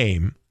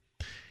game,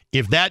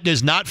 if that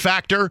does not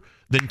factor,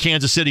 then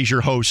Kansas City's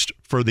your host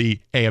for the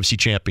AFC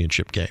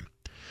Championship game.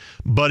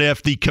 But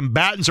if the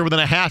combatants are within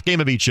a half game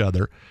of each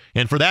other,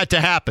 and for that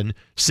to happen,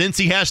 since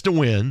he has to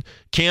win,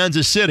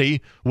 Kansas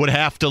City would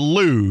have to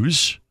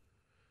lose,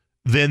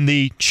 then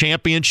the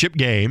championship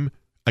game,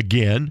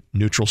 again,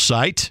 neutral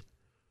site,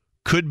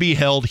 could be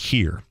held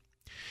here.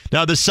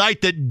 Now, the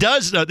site that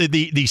does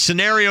the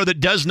scenario that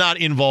does not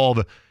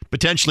involve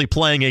potentially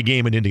playing a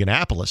game in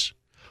Indianapolis,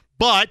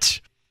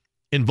 but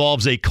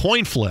involves a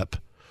coin flip,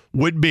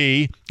 would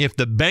be if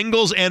the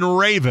Bengals and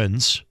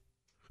Ravens,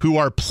 who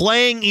are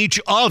playing each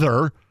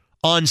other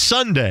on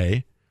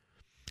Sunday,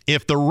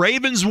 if the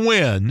Ravens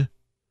win,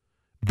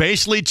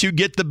 basically to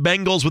get the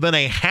Bengals within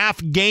a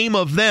half game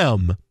of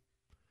them,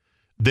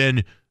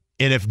 then,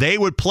 and if they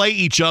would play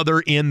each other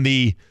in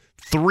the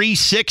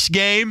 3-6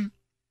 game,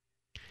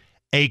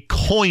 a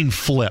coin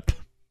flip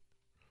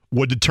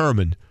would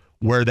determine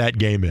where that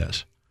game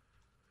is.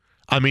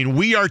 I mean,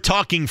 we are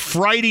talking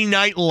Friday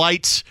night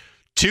lights.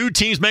 2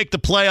 teams make the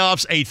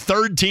playoffs. A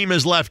third team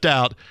is left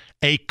out.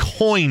 A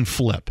coin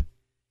flip.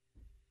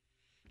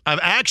 I've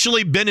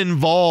actually been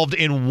involved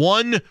in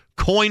one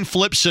coin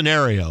flip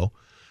scenario,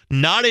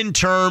 not in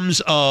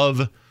terms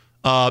of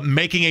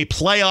making a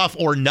playoff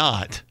or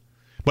not,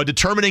 but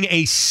determining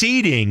a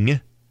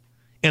seeding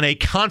in a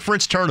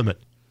conference tournament.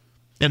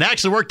 And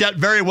actually worked out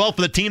very well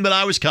for the team that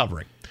I was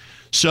covering.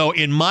 So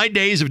in my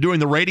days of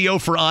doing the radio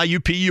for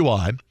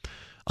IUPUI,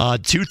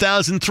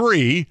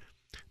 2003,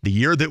 the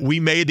year that we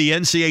made the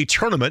NCAA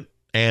tournament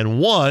and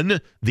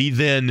won the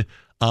then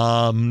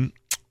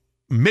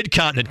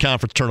Mid-Continent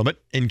Conference tournament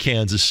in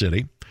Kansas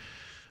City,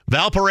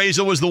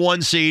 Valparaiso was the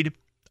 1 seed.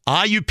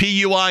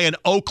 IUPUI and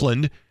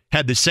Oakland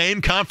had the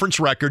same conference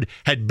record,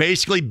 had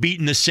basically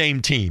beaten the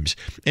same teams.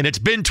 And it's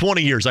been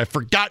 20 years. I've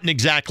forgotten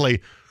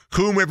exactly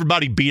whom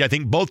everybody beat. I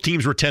think both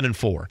teams were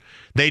 10-4.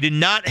 They did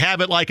not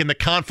have it like in the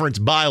conference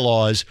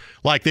bylaws,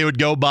 like they would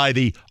go by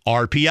the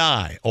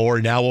RPI or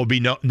now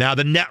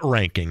the net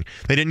ranking.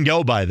 They didn't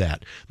go by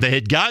that. They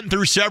had gotten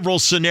through several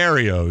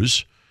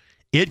scenarios.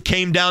 It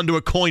came down to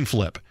a coin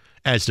flip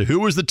as to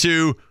who was the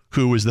 2,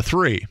 who was the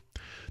 3.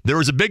 There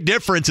was a big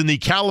difference in the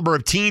caliber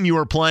of team you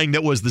were playing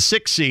that was the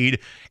 6 seed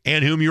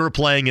and whom you were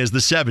playing as the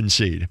 7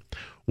 seed.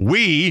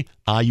 We,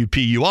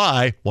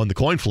 IUPUI, won the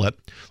coin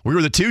flip. We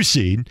were the 2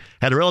 seed,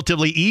 had a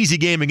relatively easy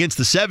game against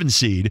the 7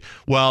 seed,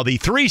 while the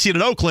 3 seed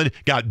in Oakland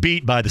got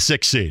beat by the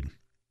 6 seed.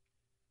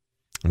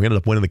 We ended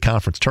up winning the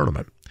conference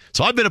tournament.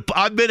 So I've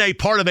been a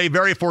part of a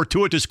very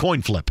fortuitous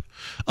coin flip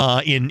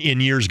in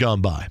years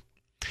gone by.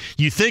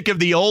 You think of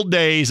the old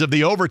days of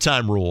the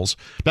overtime rules,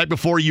 back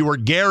before you were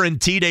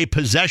guaranteed a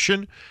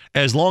possession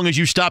as long as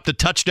you stopped a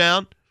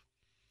touchdown.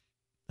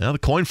 Now the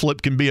coin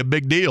flip can be a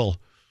big deal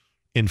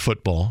in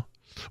football.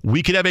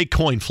 We could have a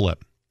coin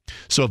flip.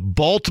 So if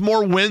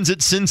Baltimore wins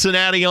at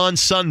Cincinnati on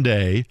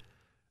Sunday,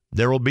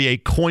 there will be a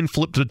coin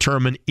flip to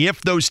determine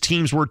if those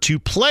teams were to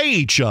play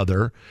each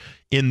other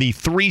in the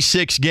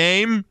 3-6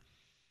 game.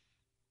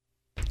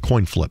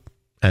 Coin flip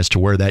as to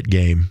where that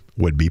game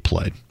would be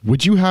played.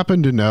 Would you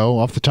happen to know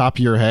off the top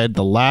of your head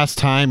the last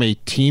time a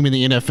team in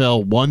the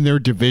NFL won their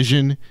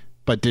division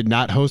but did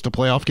not host a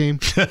playoff game?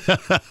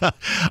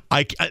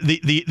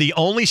 The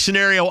only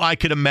scenario I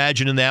could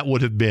imagine in that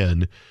would have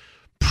been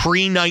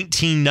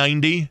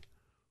pre-1990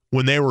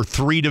 when there were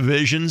 3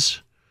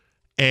 divisions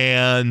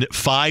and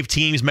 5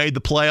 teams made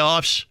the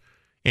playoffs,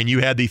 and you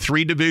had the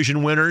 3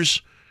 division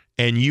winners,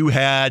 and you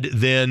had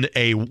then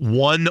a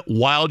 1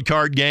 wild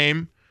card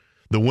game.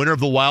 The winner of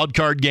the wild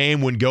card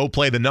game would go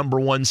play the number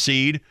 1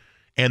 seed,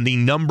 and the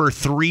number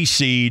 3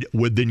 seed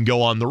would then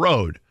go on the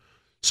road.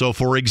 So,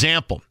 for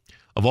example,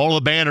 of all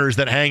the banners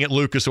that hang at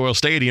Lucas Oil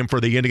Stadium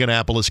for the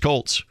Indianapolis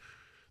Colts,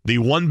 the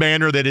one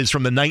banner that is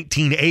from the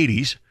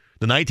 1980s,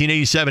 the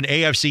 1987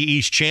 AFC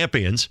East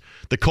champions,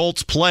 the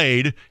Colts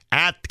played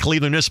at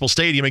Cleveland Municipal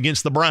Stadium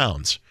against the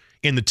Browns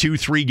in the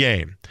 2-3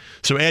 game.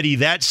 So, Eddie,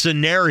 that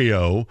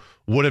scenario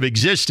would have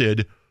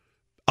existed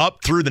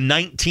up through the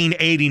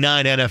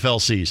 1989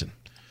 NFL season.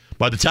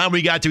 By the time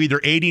we got to either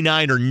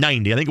 89 or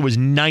 90, I think it was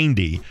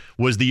 90,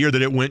 was the year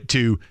that it went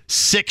to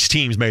 6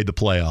 teams made the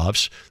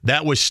playoffs.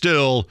 That was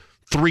still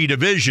 3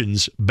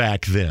 divisions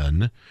back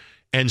then.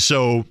 And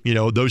so,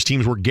 those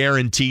teams were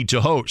guaranteed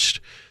to host.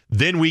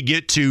 Then we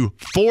get to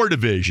 4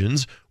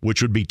 divisions,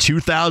 which would be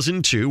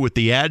 2002 with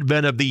the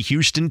advent of the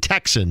Houston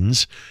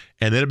Texans.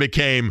 And then it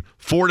became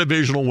 4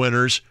 divisional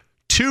winners,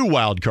 2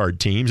 wildcard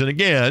teams. And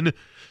again,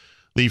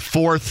 the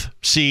 4th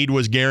seed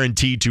was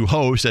guaranteed to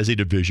host as a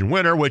division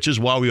winner, which is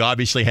why we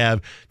obviously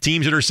have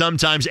teams that are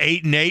sometimes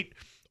 8-8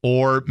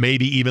 or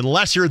maybe even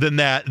lesser than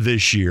that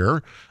this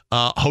year,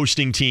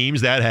 hosting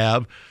teams that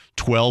have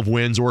 12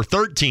 wins or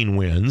 13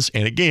 wins.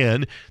 And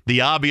again,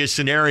 the obvious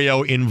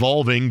scenario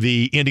involving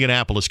the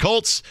Indianapolis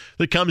Colts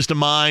that comes to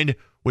mind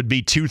would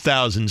be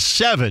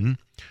 2007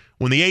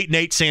 when the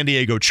 8-8 San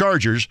Diego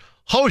Chargers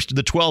hosted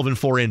the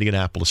 12-4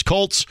 Indianapolis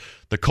Colts.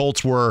 The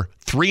Colts were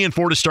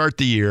 3-4 to start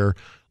the year,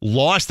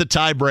 lost the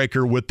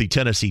tiebreaker with the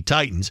Tennessee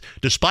Titans,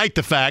 despite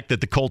the fact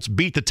that the Colts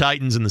beat the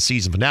Titans in the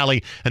season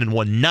finale and then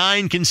won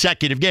 9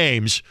 consecutive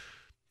games.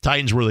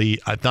 Titans were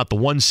not the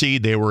 1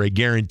 seed. They were a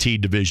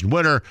guaranteed division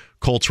winner.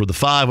 Colts were the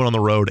 5 on the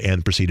road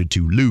and proceeded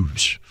to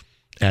lose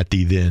at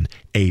the then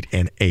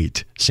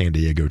 8-8 San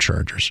Diego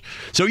Chargers.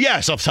 So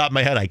yes, off the top of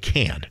my head, I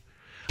can.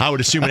 I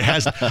would assume it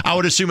has. I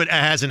would assume it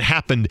hasn't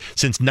happened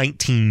since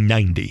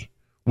 1990.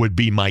 Would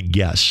be my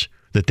guess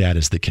that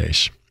is the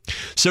case.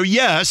 So,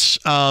 yes,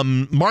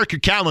 mark your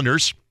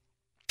calendars.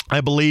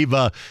 I believe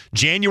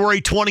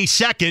January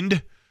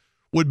 22nd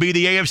would be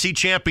the AFC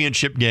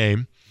Championship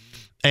game.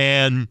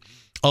 And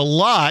a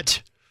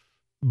lot,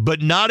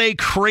 but not a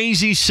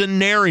crazy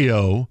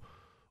scenario,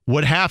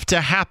 would have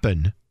to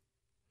happen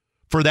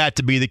for that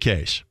to be the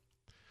case.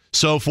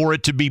 So for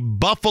it to be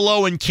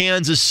Buffalo and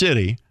Kansas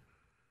City,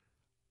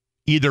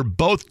 either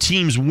both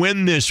teams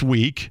win this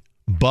week,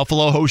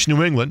 Buffalo hosts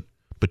New England,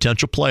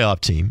 potential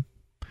playoff team.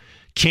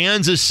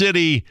 Kansas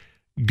City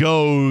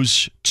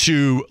goes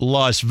to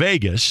Las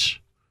Vegas.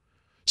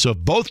 So if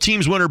both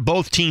teams win or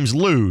both teams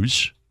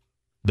lose,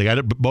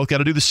 they both got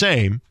to do the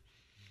same.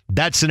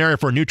 That scenario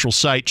for a neutral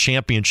site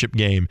championship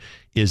game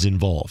is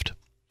involved.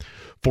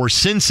 For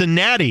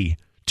Cincinnati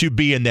to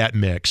be in that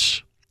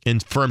mix in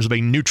terms of a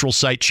neutral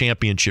site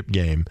championship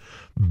game,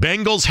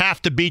 Bengals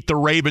have to beat the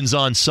Ravens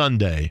on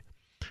Sunday,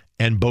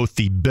 and both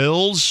the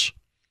Bills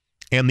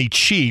and the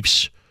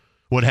Chiefs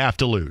would have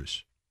to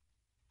lose.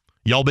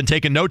 Y'all been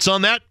taking notes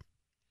on that?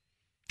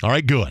 All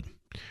right, good.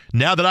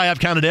 Now that I have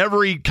counted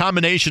every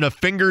combination of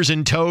fingers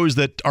and toes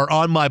that are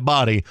on my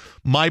body,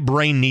 my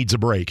brain needs a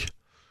break.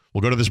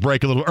 We'll go to this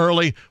break a little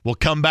early. We'll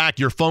come back.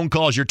 Your phone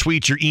calls, your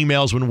tweets, your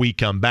emails when we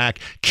come back.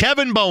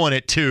 Kevin Bowen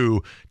at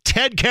 2.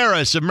 Ted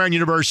Karras of Marian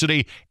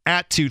University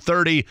at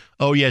 2:30.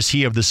 Oh, yes,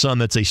 he of the son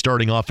that's a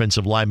starting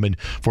offensive lineman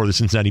for the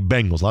Cincinnati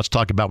Bengals. Let's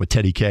talk about with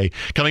Teddy K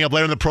coming up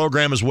later in the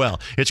program as well.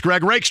 It's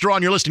Greg Rakestraw,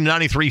 and you're listening to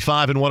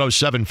 93.5 and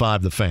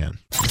 107.5 The Fan.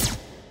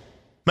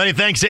 Many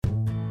thanks.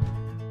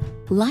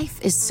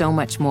 Life is so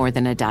much more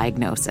than a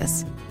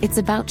diagnosis. It's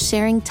about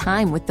sharing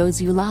time with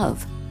those you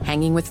love,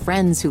 hanging with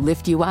friends who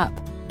lift you up,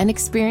 and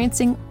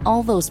experiencing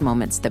all those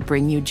moments that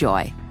bring you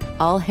joy.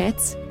 All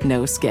hits,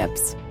 no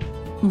skips.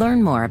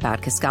 Learn more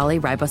about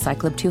Kisqali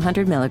Ribociclib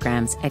 200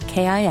 milligrams at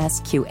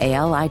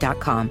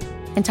KISQALI.com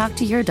and talk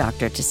to your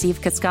doctor to see if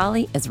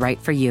Kisqali is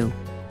right for you.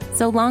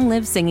 So long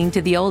live singing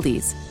to the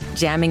oldies,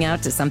 jamming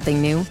out to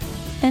something new,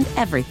 and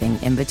everything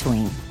in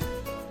between.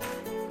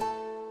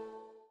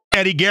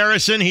 Eddie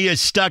Garrison, he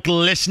is stuck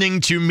listening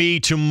to me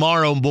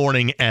tomorrow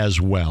morning as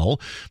well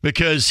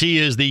because he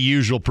is the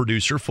usual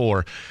producer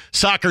for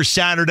Soccer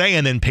Saturday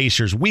and then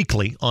Pacers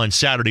Weekly on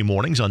Saturday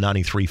mornings on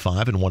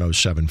 93.5 and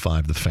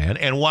 107.5 The Fan.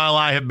 And while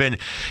I have been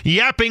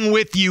yapping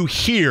with you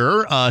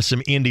here,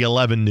 some Indy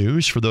 11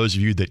 news for those of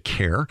you that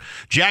care.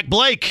 Jack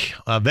Blake,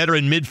 a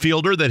veteran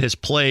midfielder that has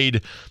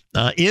played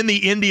in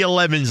the Indy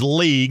 11's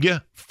league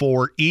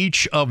for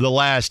each of the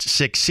last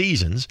 6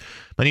 seasons,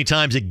 many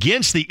times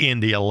against the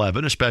Indy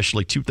 11,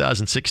 especially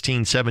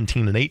 2016,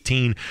 17, and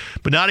 18,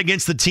 but not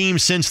against the team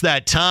since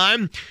that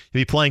time.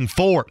 He'll be playing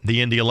for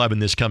the Indy 11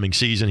 this coming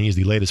season. He's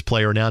the latest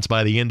player announced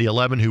by the Indy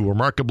 11, who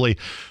remarkably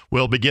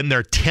will begin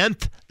their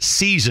 10th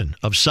season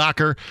of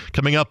soccer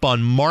coming up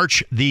on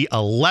March the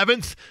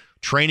 11th.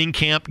 Training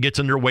camp gets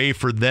underway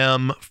for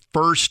them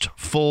first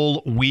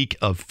full week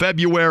of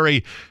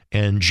February,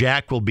 and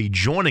Jack will be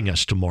joining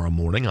us tomorrow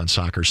morning on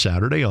Soccer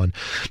Saturday on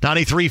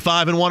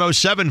 93.5 and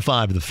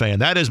 107.5 The Fan.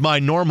 That is my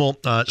normal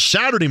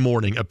Saturday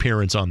morning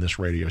appearance on this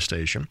radio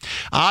station.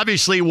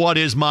 Obviously, what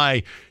is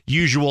my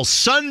usual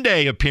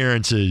Sunday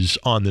appearances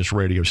on this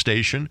radio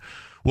station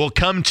will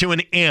come to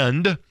an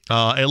end,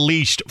 at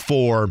least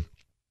for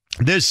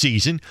this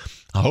season.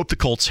 I hope the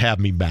Colts have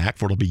me back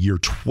for it'll be year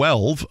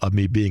 12 of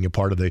me being a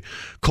part of the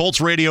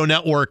Colts radio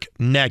network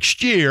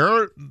next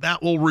year.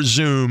 That will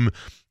resume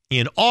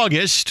in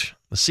August.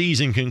 The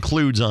season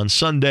concludes on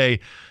Sunday.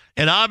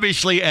 And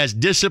obviously as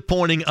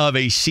disappointing of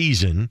a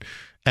season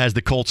as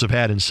the Colts have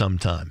had in some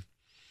time.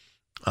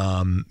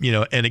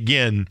 And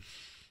again,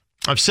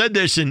 I've said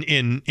this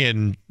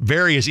in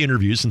various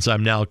interviews since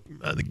I'm now,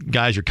 the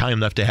guys are kind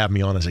enough to have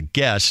me on as a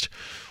guest,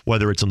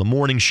 whether it's on the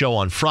morning show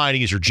on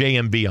Fridays or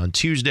JMB on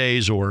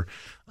Tuesdays or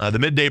the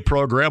midday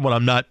program when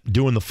I'm not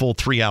doing the full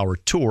 3-hour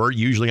tour.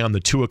 Usually I'm the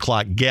 2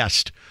 o'clock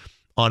guest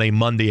on a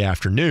Monday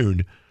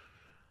afternoon.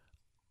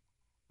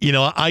 You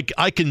know,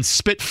 I can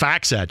spit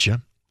facts at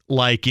you,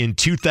 like in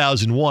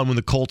 2001 when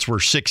the Colts were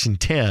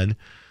 6-10.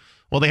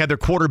 Well, they had their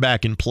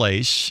quarterback in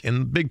place,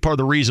 and a big part of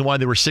the reason why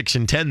they were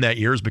 6-10 that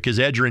year is because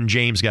Edgerrin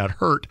James got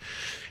hurt,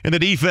 and the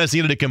defense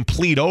needed a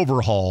complete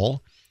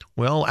overhaul.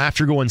 Well,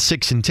 after going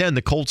 6-10,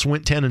 the Colts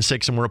went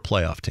 10-6 and were a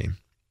playoff team.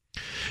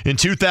 In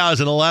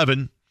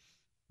 2011,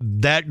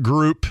 that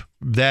group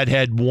that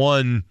had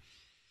won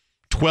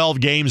 12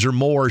 games or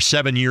more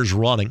 7 years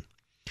running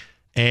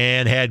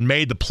and had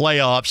made the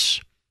playoffs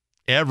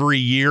every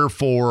year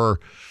for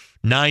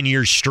 9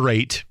 years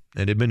straight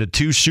and had been to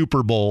 2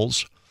 Super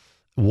Bowls,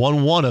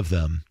 won one of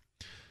them.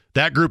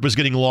 That group was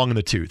getting long in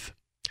the tooth.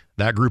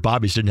 That group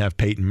obviously didn't have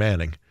Peyton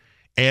Manning.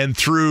 And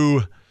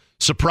through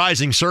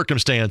surprising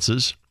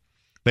circumstances,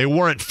 they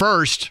weren't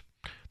first.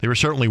 They were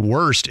certainly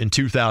worst in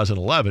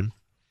 2011.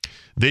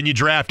 Then you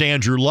draft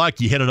Andrew Luck.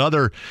 You hit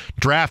another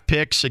draft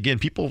picks. Again,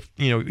 people,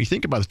 you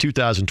think about the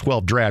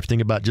 2012 draft,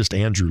 think about just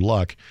Andrew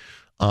Luck.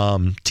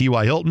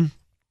 T.Y. Hilton.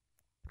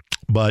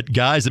 But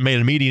guys that made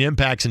immediate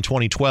impacts in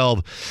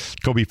 2012,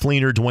 Coby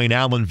Fleener, Dwayne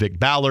Allen, Vic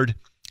Ballard.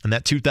 And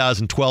that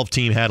 2012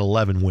 team had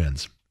 11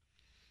 wins.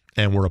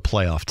 and we're a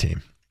playoff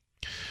team.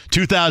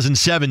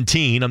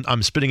 2017,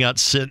 I'm spitting out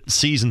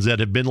seasons that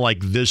have been like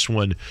this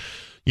one,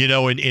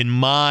 in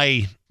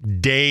my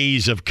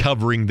days of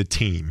covering the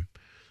team,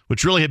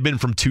 which really had been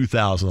from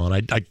 2000 on.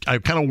 I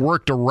kind of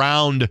worked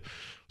around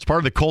as part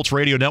of the Colts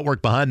radio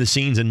network behind the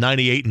scenes in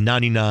 98 and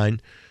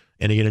 99.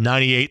 And again, in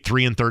 98,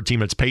 3-13,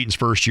 that's Peyton's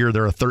first year.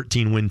 They're a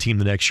 13-win team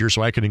the next year,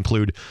 so I could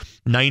include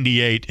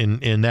 98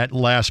 in that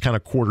last kind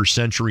of quarter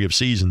century of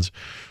seasons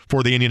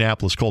for the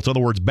Indianapolis Colts. In other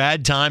words,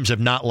 bad times have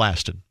not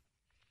lasted.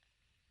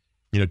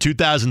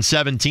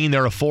 2017,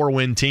 they're a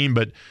 4-win team,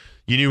 but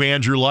you knew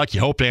Andrew Luck.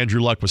 You hoped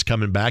Andrew Luck was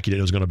coming back. You didn't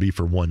know it was going to be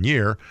for 1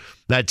 year.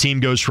 That team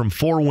goes from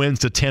 4 wins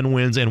to 10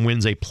 wins and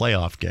wins a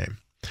playoff game.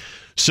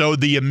 So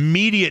the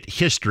immediate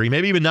history,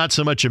 maybe even not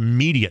so much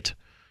immediate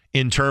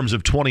in terms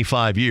of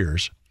 25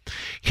 years,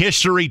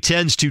 history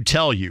tends to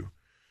tell you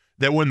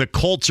that when the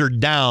Colts are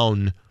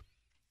down,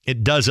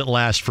 it doesn't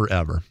last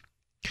forever.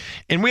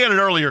 And we had an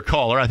earlier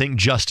caller, I think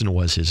Justin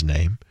was his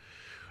name,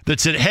 that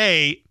said,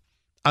 hey,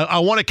 I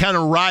want to kind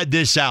of ride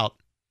this out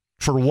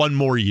for 1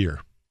 more year,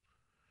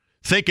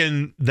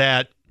 thinking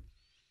that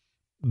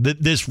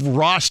this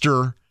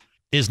roster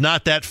is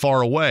not that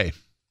far away.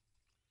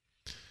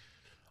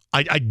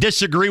 I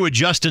disagree with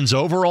Justin's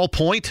overall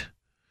point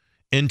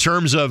in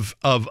terms of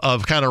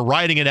kind of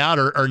riding it out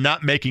or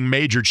not making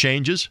major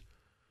changes.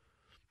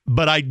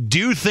 But I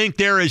do think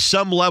there is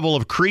some level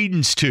of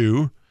credence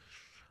to,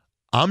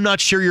 I'm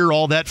not sure you're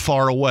all that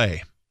far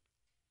away.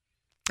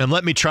 And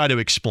let me try to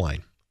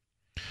explain.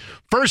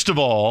 First of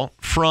all,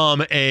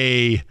 from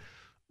a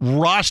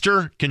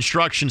roster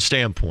construction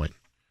standpoint,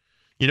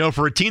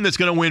 for a team that's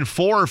going to win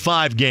 4 or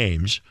 5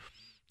 games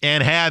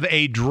and have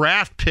a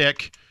draft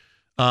pick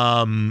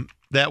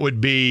that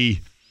would be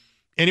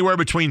anywhere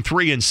between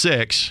 3 and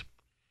 6,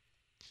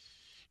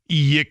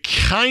 you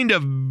kind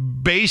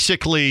of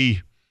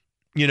basically,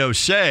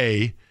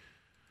 say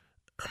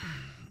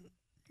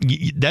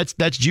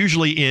that's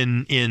usually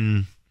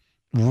in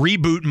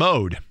reboot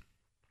mode.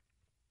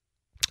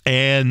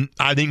 And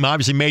I think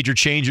obviously major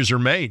changes are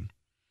made.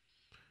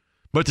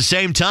 But at the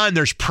same time,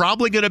 there's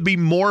probably going to be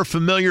more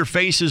familiar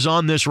faces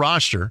on this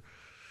roster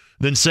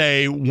than,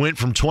 say, went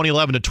from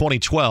 2011 to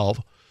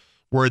 2012,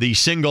 where the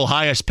single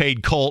highest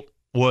paid Colt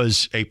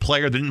was a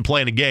player that didn't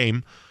play in a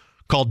game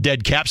called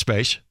dead cap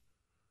space.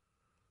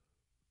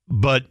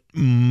 But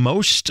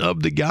most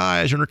of the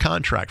guys are under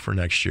contract for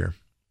next year.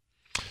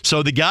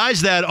 So the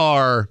guys that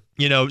are,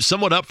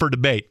 somewhat up for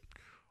debate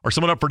or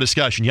somewhat up for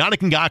discussion, Yannick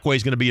Ngakoue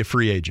is going to be a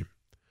free agent.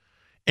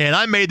 And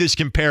I made this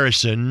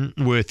comparison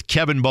with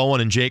Kevin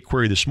Bowen and Jake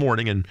Query this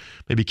morning, and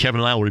maybe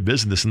Kevin and I will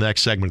revisit this in the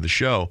next segment of the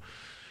show.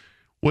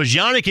 Was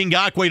Yannick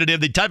Ngakoue to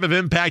have the type of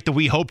impact that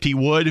we hoped he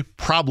would?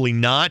 Probably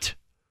not.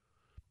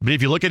 But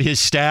if you look at his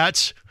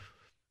stats,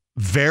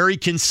 very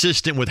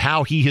consistent with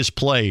how he has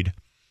played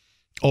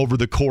over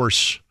the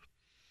course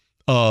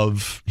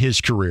of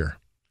his career.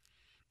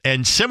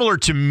 And similar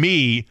to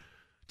me,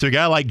 to a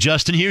guy like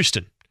Justin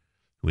Houston,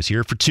 who was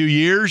here for 2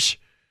 years,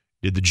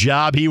 did the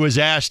job he was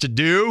asked to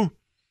do.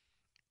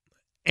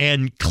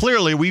 And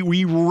clearly,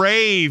 we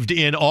raved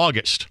in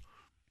August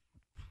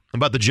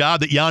about the job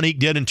that Yannick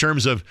did in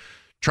terms of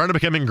trying to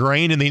become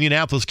ingrained in the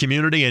Indianapolis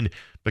community. And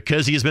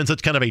because he has been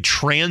such kind of a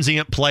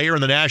transient player in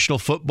the National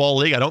Football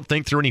League, I don't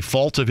think through any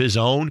fault of his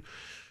own,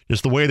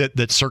 just the way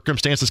that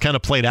circumstances kind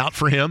of played out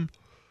for him,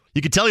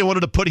 you could tell he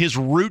wanted to put his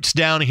roots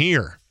down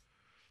here.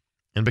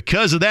 And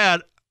because of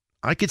that,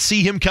 I could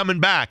see him coming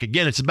back.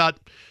 Again, it's about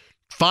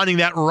finding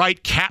that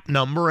right cap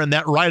number and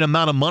that right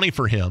amount of money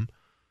for him.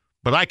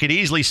 But I could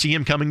easily see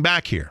him coming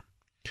back here.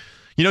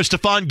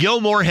 Stephon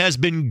Gilmore has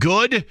been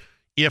good,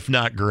 if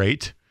not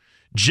great.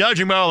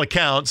 Judging by all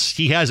accounts,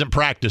 he hasn't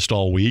practiced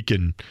all week,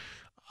 and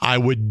I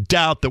would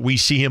doubt that we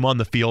see him on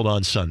the field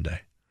on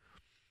Sunday.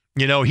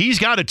 He's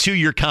got a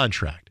 2-year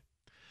contract.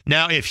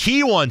 Now, if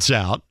he wants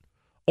out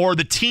or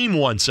the team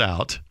wants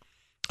out,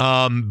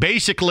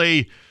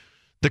 basically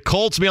the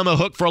Colts be on the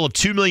hook for all of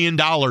 $2 million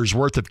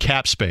worth of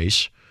cap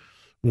space,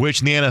 which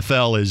in the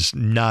NFL is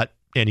not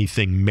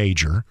anything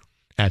major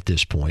at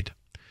this point.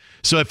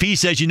 So if he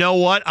says, you know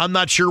what, I'm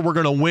not sure we're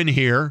going to win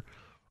here,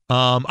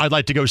 I'd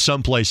like to go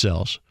someplace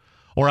else,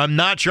 or I'm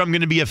not sure I'm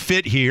going to be a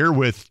fit here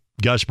with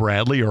Gus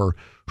Bradley or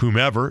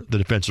whomever the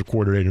defensive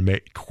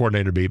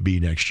coordinator may be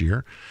next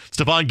year,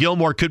 Stephon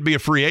Gilmore could be a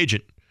free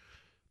agent,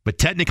 but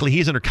technically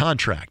he's under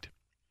contract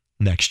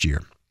next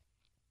year.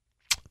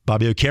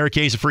 Bobby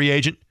Okereke is a free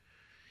agent.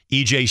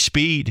 EJ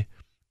Speed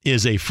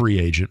is a free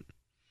agent.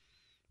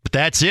 But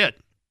that's it.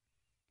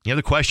 You have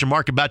the question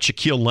mark about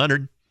Shaquille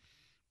Leonard,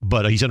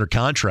 but he's under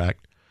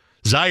contract.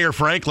 Zaire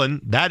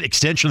Franklin, that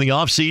extension in the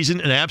offseason,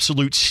 an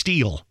absolute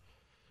steal,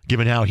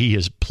 given how he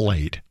has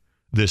played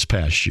this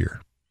past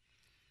year.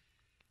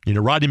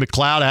 Rodney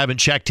McLeod, I haven't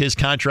checked his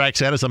contract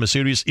status. I'm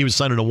assuming he was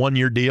signed on a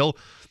 1-year deal,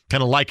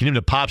 kind of liking him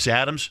to Pops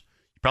Adams.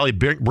 Probably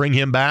bring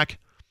him back.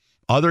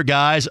 Other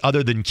guys,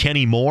 other than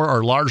Kenny Moore,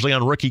 are largely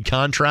on rookie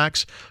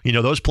contracts.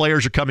 Those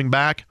players are coming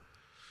back.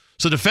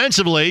 So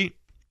defensively,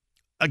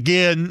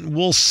 again,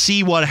 we'll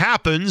see what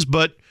happens,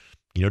 but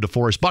You know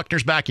DeForest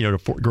Buckner's back. You know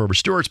Grover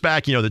Stewart's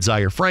back. You know that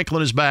Zaire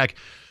Franklin is back.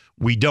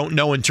 We don't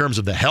know in terms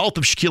of the health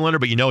of Shaquille Leonard,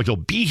 but you know he'll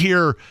be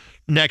here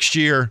next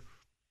year.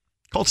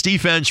 Colts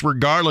defense,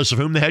 regardless of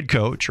whom the head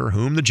coach or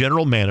whom the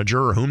general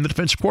manager or whom the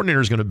defensive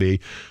coordinator is going to be,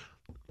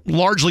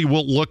 largely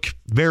will look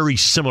very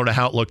similar to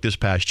how it looked this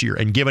past year.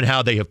 And given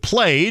how they have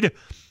played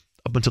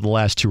up until the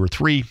last 2 or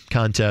 3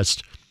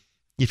 contests,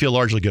 you feel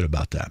largely good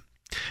about that.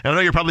 And I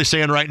know you're probably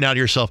saying right now to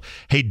yourself,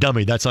 hey,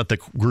 dummy, that's not the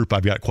group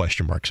I've got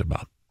question marks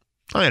about.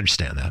 I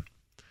understand that.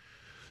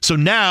 So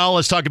now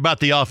let's talk about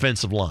the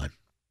offensive line.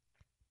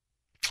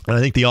 And I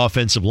think the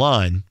offensive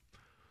line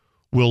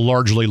will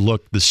largely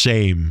look the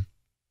same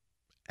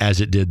as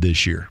it did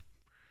this year.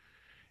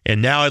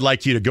 And now I'd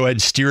like you to go ahead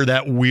and steer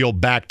that wheel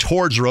back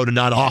towards the road and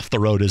not off the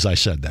road as I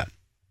said that.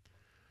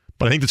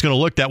 But I think it's going to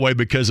look that way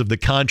because of the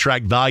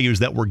contract values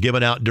that were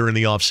given out during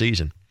the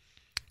offseason.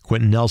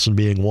 Quentin Nelson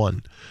being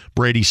one.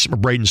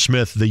 Braden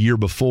Smith the year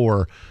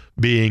before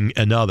being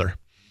another.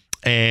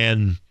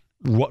 And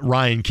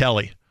Ryan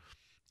Kelly,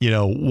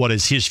 what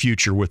is his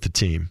future with the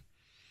team?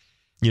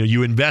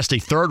 You invest a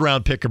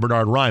third-round pick of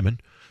Bernard Ryman.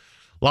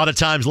 A lot of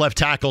times left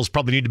tackles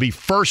probably need to be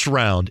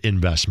first-round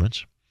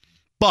investments.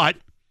 But,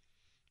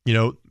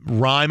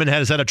 Ryman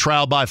has had a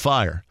trial by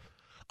fire.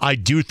 I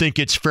do think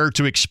it's fair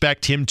to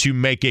expect him to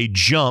make a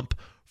jump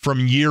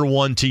from year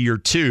 1 to year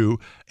 2,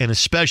 and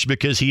especially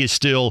because he is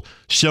still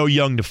so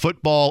young to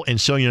football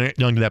and so young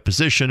to that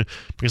position,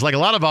 because like a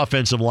lot of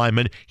offensive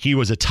linemen, he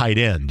was a tight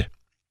end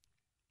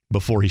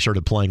before he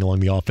started playing along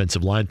the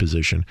offensive line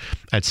position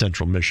at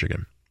Central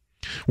Michigan.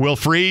 Will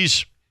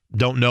Freeze,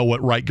 don't know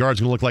what right guard's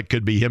going to look like.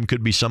 Could be him,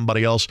 could be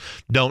somebody else.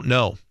 Don't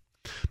know.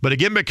 But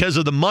again, because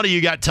of the money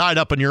you got tied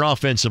up in your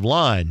offensive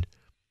line,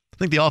 I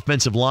think the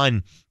offensive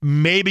line,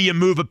 maybe you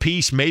move a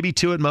piece, maybe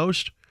 2 at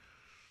most,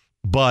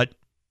 but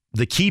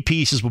the key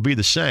pieces will be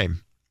the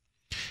same.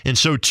 And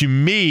so to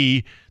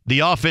me, the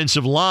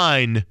offensive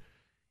line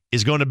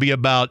is going to be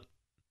about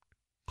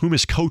whom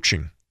is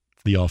coaching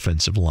the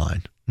offensive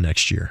line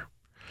next year.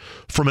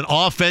 From an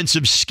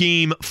offensive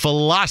scheme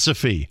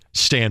philosophy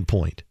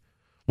standpoint,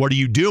 what are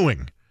you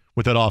doing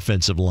with that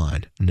offensive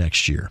line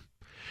next year?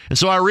 And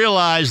so I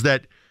realize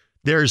that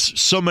there's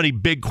so many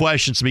big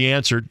questions to be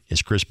answered.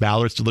 Is Chris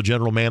Ballard still the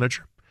general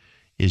manager?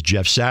 Is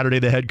Jeff Saturday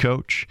the head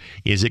coach?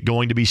 Is it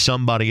going to be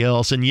somebody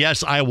else? And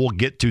yes, I will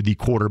get to the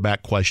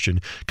quarterback question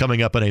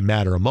coming up in a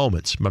matter of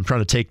moments. I'm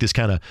trying to take this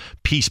kind of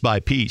piece by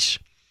piece.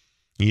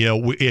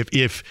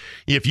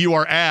 If you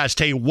are asked,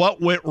 hey,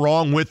 what went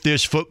wrong with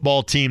this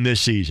football team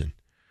this season?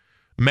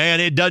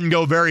 Man, it doesn't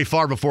go very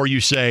far before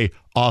you say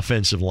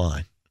offensive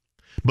line.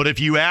 But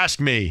if you ask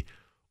me,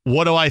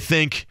 what do I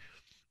think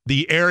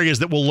the areas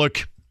that will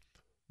look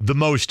the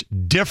most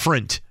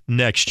different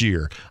next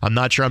year? I'm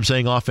not sure I'm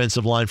saying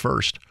offensive line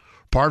first.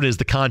 Part of it is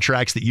the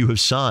contracts that you have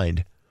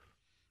signed.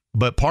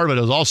 But part of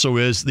it also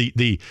is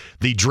the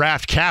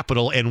draft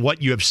capital and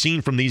what you have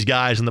seen from these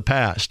guys in the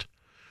past.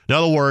 In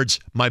other words,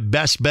 my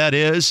best bet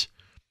is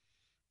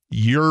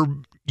you're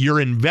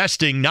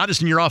investing not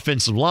just in your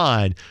offensive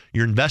line,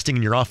 you're investing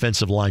in your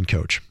offensive line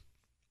coach.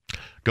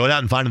 Go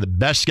out and find the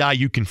best guy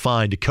you can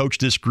find to coach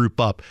this group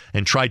up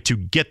and try to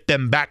get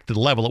them back to the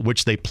level at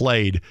which they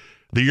played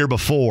the year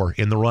before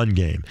in the run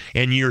game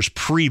and years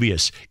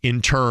previous in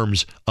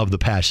terms of the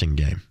passing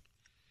game.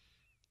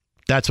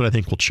 That's what I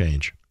think will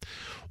change.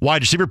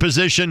 Wide receiver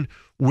position,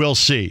 we'll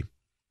see.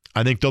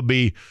 I think they'll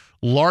be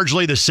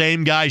largely the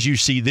same guys you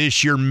see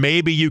this year.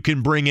 Maybe you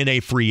can bring in a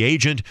free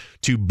agent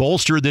to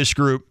bolster this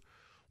group.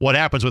 What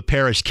happens with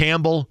Paris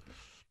Campbell,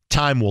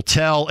 time will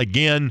tell.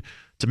 Again,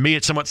 to me,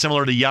 it's somewhat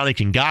similar to Yannick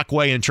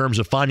Ngakoue in terms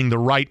of finding the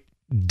right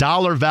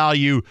dollar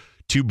value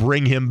to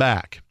bring him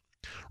back.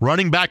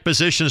 Running back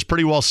position is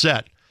pretty well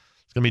set.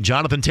 It's going to be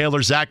Jonathan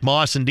Taylor, Zach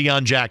Moss, and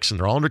Deion Jackson.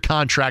 They're all under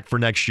contract for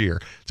next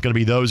year. It's going to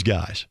be those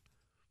guys.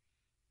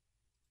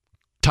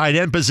 Tight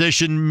end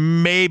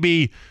position,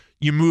 maybe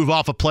you move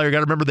off a player. You got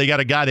to remember they got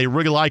a guy they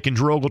really like in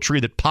Drew Ogletree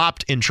that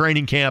popped in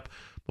training camp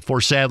before,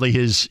 sadly,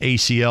 his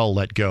ACL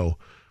let go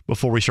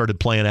before we started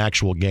playing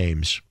actual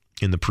games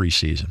in the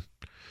preseason.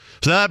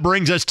 So that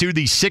brings us to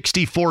the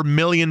 $64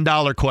 million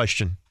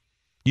question.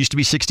 Used to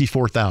be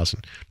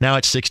 $64,000. Now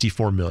it's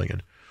 $64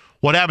 million.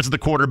 What happens at the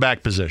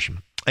quarterback position?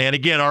 And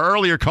again, our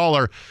earlier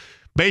caller,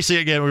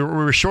 basically, again, we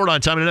were short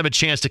on time. I didn't have a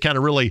chance to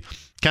really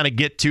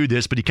get to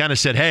this, but he kind of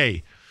said,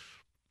 hey,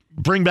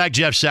 bring back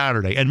Jeff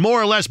Saturday and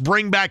more or less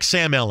bring back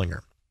Sam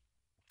Ehlinger.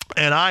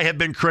 And I have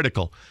been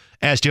critical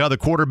as to how the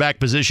quarterback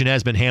position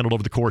has been handled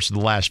over the course of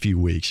the last few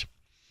weeks.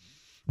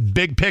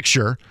 Big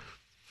picture,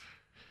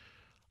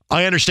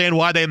 I understand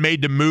why they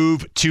made the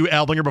move to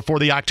Ehlinger before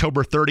the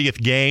October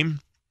 30th game.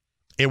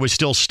 It was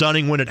still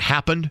stunning when it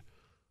happened,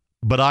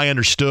 but I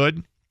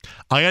understood.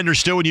 I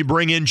understood when you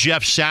bring in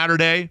Jeff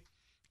Saturday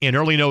in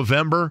early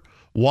November,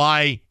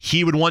 why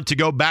he would want to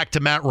go back to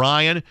Matt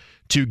Ryan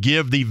to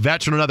give the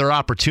veteran another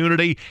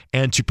opportunity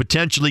and to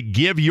potentially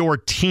give your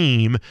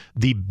team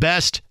the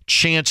best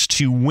chance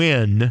to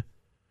win,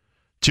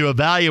 to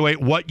evaluate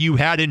what you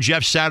had in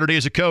Jeff Saturday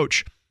as a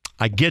coach.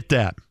 I get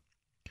that.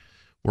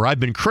 Where I've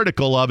been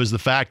critical of is the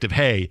fact of,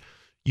 hey,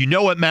 You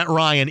know what Matt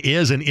Ryan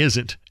is and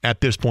isn't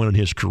at this point in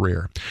his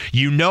career.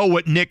 You know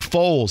what Nick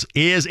Foles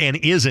is and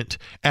isn't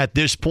at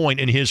this point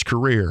in his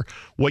career.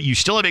 What you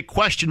still have a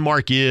question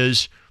mark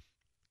is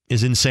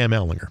in Sam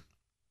Ehlinger.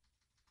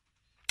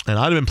 And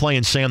I've been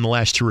playing Sam the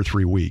last 2 or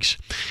 3 weeks.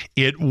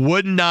 It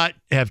would not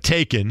have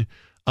taken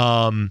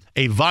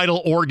a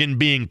vital organ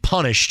being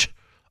punished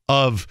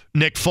of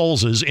Nick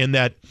Foles's in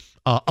that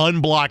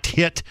unblocked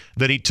hit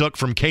that he took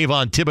from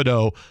Kayvon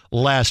Thibodeau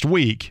last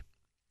week.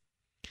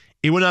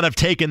 It would not have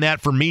taken that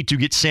for me to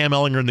get Sam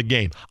Ehlinger in the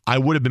game. I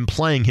would have been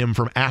playing him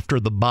from after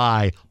the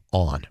bye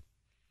on.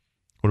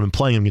 Would have been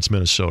playing him against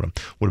Minnesota.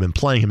 Would have been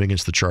playing him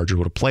against the Chargers.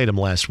 Would have played him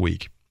last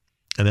week.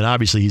 And then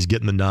obviously he's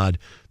getting the nod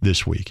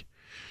this week.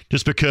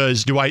 Just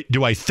because, do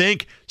I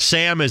think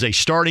Sam is a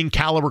starting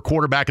caliber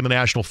quarterback in the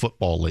National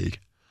Football League?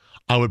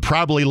 I would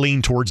probably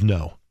lean towards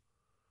no.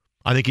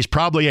 I think he's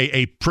probably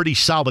a pretty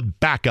solid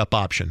backup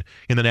option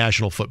in the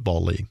National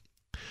Football League.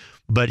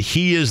 But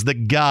he is the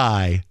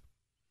guy.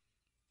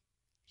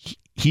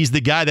 He's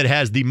the guy that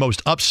has the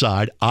most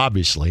upside,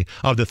 obviously,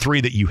 of the three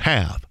that you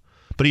have.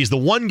 But he's the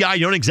one guy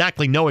you don't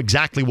exactly know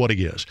exactly what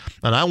he is.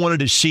 And I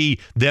wanted to see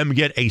them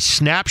get a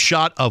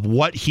snapshot of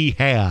what he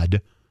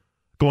had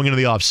going into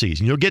the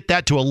offseason. You'll get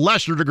that to a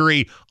lesser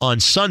degree on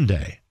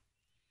Sunday,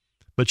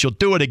 but you'll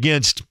do it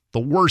against the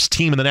worst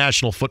team in the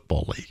National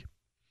Football League.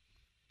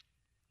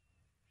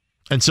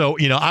 And so,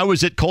 I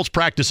was at Colts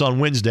practice on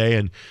Wednesday,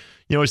 and,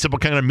 it's a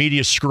kind of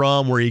media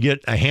scrum where you get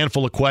a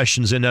handful of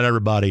questions in at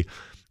everybody.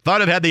 If I'd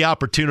have had the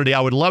opportunity,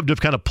 I would love to have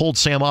kind of pulled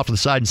Sam off to the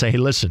side and say, hey,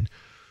 listen,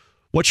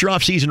 what's your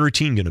offseason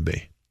routine going to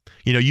be?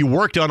 You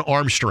worked on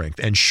arm strength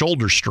and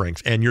shoulder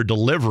strength and your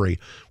delivery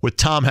with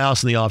Tom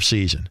House in the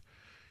offseason.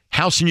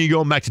 How soon are you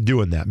going back to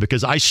doing that?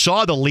 Because I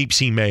saw the leaps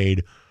he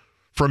made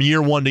from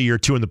year 1 to year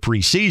 2 in the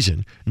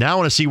preseason. Now I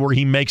want to see where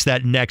he makes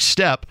that next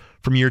step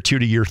from year 2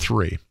 to year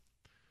 3.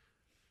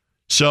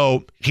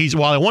 So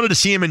while I wanted to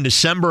see him in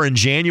December and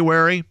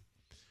January,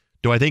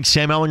 do I think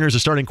Sam Ehlinger is a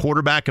starting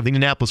quarterback of the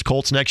Indianapolis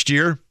Colts next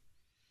year?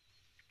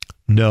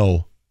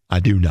 No, I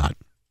do not.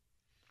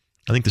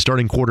 I think the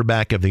starting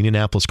quarterback of the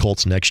Indianapolis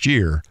Colts next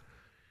year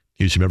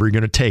is whomever you're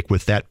going to take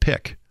with that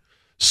pick.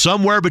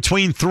 Somewhere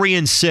between 3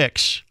 and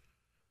 6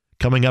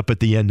 coming up at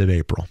the end of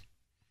April.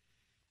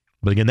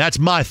 But again, that's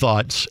my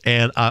thoughts,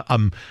 and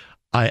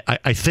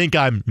I think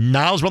I'm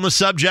knowledgeable on the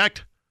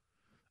subject,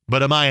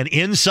 but am I an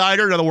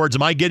insider? In other words,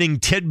 am I getting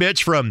tidbits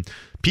from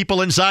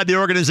people inside the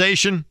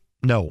organization?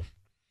 No.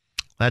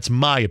 That's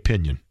my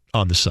opinion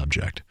on the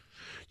subject.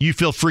 You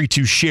feel free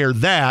to share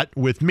that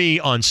with me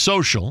on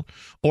social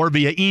or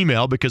via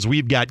email because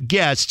we've got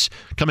guests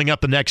coming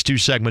up the next 2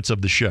 segments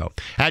of the show.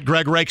 At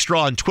Greg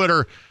Rakestraw on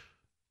Twitter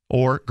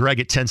or Greg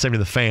at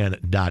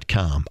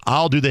 1070thefan.com.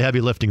 I'll do the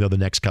heavy lifting, though, the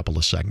next couple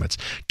of segments.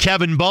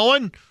 Kevin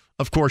Bowen,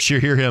 of course, you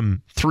hear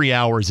him 3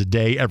 hours a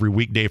day, every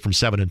weekday from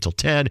 7 until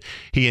 10.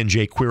 He and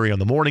Jay Query on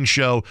the morning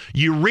show.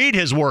 You read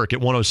his work at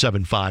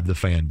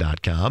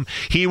 1075thefan.com.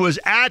 He was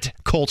at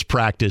Colts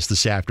practice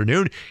this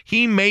afternoon.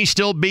 He may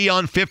still be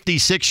on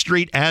 56th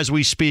Street as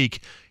we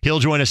speak. He'll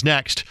join us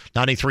next,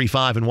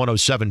 93.5 and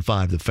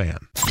 107.5 The Fan.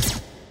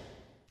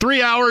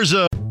 3 hours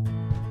of...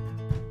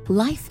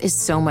 Life is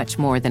so much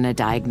more than a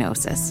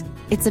diagnosis.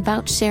 It's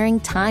about sharing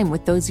time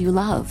with those you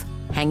love,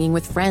 hanging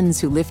with friends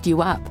who lift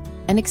you up,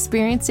 and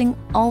experiencing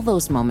all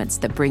those moments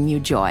that bring you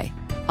joy.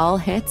 All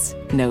hits,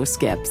 no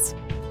skips.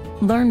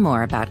 Learn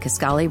more about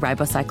Kisqali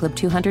Ribociclib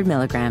 200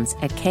 milligrams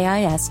at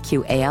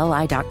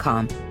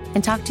KISQALI.com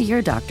and talk to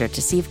your doctor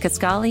to see if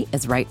Kisqali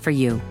is right for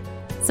you.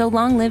 So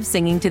long live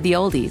singing to the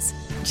oldies,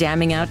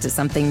 jamming out to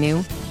something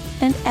new,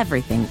 and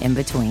everything in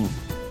between.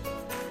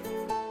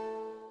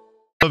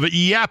 Of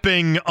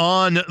yapping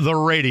on the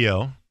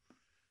radio.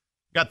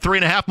 Got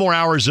 3.5 more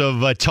hours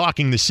of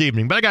talking this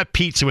evening, but I got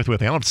pizza with me. I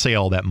don't have to say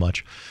all that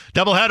much.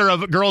 Doubleheader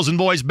of girls and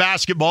boys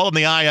basketball on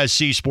the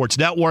ISC Sports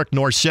Network.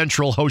 North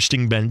Central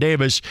hosting Ben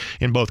Davis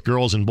in both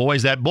girls and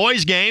boys. That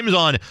boys game's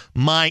on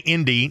My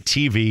Indy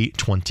TV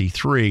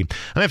 23. I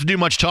don't have to do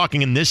much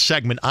talking in this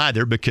segment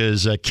either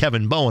because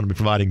Kevin Bowen will be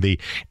providing the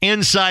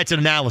insights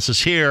and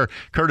analysis here,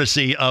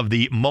 courtesy of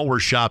the Mower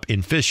Shop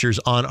in Fishers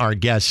on our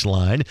guest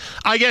line.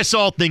 I guess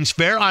all things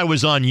fair, I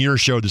was on your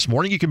show this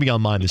morning. You can be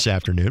on mine this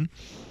afternoon.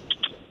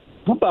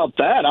 How about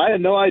that? I had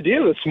no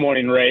idea this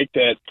morning, Rake,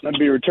 that I'd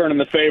be returning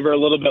the favor a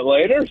little bit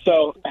later.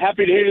 So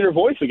happy to hear your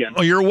voice again.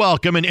 Oh, you're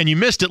welcome. And you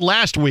missed it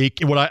last week.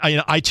 What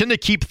I tend to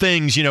keep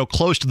things,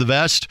 close to the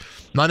vest,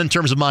 not in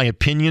terms of my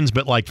opinions,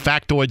 but like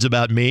factoids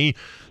about me.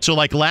 So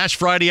like last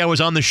Friday, I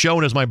was on the show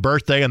and it was my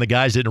birthday and the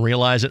guys didn't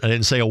realize it. I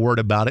didn't say a word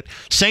about it.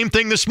 Same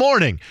thing this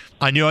morning.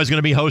 I knew I was going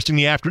to be hosting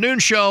the afternoon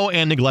show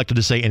and neglected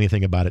to say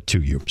anything about it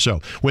to you. So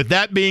with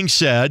that being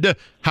said,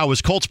 how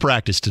was Colts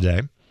practice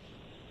today?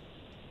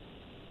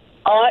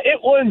 It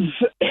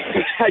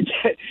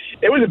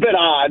was a bit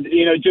odd,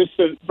 just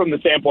from the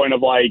standpoint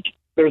of like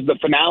there's the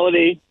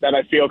finality that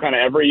I feel kind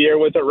of every year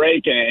with it,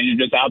 Rake, and you're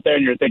just out there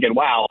and you're thinking,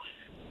 wow,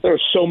 there are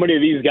so many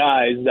of these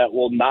guys that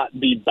will not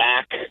be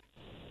back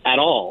at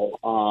all.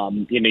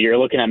 You're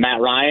looking at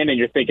Matt Ryan and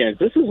you're thinking, is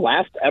this his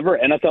last ever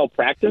NFL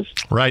practice?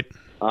 Right.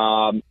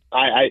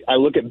 I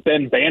look at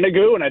Ben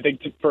Banigou, and I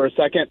think for a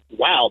second,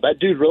 wow, that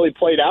dude really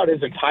played out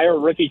his entire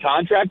rookie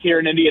contract here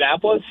in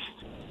Indianapolis.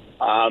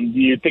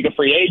 You think of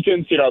free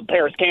agents,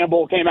 Paris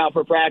Campbell came out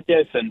for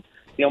practice, and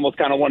you almost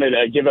kind of wanted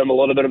to give him a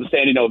little bit of a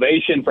standing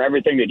ovation for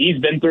everything that he's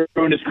been through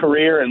in his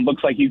career, and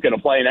looks like he's going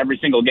to play in every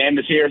single game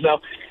this year. So,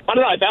 I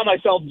don't know, I found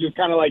myself just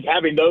kind of like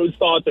having those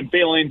thoughts and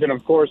feelings, and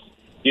of course,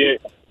 you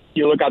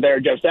look out there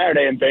at Jeff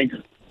Saturday and think,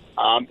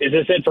 is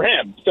this it for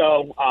him?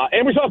 So,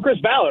 and we saw Chris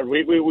Ballard. We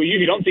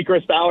usually don't see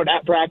Chris Ballard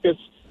at practice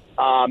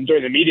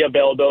during the media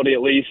availability,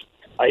 at least.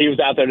 He was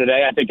out there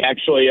today. I think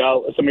actually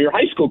some of your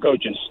high school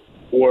coaches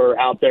were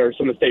out there,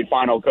 some of the state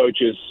final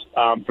coaches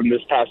from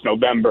this past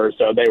November.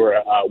 So they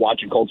were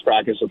watching Colts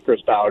practice with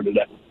Chris Ballard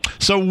today.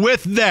 So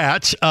with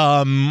that,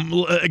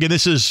 again,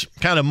 this is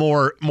kind of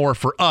more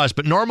for us,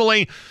 but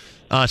normally,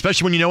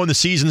 especially when the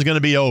season's going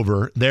to be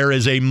over, there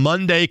is a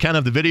Monday kind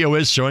of, the video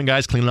is showing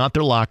guys cleaning out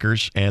their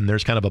lockers, and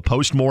there's kind of a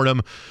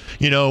post-mortem,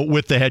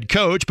 with the head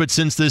coach. But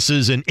since this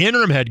is an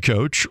interim head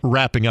coach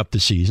wrapping up the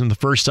season, the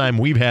first time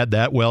we've had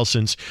that,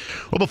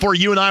 before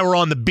you and I were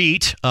on the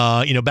beat,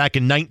 back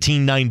in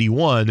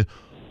 1991,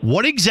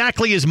 what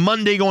exactly is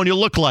Monday going to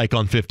look like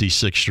on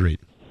 56th Street?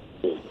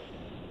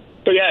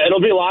 So, yeah, it'll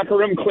be locker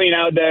room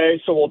clean-out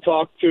day, so we'll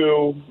talk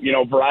to,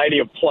 a variety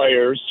of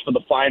players for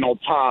the final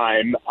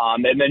time.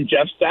 And then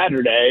Jeff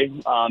Saturday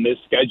is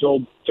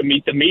scheduled to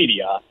meet the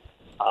media.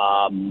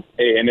 And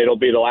it'll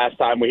be the last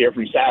time we hear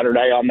from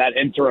Saturday on that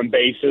interim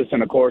basis.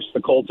 And, of course,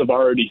 the Colts have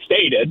already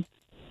stated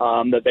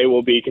that they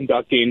will be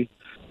conducting,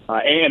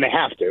 and they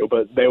have to,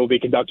 but they will be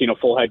conducting a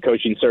full head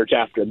coaching search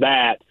after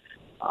that.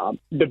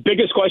 The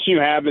biggest question you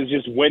have is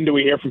just when do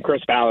we hear from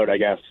Chris Ballard, I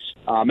guess.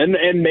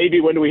 And maybe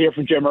when do we hear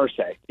from Jim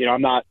Irsay?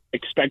 I'm not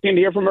expecting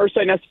to hear from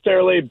Irsay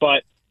necessarily,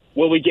 but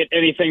will we get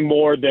anything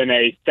more than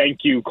a thank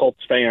you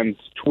Colts fans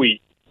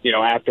tweet,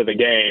 after the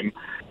game?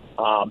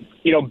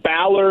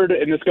 Ballard,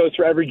 and this goes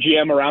for every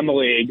GM around the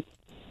league,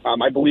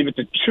 I believe it's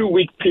a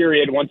 2-week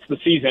period once the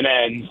season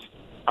ends.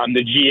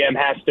 The GM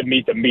has to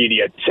meet the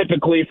media.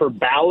 Typically for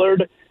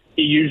Ballard,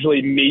 he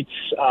usually meets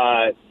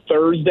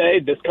Thursday,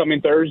 this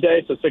coming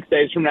Thursday, so 6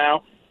 days from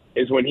now,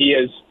 is when he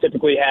has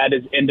typically had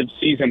his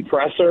end-of-season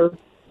presser.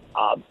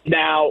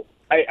 Now,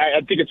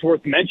 I think it's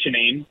worth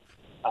mentioning,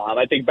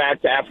 I think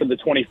back to after the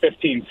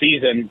 2015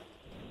 season,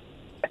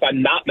 if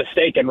I'm not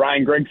mistaken,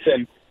 Ryan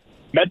Grigson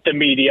met the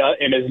media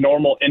in his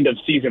normal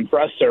end-of-season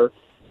presser,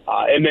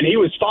 and then he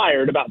was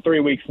fired about 3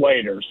 weeks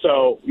later.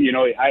 So,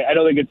 I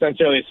don't think it's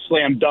necessarily a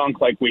slam dunk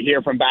like we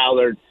hear from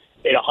Ballard.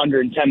 It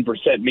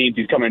 110% means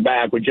he's coming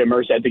back. With Jim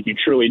Irsay, I think you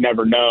truly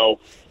never know.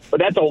 But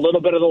that's a little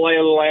bit of the lay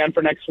of the land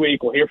for next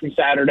week. We'll hear from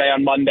Saturday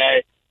on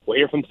Monday. We'll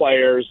hear from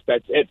players.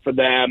 That's it for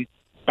them.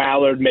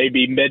 Ballard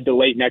maybe mid to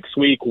late next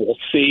week. We'll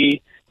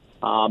see.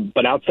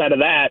 But outside of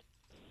that,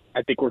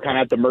 I think we're kind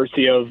of at the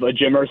mercy of a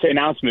Jim Irsay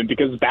announcement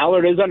because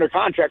Ballard is under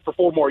contract for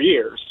 4 more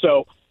years.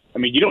 So,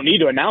 you don't need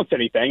to announce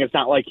anything. It's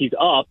not like he's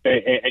up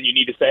and you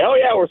need to say, oh,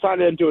 yeah, we're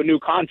signing into a new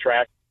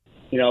contract,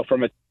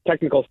 from a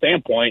technical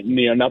standpoint,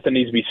 nothing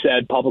needs to be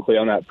said publicly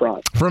on that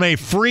front. From a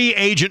free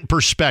agent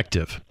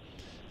perspective,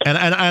 and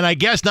I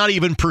guess not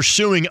even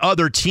pursuing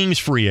other teams'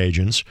 free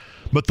agents,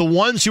 but the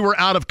ones who are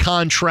out of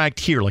contract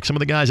here, like some of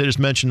the guys I just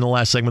mentioned in the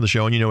last segment of the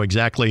show, and you know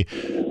exactly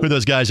who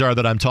those guys are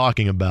that I'm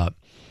talking about.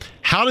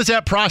 How does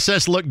that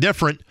process look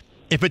different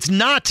if it's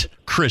not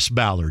Chris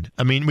Ballard?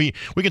 We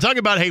can talk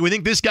about, hey, we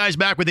think this guy's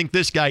back, we think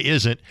this guy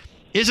isn't.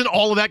 Isn't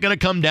all of that going to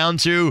come down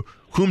to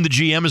whom the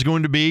GM is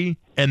going to be,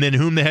 and then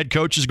whom the head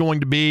coach is going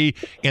to be,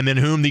 and then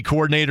whom the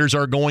coordinators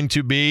are going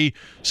to be?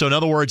 So in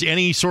other words,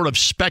 any sort of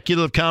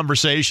speculative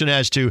conversation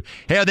as to,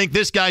 hey, I think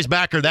this guy's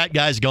back or that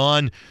guy's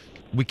gone,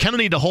 we kind of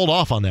need to hold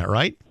off on that,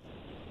 right?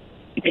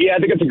 Yeah, I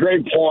think it's a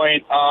great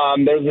point.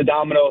 There's a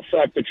domino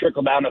effect, a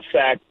trickle-down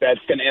effect that's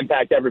going to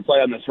impact every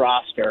player on this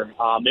roster.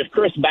 If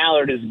Chris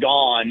Ballard is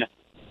gone,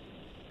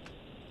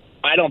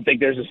 I don't think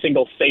there's a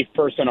single safe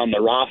person on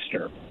the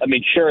roster.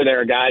 Sure,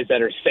 there are guys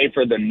that are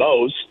safer than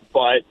most,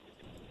 but,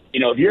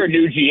 if you're a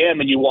new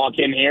GM and you walk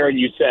in here and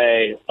you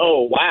say,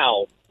 oh,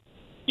 wow,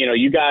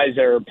 you guys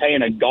are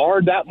paying a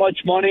guard that much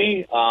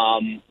money.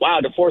 Wow,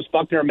 DeForest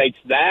Buckner makes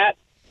that.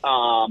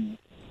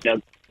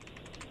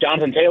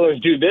 Jonathan Taylor's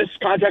due this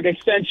contract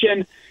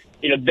extension.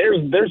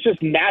 There's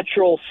just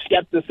natural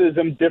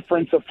skepticism,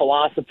 difference of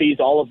philosophies,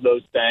 all of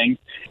those things.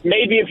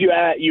 Maybe if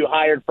you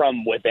hired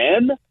from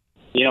within,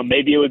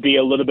 maybe it would be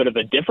a little bit of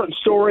a different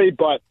story,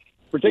 but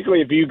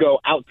particularly if you go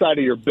outside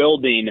of your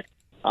building,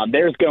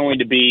 there's going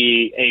to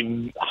be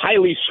a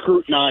highly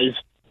scrutinized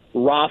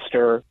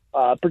roster,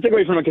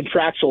 particularly from a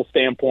contractual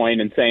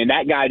standpoint, and saying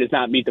that guy does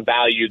not meet the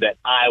value that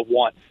I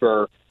want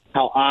for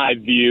how I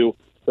view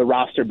the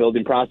roster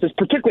building process,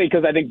 particularly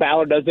because I think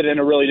Ballard does it in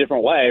a really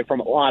different way from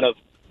a lot of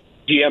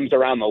GMs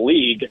around the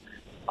league.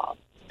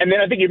 And then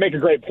I think you make a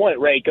great point,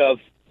 Rake, of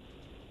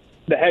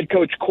the head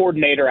coach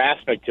coordinator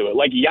aspect to it.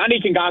 Like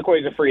Yannick Ngakoue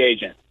is a free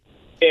agent.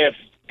 If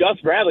Gus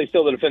Bradley's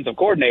still the defensive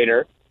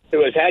coordinator,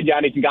 who has had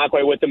Yannick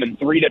Ngakoue with him in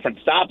 3 different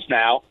stops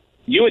now,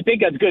 you would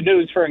think that's good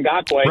news for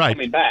Ngakoue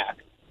coming back.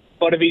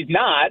 But if he's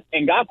not,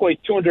 and Ngakwe's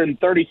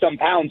 230-some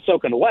pounds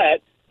soaking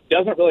wet,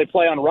 doesn't really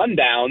play on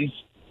rundowns,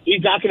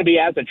 he's not going to be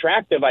as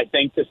attractive, I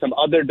think, to some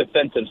other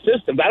defensive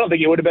systems. I don't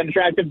think he would have been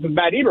attractive to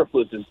Matt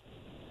Eberflus's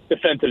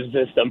defensive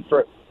system,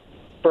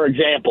 for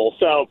example.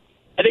 So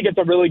I think it's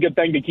a really good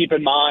thing to keep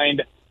in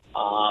mind.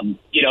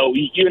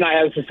 You and I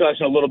had this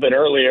discussion a little bit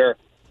earlier.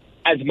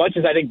 As much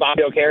as I think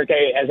Bobby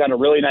Okereke has had a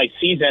really nice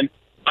season,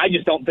 I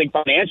just don't think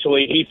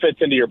financially he fits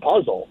into your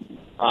puzzle.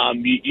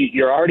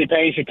 You're already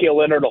paying Shaquille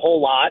Leonard a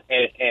whole lot,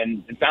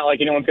 and it's not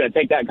like anyone's going to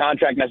take that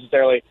contract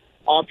necessarily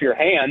off your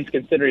hands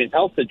considering his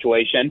health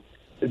situation.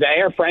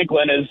 Zaire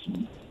Franklin is,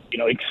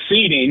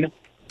 exceeding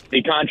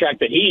the contract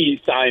that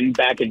he signed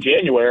back in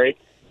January.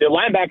 The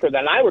linebacker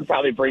that I would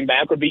probably bring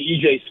back would be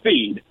E.J.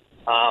 Speed.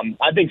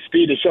 I think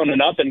Speed has shown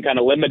enough in kind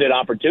of limited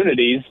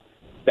opportunities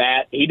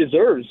that he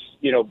deserves,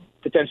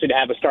 potentially to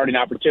have a starting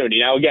opportunity.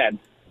 Now, again,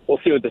 we'll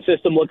see what the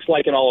system looks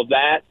like and all of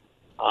that.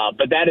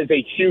 But that is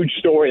a huge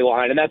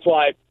storyline, and that's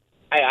why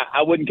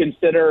I wouldn't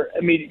consider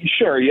 –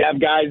 sure, you have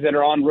guys that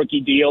are on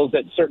rookie deals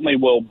that certainly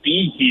will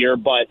be here,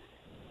 but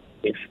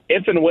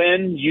if and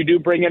when you do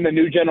bring in a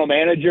new general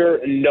manager,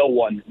 no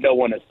one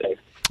is safe.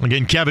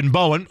 Again, Kevin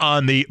Bowen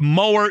on the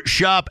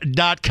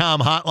mowershop.com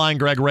hotline.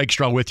 Greg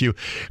Rakestraw with you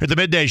at the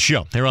Midday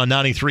Show here on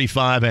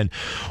 93.5 and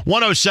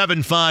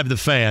 107.5 The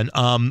Fan.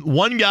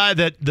 One guy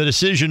that the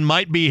decision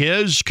might be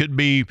his, could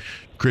be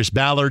Chris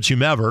Ballard's,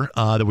 whomever,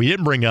 that we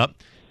didn't bring up,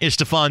 is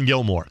Stephon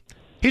Gilmore.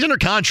 He's under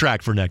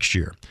contract for next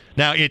year.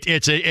 Now,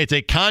 it's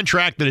a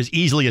contract that is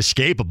easily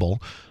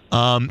escapable.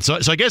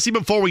 So I guess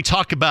even before we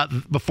talk about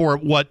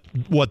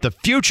what the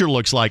future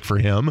looks like for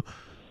him,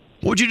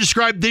 what would you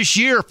describe this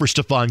year for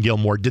Stephon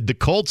Gilmore? Did the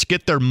Colts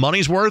get their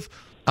money's worth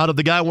out of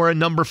the guy wearing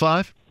number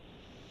 5?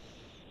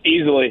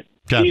 Easily.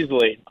 Okay.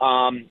 Easily.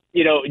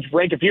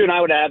 Frank, if you and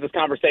I would have had this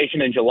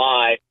conversation in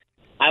July,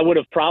 I would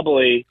have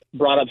probably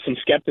brought up some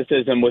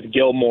skepticism with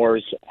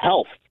Gilmore's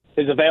health,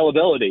 his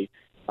availability.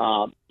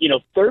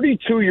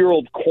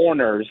 32-year-old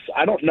corners,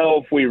 I don't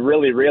know if we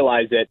really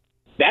realize it,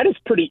 that is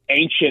pretty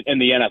ancient in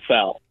the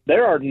NFL.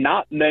 There are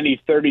not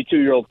many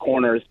 32-year-old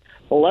corners,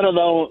 let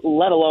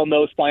alone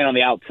those playing on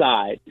the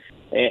outside.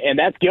 And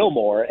that's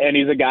Gilmore. And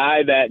he's a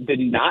guy that did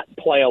not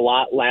play a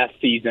lot last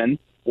season,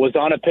 was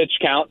on a pitch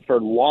count for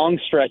long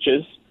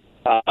stretches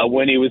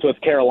when he was with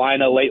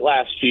Carolina late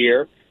last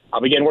year.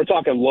 Again, we're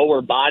talking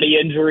lower body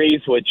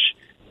injuries, which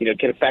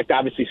can affect,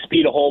 obviously,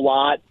 speed a whole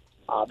lot.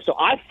 So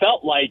I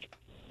felt like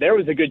there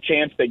was a good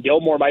chance that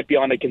Gilmore might be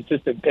on a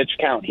consistent pitch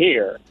count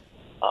here.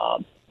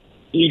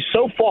 He's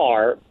so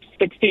far,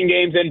 16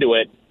 games into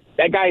it,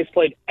 that guy has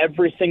played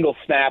every single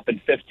snap in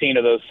 15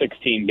 of those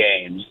 16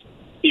 games.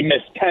 He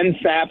missed 10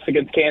 snaps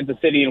against Kansas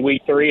City in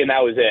Week 3, and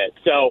that was it.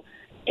 So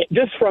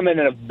just from an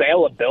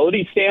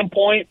availability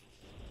standpoint,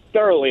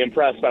 thoroughly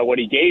impressed by what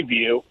he gave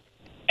you.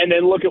 And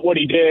then look at what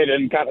he did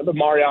in kind of the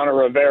Mariano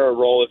Rivera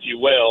role, if you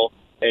will,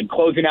 and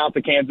closing out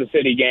the Kansas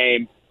City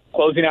game,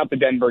 closing out the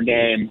Denver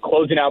game,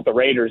 closing out the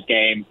Raiders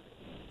game.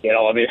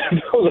 Those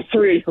are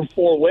 3 or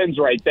 4 wins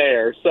right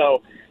there.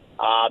 So,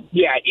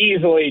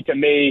 easily to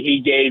me,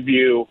 he gave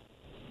you,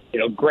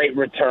 great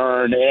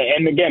return.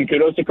 And again,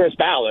 kudos to Chris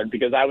Ballard,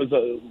 because I was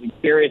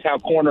curious how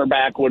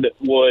cornerback would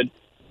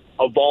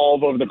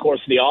evolve over the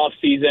course of the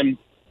offseason.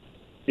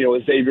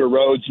 With Xavier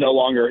Rhodes no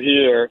longer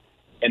here,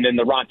 and then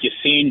the Rock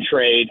Yassin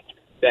trade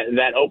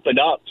that opened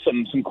up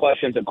some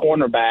questions at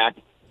cornerback.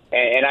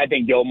 And I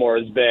think Gilmore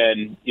has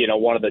been,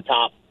 one of the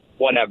top,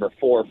 4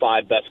 or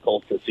 5 best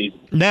Colts this season.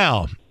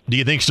 Now, do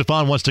you think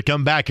Stephon wants to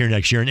come back here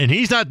next year? And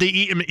he's not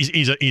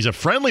he's a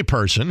friendly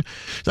person.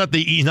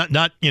 He's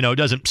not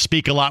doesn't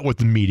speak a lot with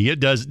the media.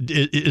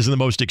 Isn't the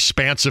most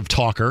expansive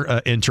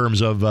talker in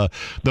terms of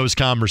those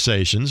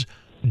conversations.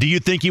 Do you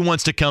think he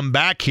wants to come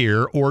back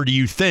here, or do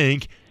you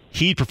think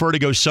he'd prefer to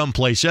go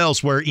someplace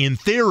else where, in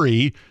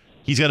theory,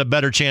 he's got a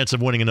better chance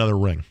of winning another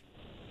ring?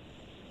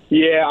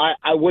 Yeah,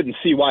 I wouldn't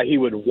see why he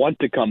would want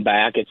to come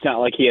back. It's not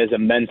like he has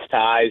immense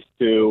ties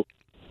to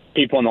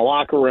people in the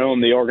locker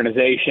room, the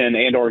organization,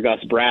 and or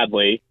Gus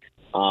Bradley.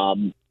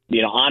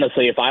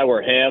 Honestly, if I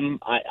were him,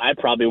 I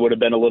probably would have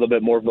been a little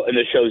bit more, and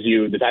this shows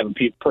you the type of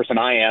person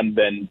I am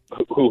than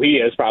who he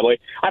is probably.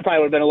 I probably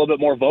would have been a little bit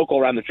more vocal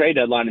around the trade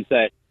deadline and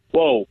say,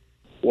 whoa,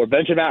 we're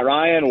benching Matt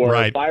Ryan,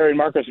 we're firing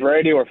Marcus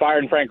Brady, we're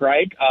firing Frank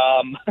Reich.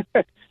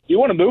 You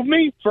want to move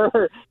me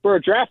for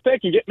a draft pick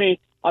and get me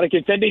on a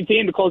contending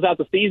team to close out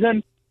the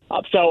season?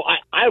 So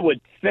I would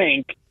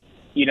think,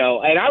 and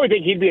I would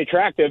think he'd be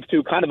attractive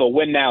to kind of a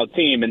win-now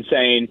team and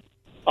saying,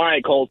 all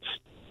right, Colts,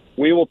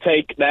 we will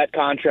take that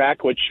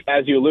contract, which,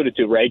 as you alluded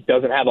to, Ray,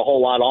 doesn't have a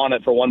whole lot on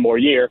it for one more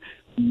year.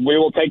 We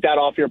will take that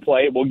off your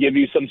plate. We'll give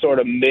you some sort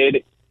of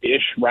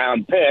mid-ish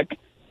round pick,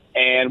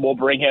 and we'll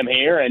bring him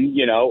here, and,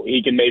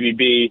 he can maybe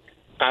be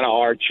kind of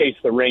our chase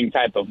the ring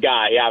type of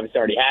guy. He obviously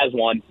already has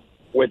one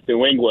with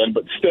New England,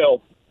 but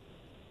still,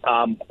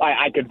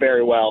 I could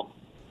very well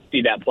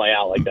see that play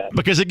out like that.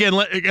 Because again,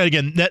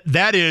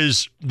 that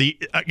is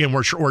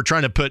we're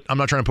trying to put. I'm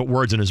not trying to put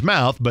words in his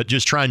mouth, but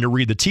just trying to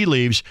read the tea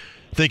leaves,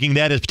 thinking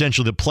that is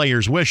potentially the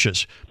player's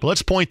wishes. But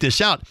let's point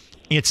this out.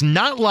 It's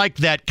not like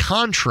that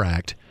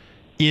contract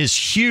is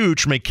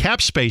huge from a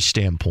cap space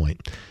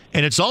standpoint.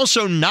 And it's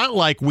also not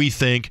like we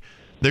think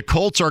the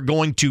Colts are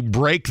going to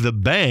break the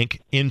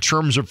bank in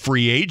terms of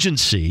free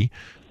agency,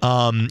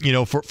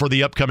 for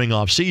the upcoming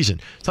offseason.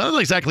 It's not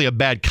exactly a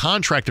bad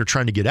contract they're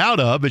trying to get out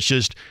of. It's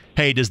just,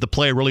 hey, does the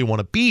player really want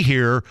to be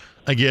here?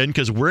 Again,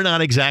 because we're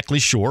not exactly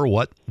sure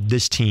what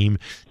this team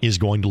is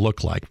going to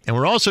look like. And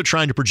we're also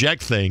trying to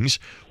project things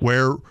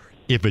where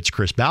if it's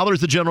Chris Ballard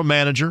as the general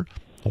manager,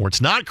 or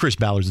it's not Chris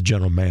Ballard as the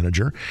general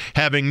manager,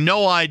 having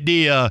no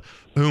idea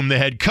whom the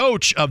head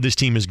coach of this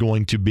team is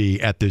going to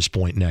be at this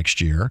point next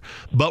year.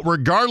 But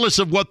regardless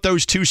of what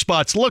those two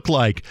spots look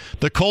like,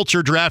 the Colts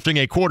are drafting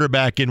a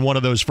quarterback in one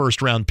of those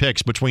first-round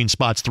picks between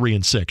spots 3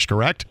 and 6,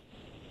 correct?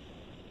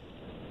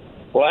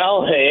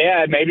 Well,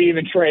 yeah, maybe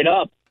even trade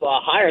up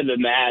higher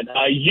than that.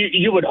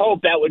 You would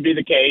hope that would be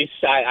the case.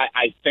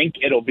 I think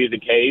it'll be the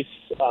case.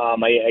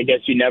 I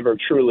guess you never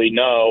truly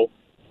know.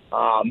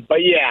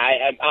 But,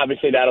 yeah,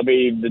 obviously that'll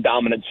be the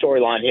dominant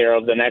storyline here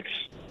over the next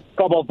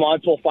couple of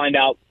months. We'll find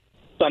out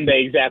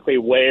Sunday exactly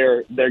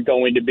where they're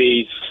going to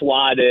be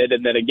slotted.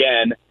 And then,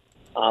 again,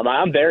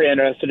 I'm very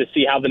interested to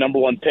see how the number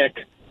 1 pick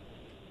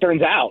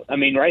turns out. I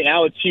mean, right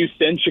now it's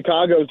Houston.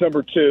 Chicago's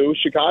number 2.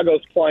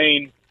 Chicago's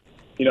playing,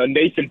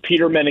 Nathan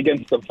Peterman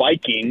against the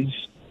Vikings.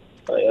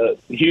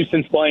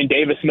 Houston's playing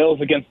Davis Mills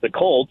against the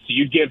Colts.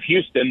 You give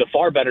Houston the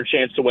far better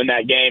chance to win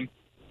that game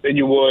than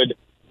you would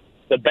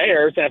the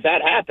Bears. And if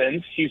that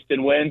happens,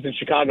 Houston wins and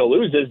Chicago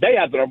loses, they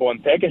have the number 1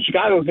 pick, and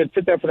Chicago's going to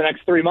sit there for the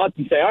next 3 months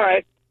and say, all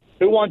right,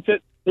 who wants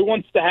it? Who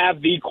wants to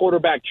have the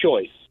quarterback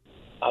choice?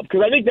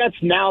 Because I think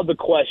that's now the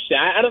question.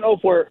 I don't know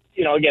if we're,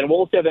 again,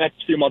 we'll see how the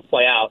next few months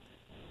play out.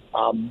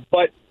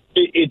 But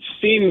it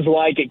seems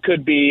like it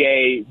could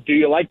be do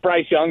you like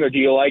Bryce Young or do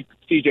you like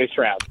C.J.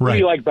 Stroud? Right. Who do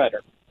you like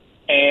better?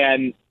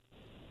 And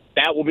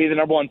that will be the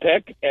number 1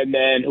 pick. And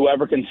then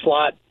whoever can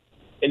slot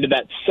into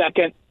that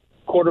second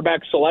quarterback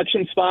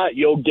selection spot,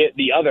 you'll get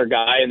the other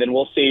guy. And then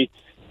we'll see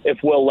if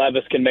Will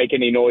Levis can make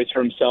any noise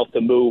for himself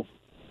to move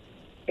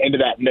into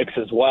that mix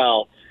as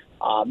well.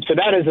 So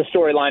that is a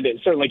storyline to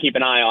certainly keep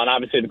an eye on.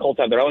 Obviously, the Colts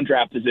have their own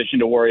draft position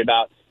to worry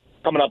about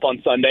coming up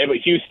on Sunday, but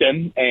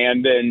Houston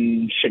and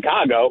then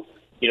Chicago,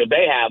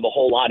 they have a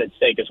whole lot at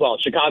stake as well.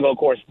 Chicago, of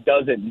course,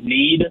 doesn't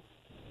need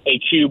a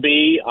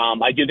QB.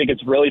 I do think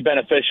it's really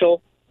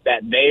beneficial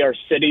that they are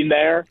sitting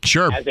there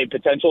as a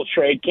potential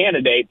trade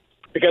candidate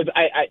because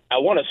I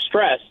want to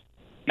stress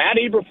Matt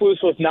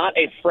Eberflus was not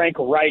a Frank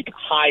Reich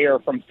hire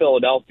from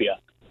Philadelphia.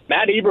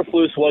 Matt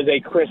Eberflus was a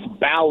Chris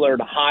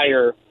Ballard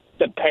hire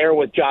to pair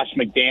with Josh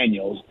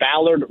McDaniels.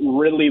 Ballard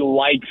really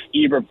likes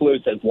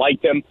Eberflus, has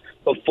liked him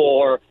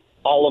before,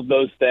 all of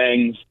those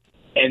things.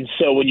 And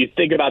so when you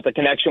think about the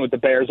connection with the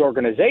Bears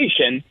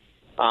organization,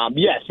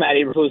 yes, Matt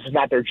Eberflus is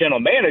not their general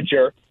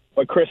manager,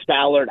 but Chris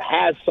Ballard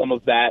has some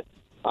of that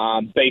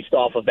based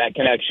off of that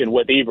connection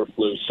with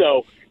Eberflus.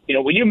 So,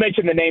 when you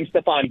mentioned the name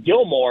Stephon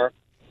Gilmore,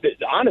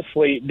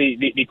 honestly,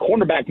 the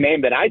cornerback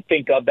name that I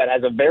think of that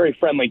has a very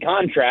friendly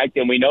contract,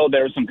 and we know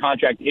there are some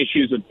contract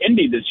issues with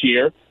Indy this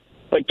year,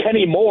 but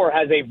Kenny Moore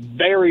has a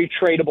very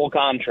tradable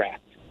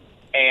contract.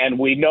 And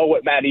we know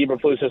what Matt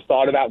Eberflus has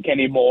thought about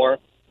Kenny Moore.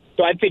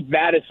 So I think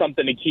that is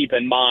something to keep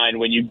in mind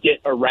when you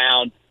get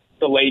around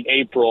the late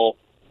April.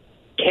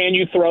 Can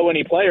you throw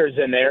any players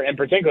in there, in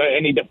particular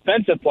any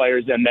defensive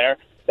players in there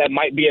that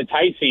might be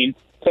enticing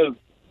to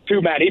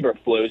Matt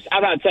Eberflus?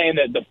 I'm not saying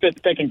that the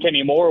 5th pick in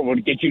Kenny Moore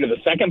would get you to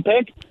the 2nd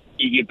pick.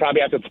 You'd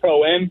probably have to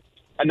throw in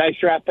a nice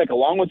draft pick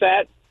along with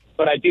that.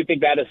 But I do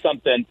think that is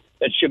something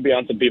that should be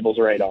on some people's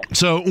radar.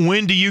 So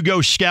when do you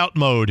go scout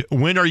mode?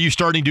 When are you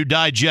starting to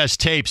digest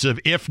tapes of,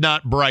 if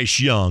not Bryce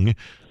Young,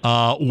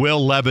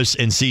 Will Levis,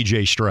 and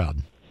C.J.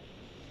 Stroud?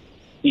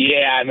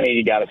 Yeah,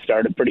 you got to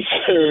start it pretty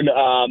soon.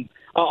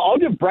 I'll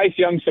give Bryce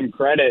Young some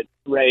credit,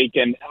 Rake,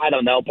 and I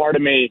don't know, part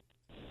of me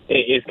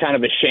is kind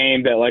of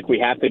ashamed that, we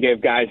have to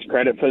give guys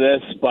credit for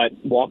this, but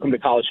welcome to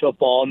college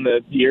football in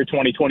the year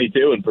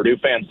 2022, and Purdue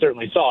fans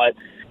certainly saw it.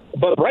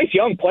 But Bryce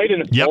Young played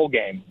in a bowl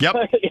game. Yep.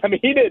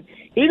 He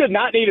did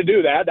not need to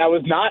do that. That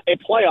was not a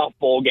playoff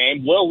bowl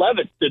game. Will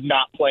Levis did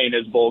not play in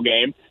his bowl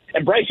game,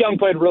 and Bryce Young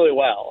played really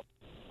well.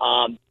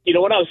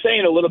 What I was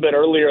saying a little bit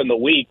earlier in the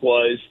week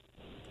was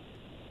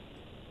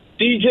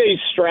C.J.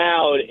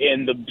 Stroud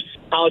in the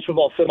college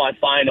football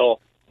semifinal,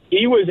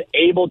 he was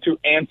able to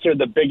answer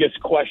the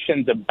biggest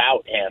questions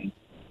about him.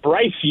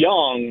 Bryce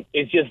Young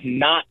is just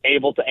not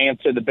able to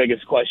answer the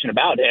biggest question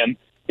about him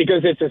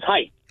because it's his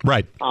height.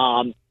 Right.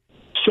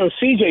 So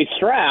C.J.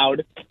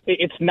 Stroud,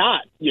 it's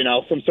not,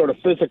 some sort of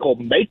physical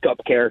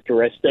makeup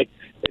characteristic.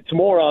 It's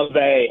more of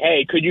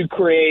could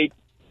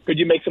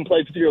you make some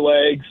plays with your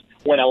legs?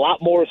 When a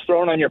lot more is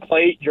thrown on your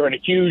plate, you're in a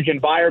huge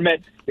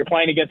environment, you're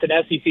playing against an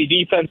SEC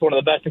defense, one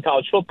of the best in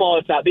college football,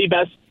 if not the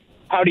best.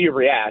 How do you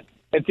react?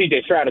 And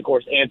C.J. Stroud, of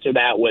course, answered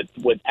that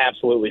with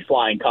absolutely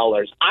flying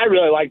colors. I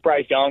really like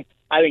Bryce Young.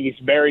 I think he's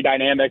very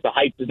dynamic. The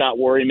height does not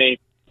worry me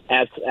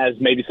as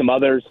maybe some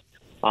others.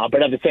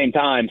 But at the same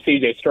time,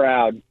 C.J.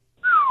 Stroud,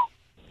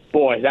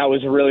 boy, that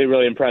was really,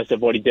 really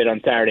impressive what he did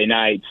on Saturday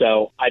night.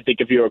 So I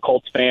think if you're a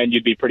Colts fan,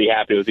 you'd be pretty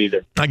happy with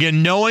either.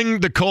 Again,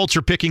 knowing the Colts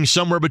are picking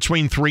somewhere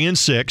between 3 and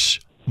 6,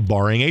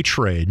 barring a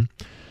trade,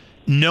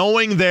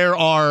 knowing there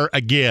are,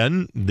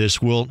 again,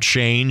 this will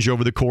change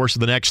over the course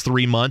of the next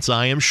 3 months,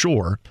 I am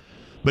sure,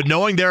 but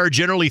knowing there are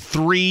generally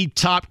 3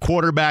 top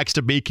quarterbacks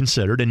to be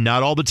considered, and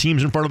not all the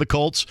teams in front of the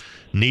Colts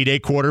need a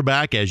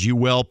quarterback, as you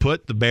well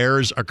put, the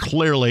Bears are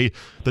clearly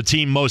the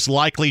team most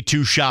likely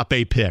to shop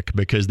a pick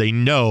because they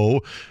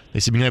know they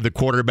seem to have the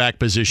quarterback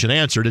position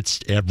answered. It's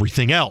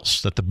everything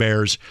else that the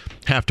Bears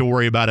have to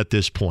worry about at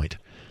this point.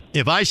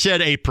 If I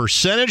said a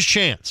percentage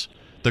chance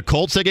the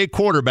Colts take a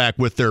quarterback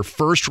with their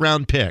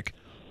first-round pick,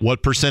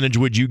 what percentage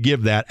would you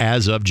give that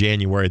as of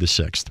January the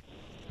 6th?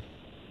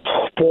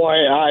 Boy,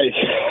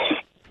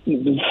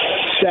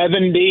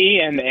 70,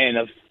 and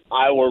if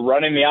I were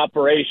running the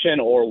operation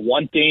or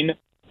wanting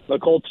the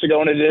Colts to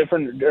go in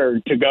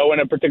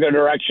a particular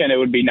direction, it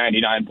would be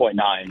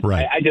 99.9.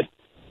 Right. I just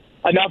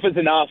enough is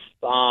enough.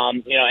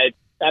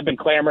 I've been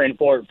clamoring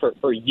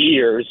for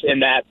years in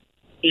that,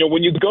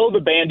 when you go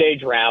the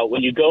Band-Aid route,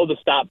 when you go the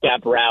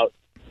stopgap route,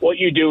 what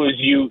you do is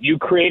you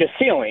create a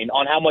ceiling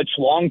on how much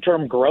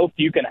long-term growth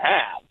you can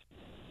have.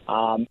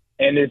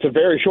 And it's a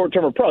very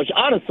short-term approach.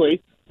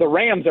 Honestly, the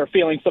Rams are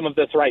feeling some of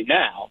this right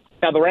now.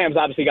 Now, the Rams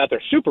obviously got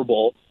their Super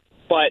Bowl,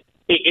 but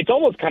it's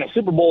almost kind of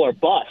Super Bowl or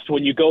bust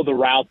when you go the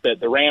route that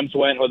the Rams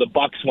went or the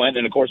Bucs went,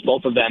 and, of course,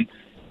 both of them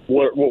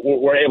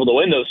were able to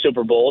win those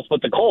Super Bowls.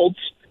 But the Colts,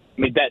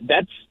 I mean,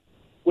 that's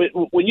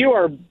when you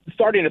are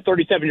starting a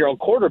 37-year-old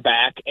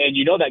quarterback and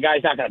you know that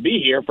guy's not going to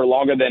be here for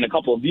longer than a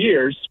couple of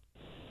years,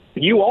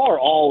 you are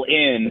all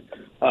in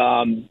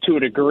to a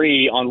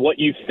degree on what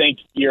you think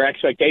your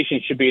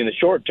expectations should be in the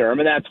short term,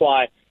 and that's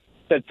why I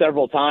said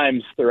several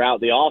times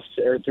throughout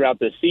throughout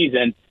this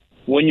season,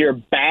 when you're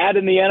bad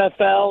in the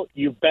NFL,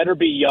 you better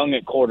be young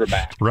at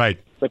quarterback. Right.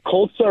 The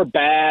Colts are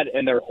bad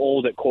and they're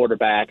old at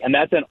quarterback, and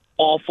that's an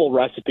awful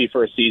recipe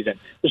for a season.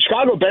 The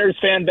Chicago Bears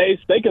fan base,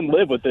 they can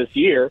live with this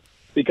year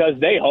because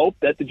they hope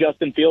that the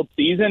Justin Fields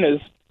season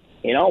is,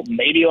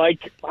 maybe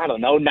like,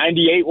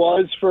 98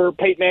 was for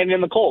Peyton Manning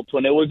and the Colts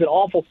when it was an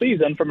awful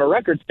season from a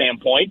record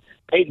standpoint.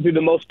 Peyton threw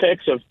the most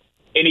picks of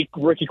any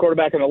rookie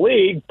quarterback in the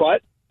league,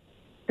 but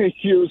it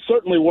was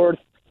certainly worth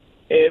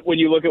it when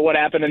you look at what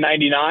happened in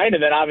 99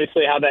 and then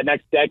obviously how that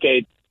next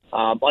decade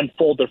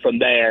unfolded from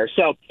there.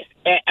 So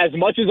as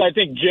much as I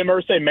think Jim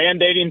Irsay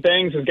mandating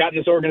things has gotten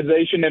this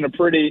organization in a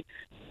pretty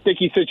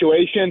sticky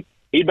situation,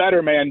 he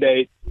better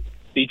mandate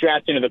the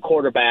drafting of the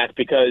quarterback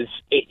because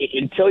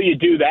until you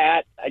do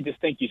that, I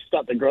just think you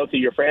stunt the growth of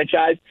your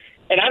franchise.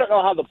 And I don't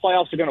know how the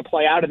playoffs are going to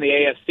play out in the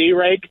AFC,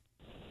 Rake,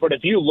 but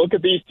if you look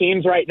at these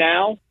teams right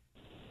now,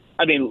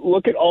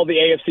 look at all the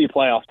AFC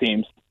playoff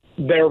teams.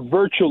 They're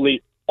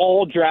virtually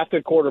all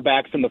drafted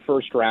quarterbacks in the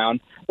first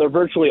round. They're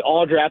virtually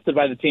all drafted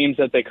by the teams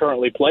that they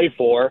currently play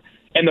for,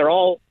 and they're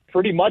all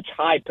pretty much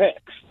high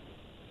picks.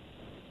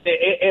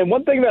 And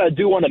one thing that I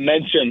do want to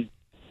mention,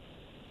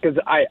 because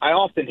I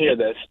often hear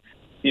this,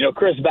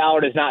 Chris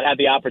Ballard has not had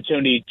the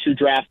opportunity to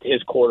draft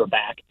his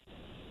quarterback.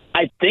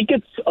 I think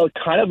it's a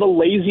kind of a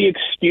lazy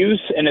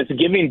excuse, and it's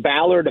giving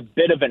Ballard a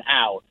bit of an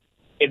out.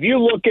 If you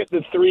look at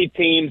the 3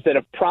 teams that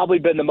have probably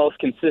been the most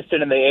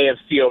consistent in the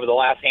AFC over the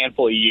last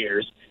handful of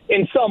years,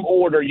 in some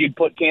order, you'd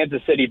put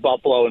Kansas City,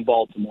 Buffalo, and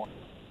Baltimore.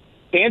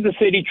 Kansas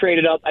City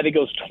traded up, I think it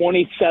was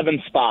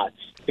 27 spots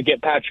to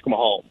get Patrick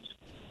Mahomes.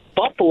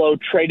 Buffalo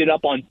traded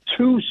up on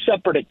 2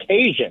 separate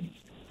occasions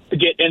to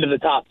get into the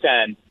top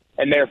 10,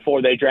 and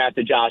therefore they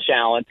drafted Josh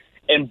Allen.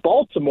 And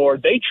Baltimore,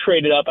 they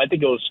traded up, I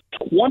think it was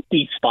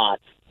 20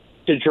 spots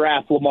to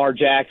draft Lamar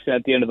Jackson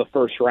at the end of the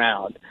first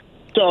round.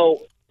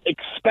 So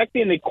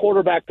expecting the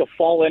quarterback to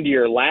fall into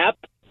your lap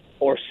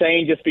or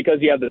saying just because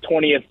you have the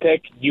 20th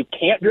pick you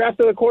can't draft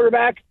the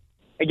quarterback,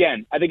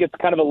 again, I think it's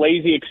kind of a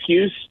lazy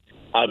excuse.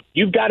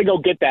 You've got to go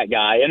get that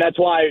guy. And that's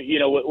why,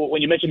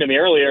 when you mentioned to me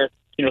earlier,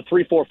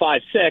 3, 4,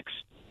 5, 6,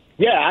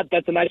 yeah,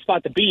 that's a nice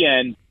spot to be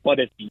in. But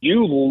if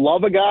you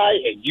love a guy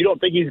and you don't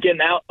think he's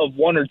getting out of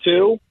 1 or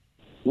 2,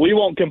 we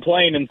won't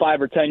complain in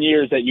 5 or 10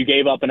 years that you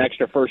gave up an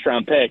extra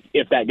first-round pick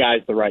if that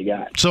guy's the right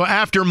guy. So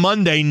after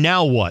Monday,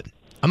 now what?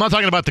 I'm not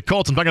talking about the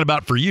Colts. I'm talking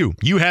about for you.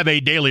 You have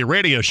a daily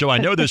radio show. I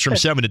know this from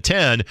 7 to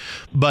 10,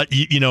 but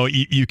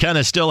you kind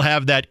of still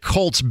have that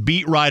Colts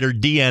beat writer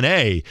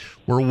DNA.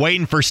 We're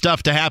waiting for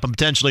stuff to happen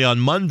potentially on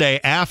Monday.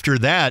 After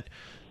that,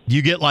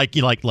 you get like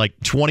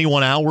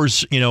 21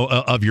 hours,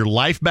 of your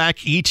life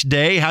back each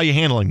day. How are you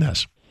handling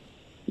this?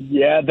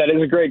 Yeah, that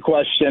is a great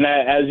question.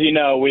 As you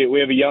know, we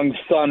have a young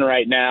son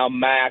right now,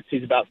 Max.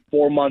 He's about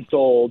 4 months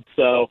old,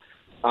 so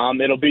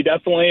it'll be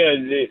definitely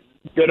a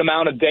good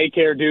amount of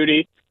daycare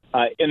duty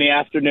in the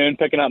afternoon,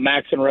 picking up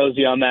Max and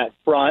Rosie on that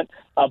front.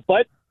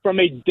 But from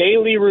a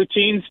daily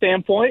routine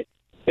standpoint,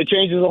 it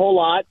changes a whole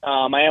lot.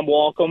 I am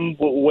welcome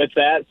with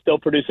that, still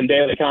producing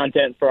daily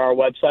content for our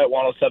website,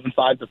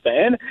 107.5 The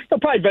Fan. I'll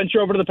probably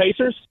venture over to the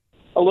Pacers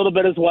a little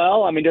bit as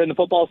well. I mean, during the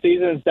football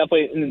season, it's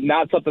definitely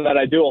not something that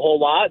I do a whole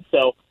lot,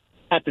 so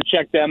have to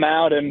check them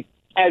out. And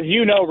as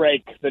you know,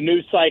 Rake, the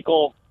news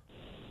cycle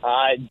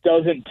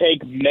doesn't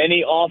take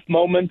many off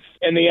moments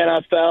in the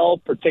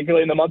NFL,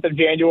 particularly in the month of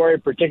January,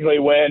 particularly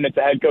when it's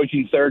a head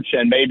coaching search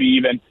and maybe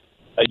even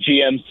a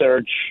GM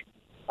search.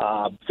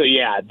 So,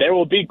 yeah, there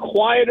will be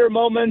quieter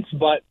moments,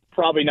 but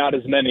probably not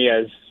as many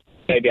as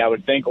maybe I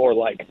would think or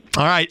like.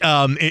 All right.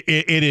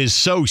 It is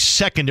so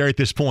secondary at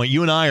this point.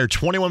 You and I are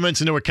 21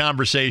 minutes into a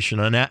conversation,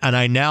 and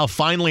I now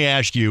finally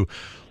ask you,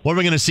 what are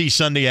we going to see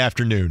Sunday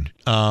afternoon?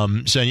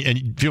 And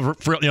feel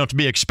free, to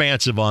be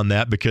expansive on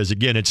that, because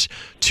again, it's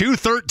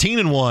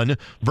 2-13-1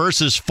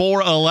 versus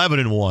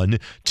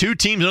 4-11-1. Two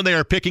teams they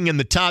are picking in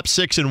the top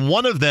 6, and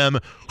one of them,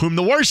 whom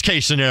the worst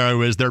case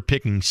scenario is, they're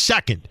picking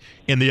second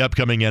in the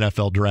upcoming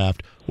NFL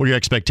draft. What are your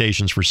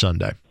expectations for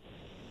Sunday?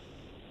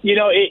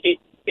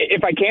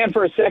 If I can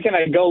for a second,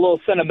 I'd go a little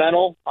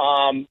sentimental.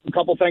 A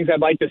couple things I'd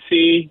like to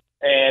see,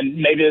 and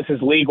maybe this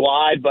is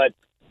league-wide, but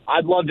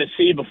I'd love to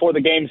see before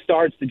the game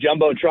starts the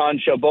Jumbotron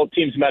show both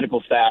teams'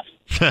 medical staff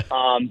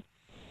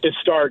to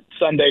start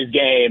Sunday's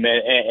game.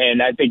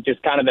 And I think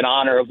just kind of in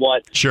honor of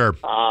what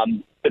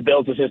the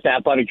Bills' assistant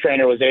athletic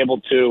trainer was able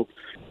to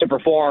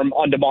perform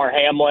on DeMar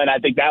Hamlin, I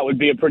think that would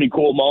be a pretty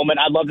cool moment.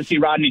 I'd love to see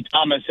Rodney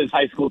Thomas, his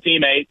high school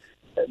teammate,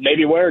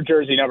 maybe wear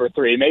jersey number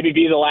 3, maybe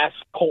be the last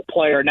Colt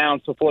player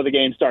announced before the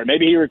game starts.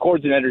 Maybe he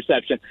records an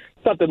interception,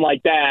 something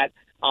like that.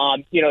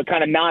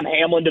 Kind of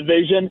non-Hamlin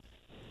division.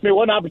 I mean,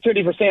 what an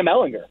opportunity for Sam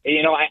Ehlinger.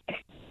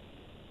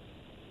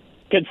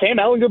 Could Sam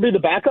Ehlinger be the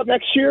backup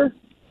next year?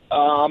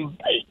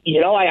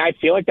 I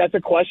feel like that's a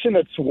question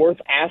that's worth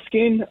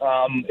asking.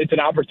 It's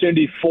an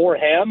opportunity for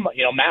him.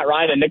 Matt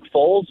Ryan and Nick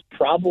Foles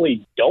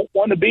probably don't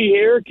want to be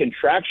here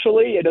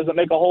contractually. It doesn't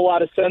make a whole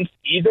lot of sense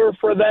either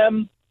for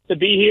them to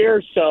be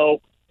here. So,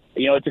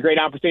 it's a great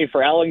opportunity for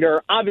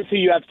Ehlinger. Obviously,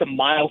 you have some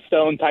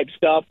milestone type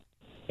stuff.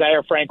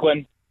 Zaire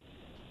Franklin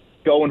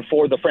going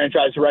for the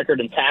franchise record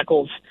in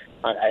tackles.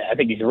 I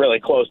think he's really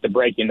close to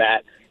breaking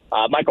that.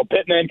 Michael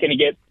Pittman, can he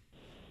get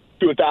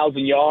to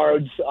 1,000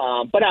 yards?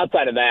 But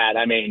outside of that,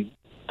 I mean,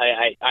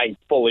 I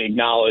fully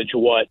acknowledge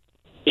what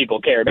people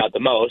care about the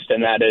most,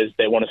 and that is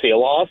they want to see a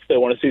loss. They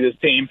want to see this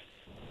team.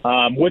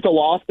 With a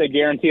loss, they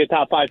guarantee a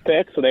top 5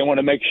 pick, so they want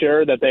to make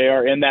sure that they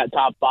are in that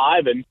top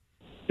 5. And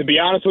to be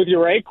honest with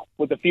you, Rake,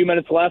 with a few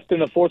minutes left in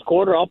the fourth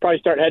quarter, I'll probably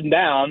start heading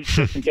down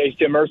just in case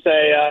Jim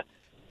Irsay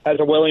has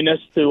a willingness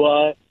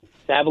to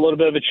have a little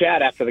bit of a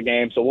chat after the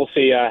game. So we'll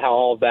see how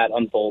all of that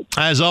unfolds.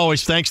 As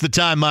always, thanks for the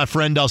time, my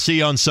friend. I'll see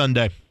you on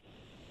Sunday.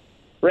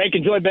 Rake,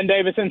 enjoy Ben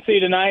Davis NC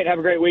tonight. Have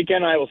a great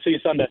weekend. I will see you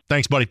Sunday.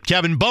 Thanks, buddy.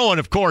 Kevin Bowen,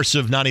 of course,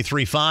 of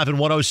 93.5 and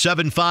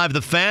 107.5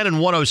 The Fan and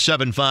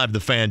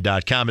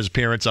 107.5thefan.com. His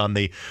appearance on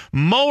the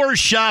Mower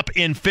Shop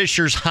in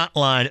Fishers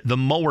hotline,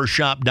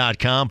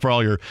 themowershop.com, for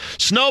all your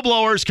snow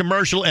blowers,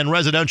 commercial and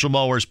residential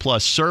mowers,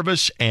 plus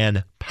service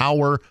and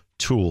power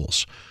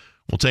tools.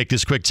 We'll take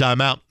this quick time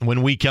out.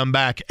 When we come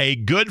back, a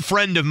good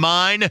friend of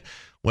mine,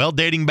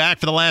 dating back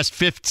for the last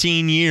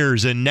 15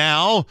 years, and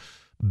now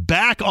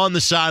back on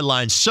the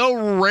sidelines.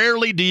 So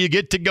rarely do you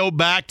get to go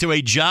back to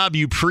a job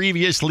you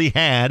previously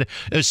had,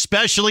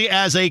 especially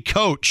as a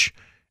coach.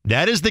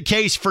 That is the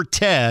case for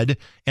Ted.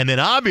 And then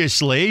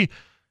obviously,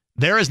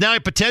 there is now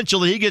a potential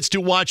that he gets to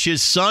watch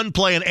his son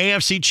play an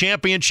AFC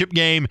championship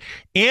game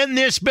in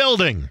this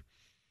building.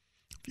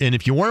 And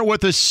if you weren't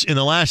with us in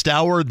the last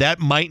hour, that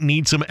might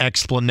need some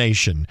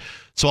explanation.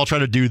 So I'll try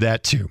to do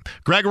that too.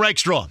 Greg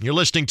Rakestraw, you're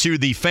listening to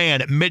The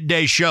Fan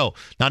Midday Show,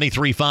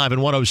 93.5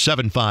 and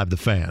 107.5 The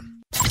Fan.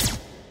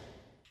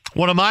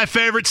 One of my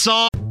favorite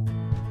songs.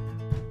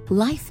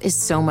 Life is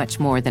so much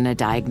more than a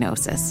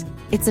diagnosis.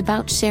 It's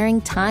about sharing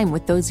time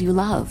with those you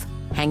love,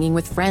 hanging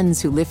with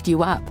friends who lift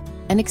you up,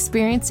 and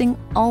experiencing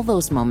all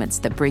those moments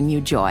that bring you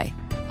joy.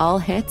 All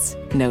hits,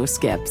 no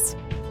skips.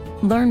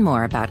 Learn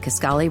more about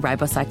Kisqali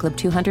Ribociclib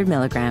 200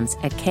 milligrams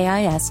at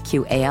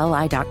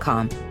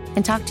KISQALI.com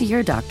and talk to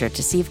your doctor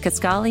to see if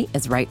Kisqali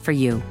is right for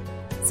you.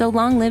 So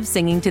long live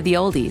singing to the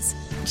oldies,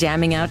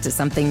 jamming out to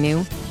something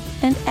new,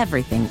 and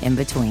everything in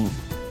between.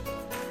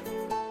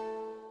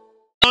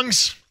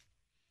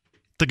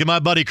 Think of my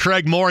buddy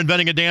Craig Moore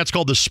inventing a dance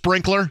called the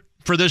Sprinkler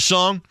for this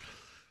song.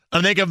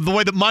 I think of the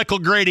way that Michael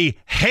Grady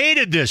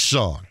hated this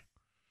song.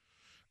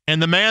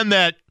 And the man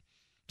that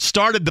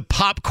started the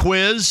pop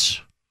quiz,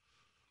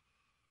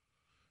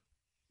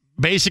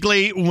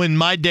 basically when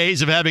my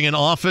days of having an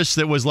office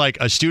that was like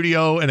a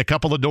studio and a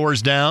couple of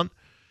doors down,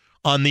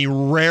 on the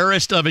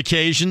rarest of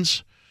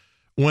occasions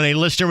when a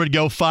listener would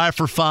go 5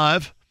 for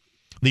 5,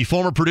 the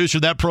former producer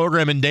of that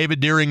program and David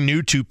Deering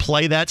knew to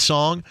play that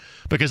song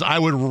because I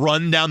would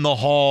run down the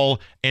hall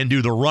and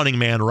do the Running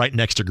Man right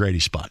next to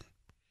Grady's spot.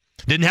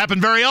 Didn't happen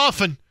very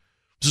often.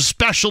 It was a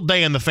special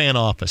day in the fan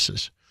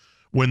offices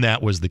when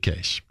that was the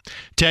case.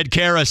 Ted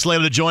Kara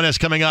slated to join us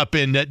coming up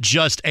in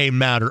just a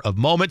matter of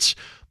moments.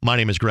 My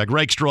name is Greg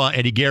Rakestraw.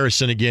 Eddie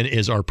Garrison, again,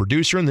 is our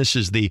producer, and this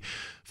is the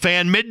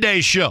Fan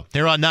Midday Show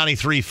here on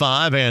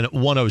 93.5 and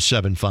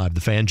 107.5. The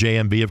Fan,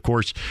 JMB, of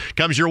course,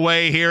 comes your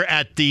way here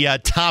at the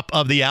top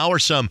of the hour,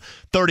 some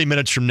 30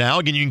 minutes from now.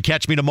 Again, you can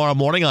catch me tomorrow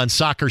morning on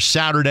Soccer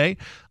Saturday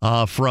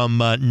from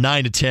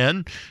 9 to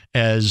 10,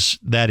 as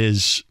that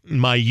is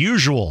my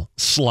usual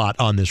slot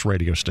on this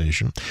radio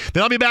station.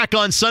 Then I'll be back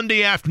on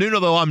Sunday afternoon,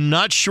 although I'm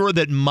not sure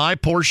that my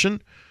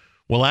portion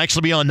will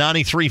actually be on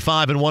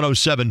 93.5 and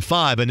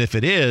 107.5, and if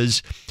it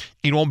is,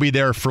 it won't be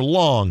there for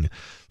long.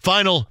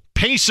 Final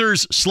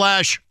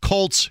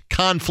Pacers/Colts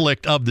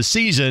conflict of the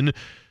season,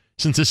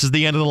 since this is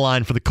the end of the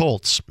line for the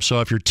Colts.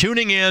 So if you're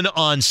tuning in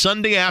on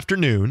Sunday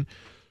afternoon,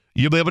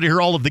 you'll be able to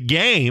hear all of the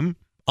game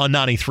on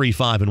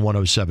 93.5 and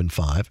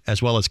 107.5,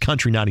 as well as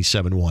Country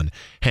 97.1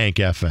 Hank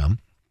FM.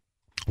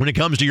 When it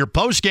comes to your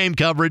post-game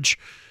coverage,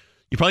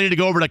 you probably need to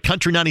go over to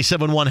Country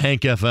 97.1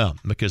 Hank FM,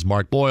 because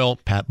Mark Boyle,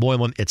 Pat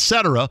Boylan,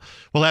 etc.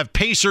 will have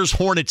Pacers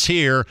Hornets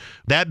here.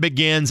 That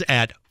begins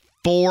at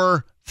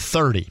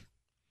 4:30.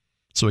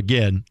 So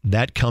again,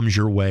 that comes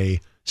your way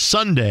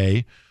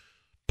Sunday.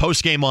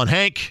 Post-game on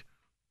Hank,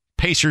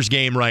 Pacers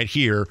game right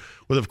here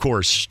with, of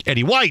course,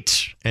 Eddie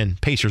White and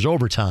Pacers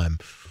overtime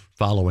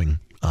following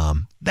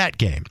that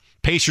game.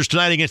 Pacers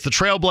tonight against the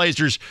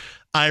Trailblazers.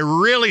 I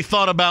really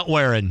thought about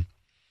wearing,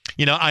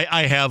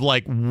 I have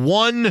like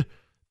one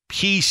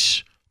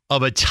piece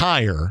of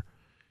attire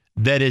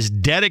that is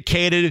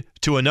dedicated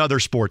to another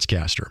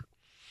sportscaster.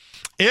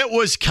 It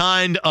was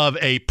kind of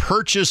a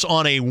purchase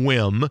on a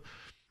whim.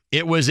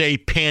 It was a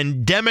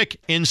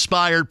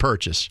pandemic-inspired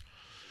purchase.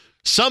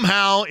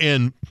 Somehow,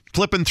 in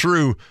flipping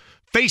through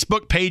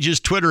Facebook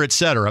pages, Twitter,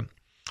 etc.,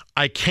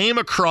 I came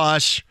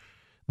across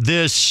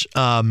this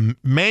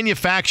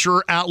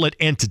manufacturer outlet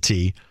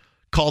entity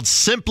called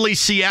Simply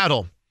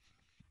Seattle.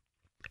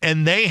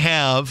 And they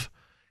have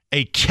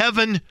a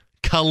Kevin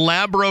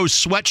Calabro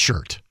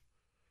sweatshirt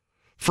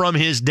from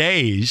his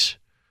days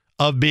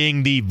of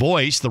being the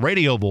voice, the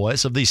radio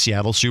voice of the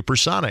Seattle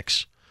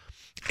Supersonics.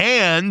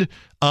 And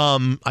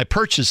I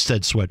purchased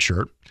said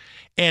sweatshirt.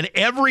 And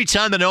every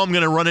time I know I'm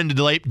going to run into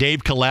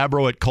Dave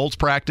Calabro at Colts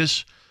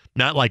practice,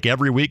 not like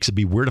every week, 'cause it'd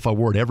be weird if I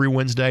wore it every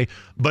Wednesday,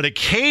 but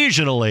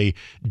occasionally,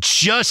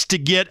 just to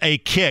get a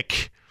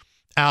kick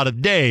out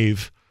of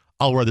Dave,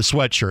 I'll wear the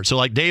sweatshirt. So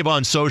like Dave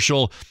on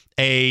social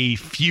a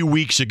few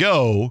weeks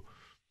ago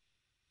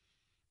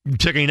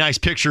took a nice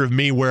picture of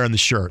me wearing the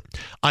shirt.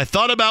 I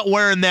thought about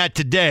wearing that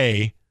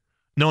today,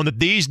 knowing that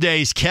these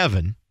days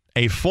Kevin,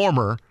 a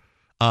former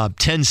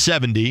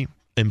 1070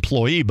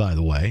 employee, by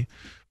the way,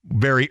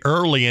 very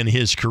early in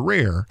his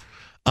career,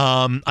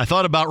 I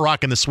thought about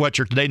rocking the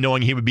sweatshirt today,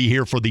 knowing he would be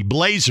here for the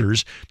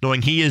Blazers,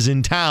 knowing he is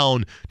in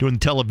town doing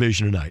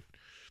television tonight.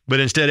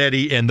 But instead,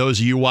 Eddie, and those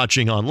of you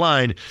watching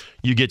online,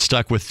 you get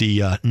stuck with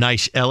the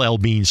nice LL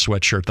Bean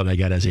sweatshirt that I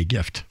got as a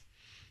gift.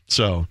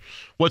 So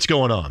what's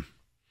going on?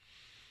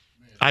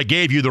 I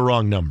gave you the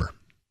wrong number,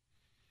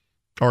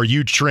 or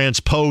you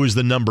transposed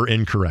the number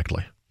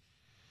incorrectly.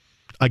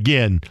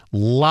 Again,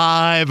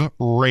 live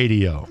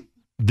radio.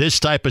 This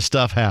type of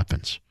stuff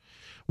happens.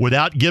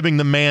 Without giving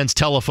the man's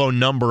telephone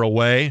number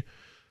away,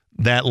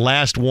 that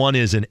last one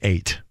is an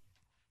 8.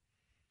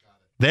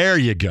 There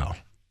you go.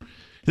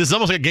 This is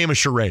almost like a game of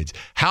charades.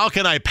 How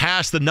can I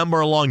pass the number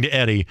along to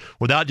Eddie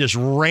without just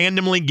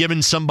randomly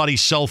giving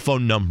somebody's cell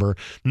phone number,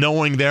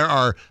 knowing there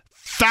are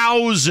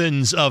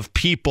thousands of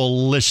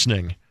people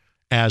listening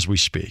as we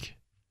speak?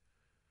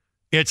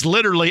 It's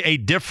literally a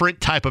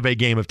different type of a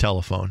game of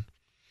telephone.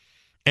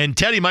 And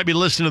Teddy might be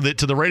listening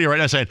to the radio right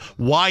now saying,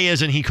 why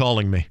isn't he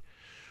calling me?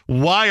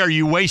 Why are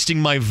you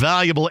wasting my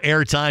valuable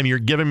airtime you're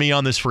giving me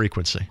on this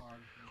frequency?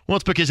 Well,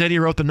 it's because Eddie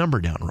wrote the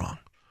number down wrong.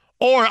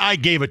 Or I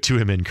gave it to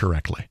him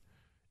incorrectly.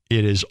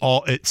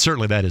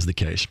 Certainly that is the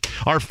case.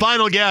 Our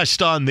final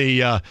guest on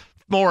the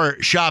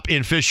more Shop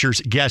in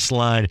Fishers guest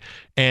line,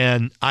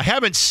 and I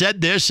haven't said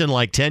this in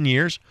like 10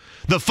 years,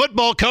 the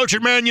football coach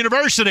at Marian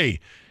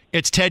University.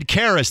 It's Ted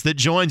Karras that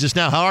joins us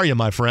now. How are you,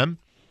 my friend?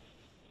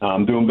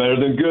 I'm doing better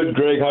than good,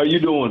 Greg. How are you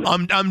doing?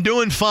 I'm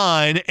doing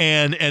fine,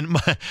 and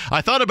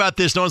I thought about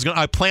this.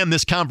 I planned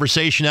this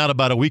conversation out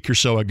about a week or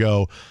so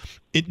ago.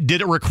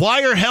 Did it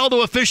require hell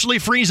to officially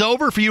freeze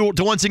over for you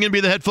to once again be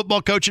the head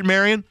football coach at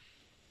Marian?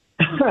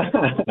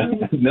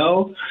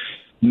 No.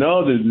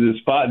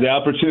 The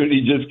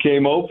opportunity just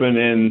came open,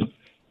 and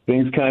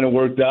things kind of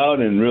worked out,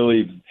 and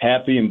really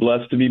happy and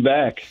blessed to be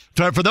back.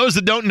 For those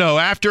that don't know,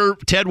 after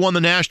Ted won the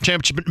national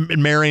championship at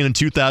Marian in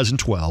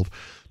 2012,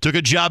 took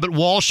a job at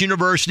Walsh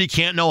University,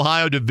 Canton,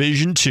 Ohio,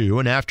 Division II,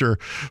 and after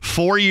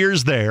 4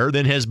 years there,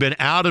 then has been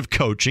out of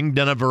coaching,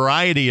 done a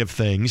variety of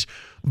things.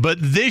 But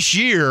this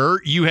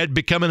year, you had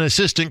become an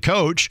assistant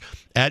coach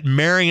at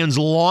Marian's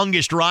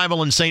longest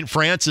rival in St.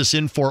 Francis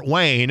in Fort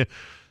Wayne.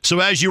 So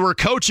as you were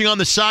coaching on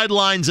the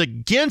sidelines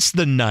against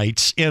the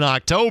Knights in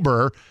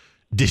October,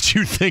 did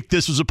you think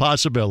this was a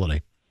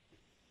possibility?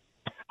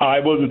 I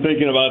wasn't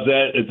thinking about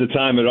that at the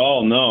time at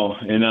all, no.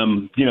 And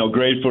I'm,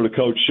 grateful to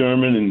Coach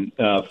Sherman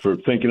and for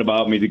thinking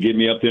about me to get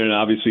me up there, and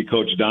obviously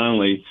Coach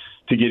Donnelly.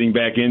 to getting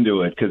back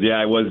into it. Because,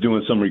 I was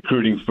doing some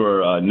recruiting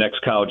for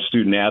next college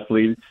student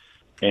athlete.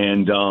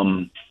 And,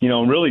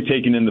 really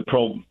taking in the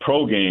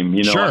pro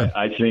game. Sure.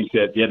 I think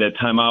that, that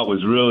timeout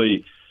was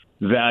really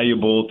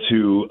valuable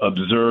to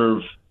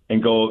observe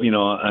and go,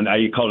 and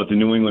I called it the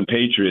New England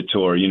Patriot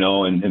Tour,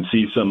 and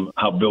see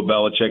how Bill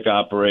Belichick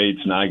operates.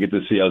 And I get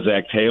to see how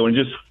Zach Taylor, and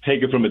just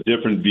take it from a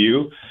different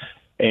view.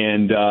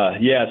 And,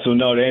 so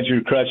no, to answer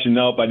your question,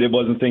 nope, I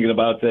wasn't thinking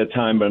about that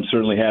time, but I'm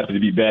certainly happy to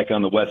be back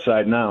on the west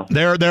side now.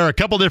 There are a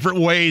couple different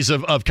ways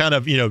of kind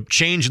of,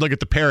 change and look at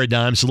the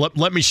paradigm. So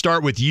let me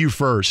start with you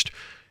first.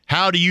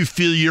 How do you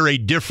feel you're a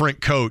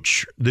different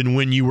coach than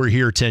when you were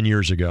here 10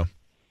 years ago?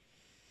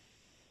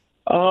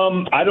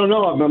 I don't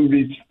know. I'm going to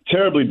be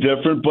terribly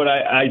different, but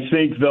I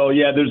think, though,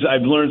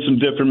 I've learned some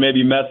different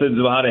maybe methods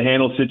of how to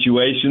handle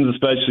situations,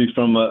 especially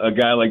from a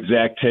guy like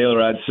Zach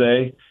Taylor, I'd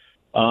say.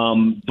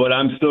 But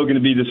I'm still going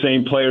to be the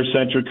same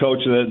player-centric coach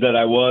that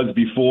I was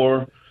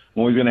before. I'm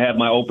always going to have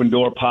my open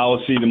door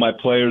policy to my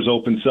players,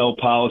 open cell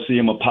policy.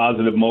 I'm a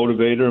positive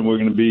motivator, and we're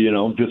going to be,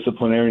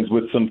 disciplinarians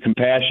with some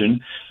compassion.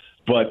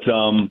 But,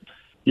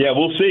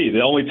 we'll see.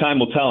 The only time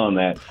will tell on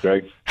that,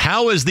 Greg.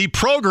 How is the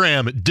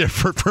program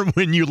different from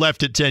when you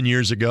left it 10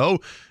 years ago,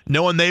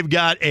 knowing they've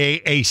got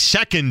a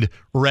second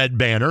red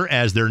banner,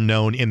 as they're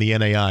known in the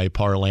NAI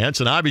parlance?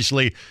 And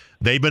obviously,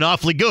 they've been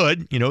awfully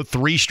good,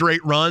 3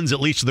 straight runs,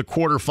 at least to the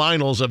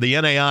quarterfinals of the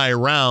NAI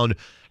round.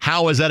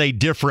 How is that a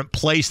different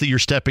place that you're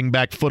stepping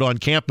back foot on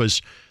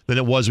campus than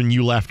it was when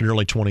you left in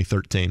early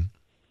 2013?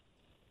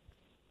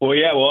 Well,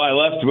 I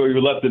left. We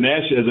were left as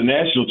a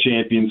national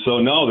champion. So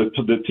no,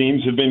 the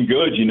teams have been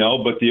good,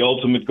 But the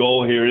ultimate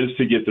goal here is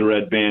to get the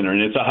red banner,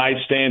 and it's a high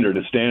standard,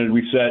 a standard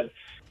we set,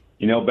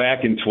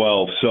 back in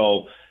 12.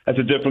 So that's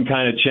a different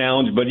kind of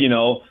challenge. But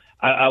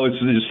I was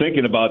just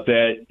thinking about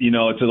that.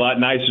 It's a lot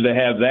nicer to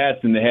have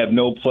that than to have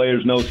no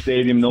players, no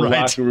stadium, no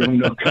locker room,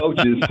 no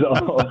coaches.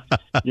 So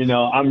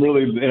I'm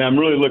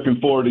really looking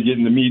forward to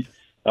getting to meet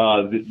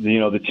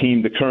the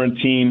team, the current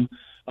team.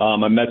 I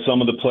met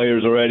some of the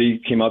players already,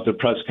 came out to the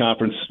press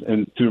conference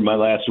and through my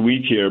last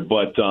week here,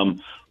 but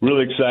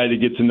really excited to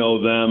get to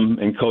know them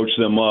and coach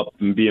them up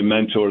and be a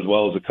mentor as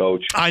well as a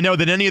coach. I know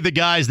that any of the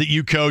guys that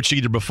you coached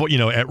either before,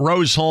 at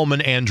Rose-Hulman,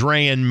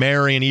 Andrean,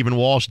 Marion, even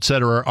Walsh, et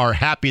cetera, are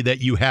happy that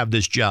you have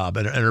this job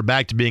and are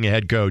back to being a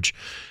head coach.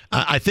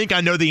 I think I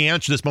know the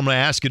answer to this, but I'm going to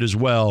ask it as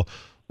well.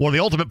 One of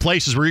the ultimate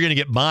places where you're going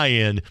to get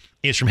buy-in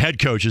is from head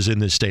coaches in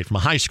this state, from a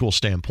high school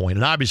standpoint.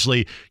 And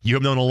obviously, you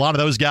have known a lot of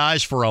those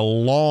guys for a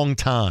long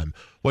time.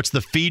 What's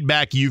the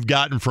feedback you've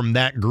gotten from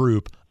that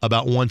group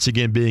about once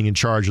again being in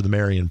charge of the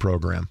Marion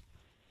program?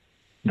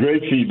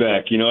 Great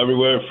feedback,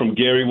 everywhere from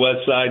Gary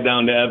Westside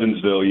down to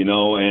Evansville,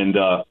 and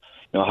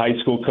high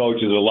school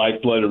coaches are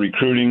lifeblood of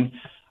recruiting.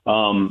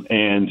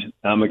 And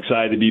I'm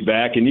excited to be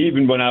back. And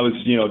even when I was,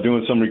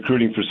 doing some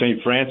recruiting for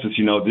St. Francis,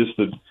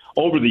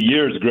 over the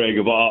years, Greg,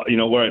 of all,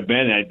 where I've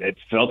been, I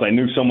felt I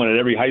knew someone at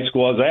every high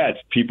school I was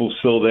at. People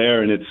still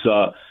there, and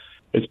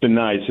it's been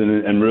nice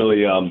and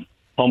really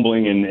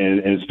humbling, and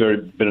it's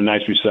been a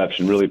nice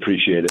reception. Really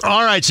appreciate it.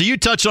 All right, so you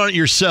touched on it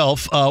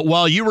yourself.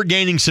 While you were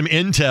gaining some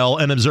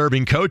intel and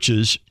observing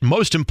coaches,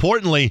 most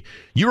importantly,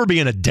 you were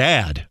being a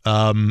dad.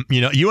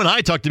 You and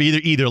I talked to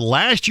either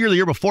last year or the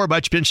year before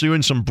about you potentially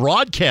doing some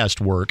broadcast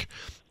work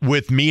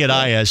with me at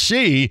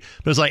ISC.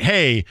 But it's like,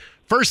 hey,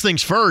 first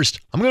things first,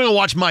 I'm going to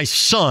watch my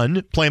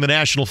son play in the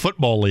National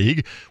Football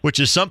League, which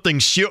is something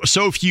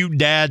so few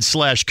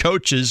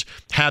dads/coaches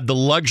have the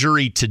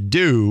luxury to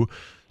do.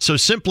 So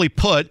simply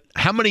put,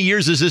 how many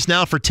years is this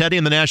now for Teddy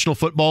in the National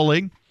Football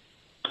League?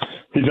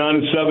 He's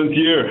on his 7th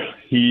year.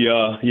 He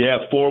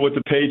 4 with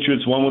the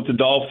Patriots, 1 with the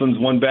Dolphins,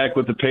 1 back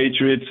with the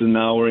Patriots, and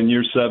now we're in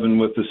year 7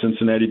 with the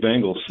Cincinnati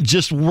Bengals.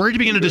 Just where do you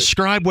begin to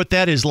describe what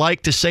that is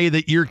like to say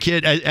that your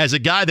kid, as a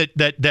guy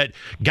that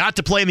got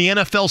to play in the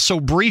NFL so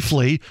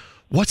briefly,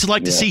 what's it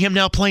like to see him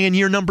now play in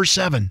year number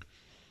 7?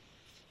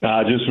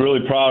 Just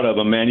really proud of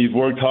him, man. He's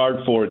worked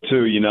hard for it,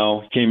 too,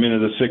 Came in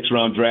as a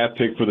 6th-round draft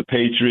pick for the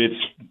Patriots.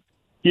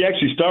 He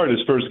actually started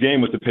his first game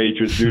with the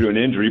Patriots due to an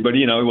injury, but,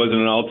 he wasn't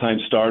an all-time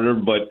starter.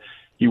 But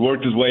he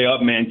worked his way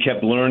up, man,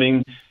 kept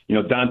learning.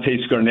 Dante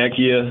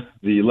Scarnecchia,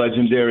 the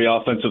legendary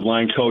offensive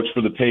line coach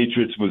for the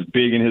Patriots, was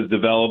big in his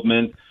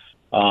development,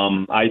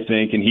 I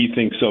think, and he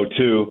thinks so,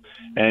 too.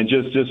 And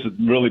just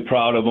really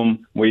proud of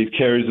him, the way he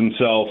carries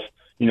himself.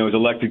 He's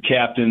elected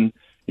captain,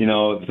 the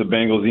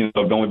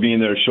Bengals, only being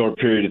there a short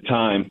period of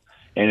time.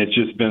 And it's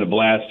just been a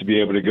blast to be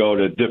able to go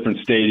to different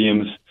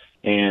stadiums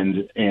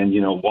and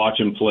watch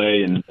him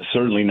play. And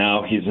certainly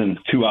now he's in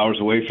 2 hours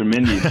away from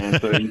Indy, man,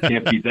 so you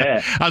can't beat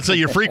that. I'd say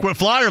your frequent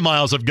flyer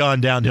miles have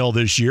gone downhill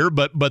this year,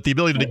 but the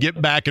ability to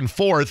get back and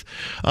forth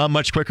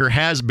much quicker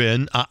has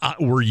been.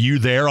 Were you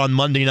there on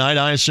Monday night,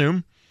 I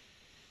assume?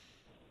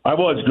 I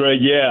was, Greg,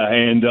 yeah,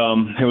 and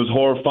it was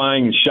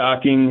horrifying and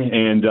shocking,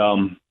 and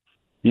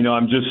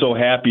I'm just so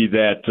happy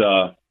that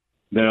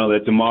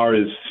that DeMar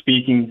is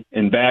speaking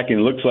and back, and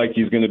it looks like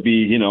he's going to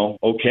be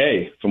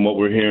okay from what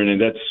we're hearing, and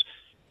that's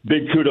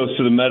big kudos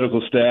to the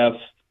medical staff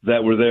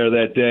that were there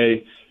that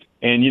day.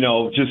 And,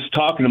 just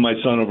talking to my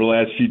son over the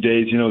last few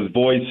days, his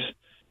voice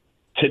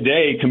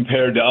today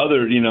compared to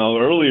other,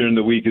 earlier in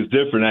the week is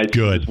different. I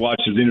just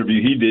watched his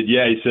interview he did.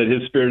 Yeah, he said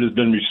his spirit has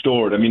been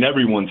restored. I mean,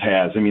 everyone's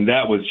has. I mean,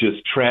 that was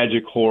just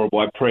tragic, horrible.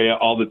 I pray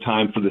all the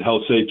time for the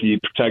health, safety,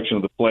 protection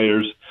of the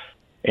players.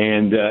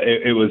 And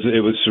it was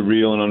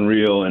surreal and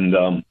unreal,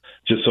 and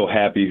just so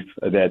happy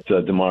that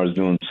DeMar is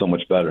doing so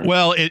much better.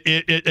 Well,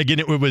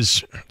 it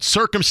was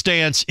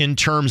circumstance in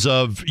terms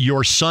of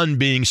your son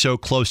being so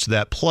close to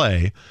that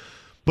play,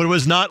 but it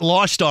was not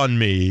lost on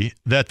me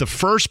that the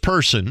first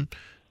person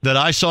that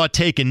I saw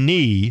take a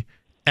knee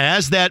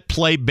as that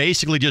play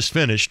basically just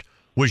finished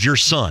was your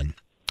son,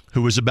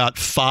 who was about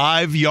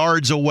 5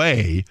 yards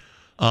away,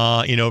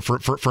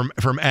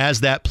 from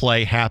as that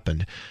play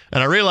happened.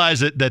 And I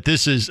realize that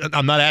this is,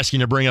 I'm not asking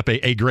you to bring up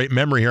a great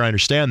memory here. I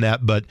understand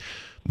that, but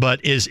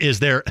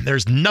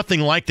there's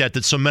nothing like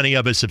that so many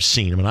of us have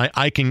seen. I mean,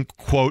 I can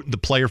quote the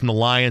player from the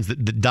Lions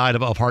that died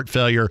of heart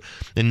failure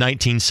in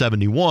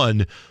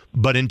 1971,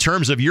 but in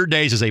terms of your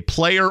days as a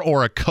player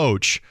or a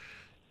coach,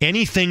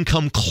 anything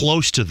come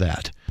close to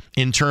that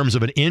in terms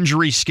of an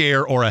injury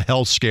scare or a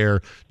health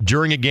scare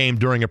during a game,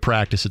 during a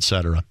practice, et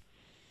cetera?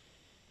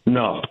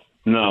 No,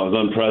 it was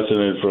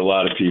unprecedented for a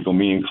lot of people,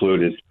 me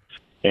included.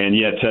 And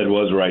yeah, Ted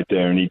was right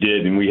there, and he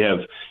did. And we have,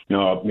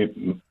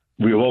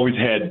 we've always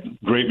had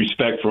great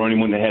respect for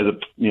anyone that has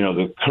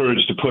the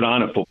courage to put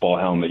on a football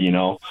helmet,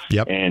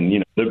 Yep.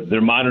 And,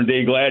 they're modern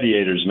day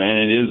gladiators,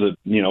 man. It is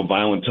a,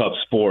 violent, tough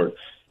sport.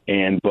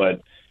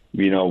 But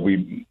we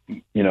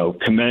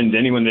commend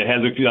anyone that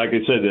has, like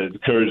I said, the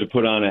courage to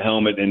put on a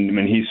helmet. And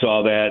when he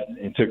saw that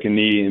and took a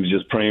knee, and was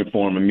just praying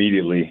for him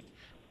immediately.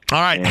 All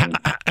right,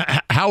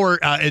 Howard,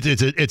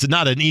 it's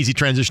not an easy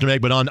transition to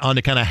make, but on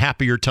to kind of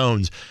happier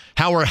tones.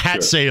 How are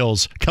hat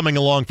sales coming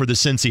along for the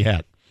Cincy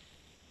hat?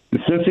 The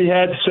Cincy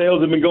hat sales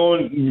have been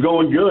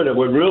going good.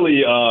 What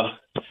really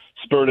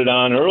spurred it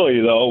on early,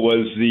 though,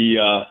 was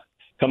the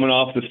coming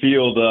off the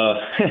field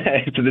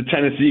to the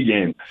Tennessee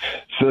game.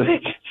 So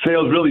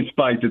sales really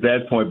spiked at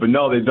that point. But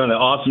no, they've done an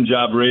awesome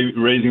job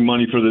raising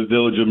money for the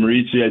Village of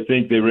Mauricie. I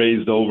think they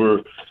raised over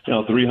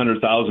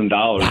 $300,000.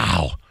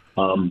 Wow.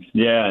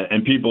 Yeah,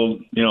 and people,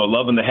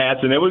 loving the hats.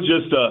 And it was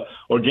just a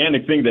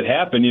organic thing that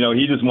happened.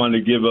 He just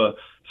wanted to give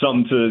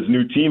something to his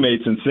new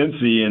teammates in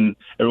Cincy, and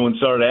everyone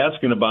started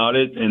asking about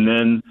it. And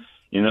then,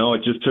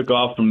 it just took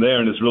off from there,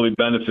 and it's really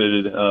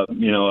benefited,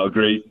 a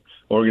great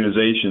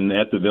organization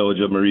at the Village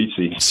of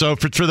Mauricie. So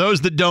for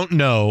those that don't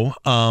know,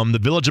 the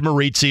Village of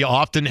Mauricie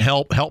often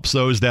helps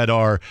those that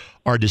are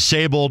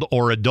disabled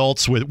or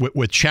adults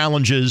with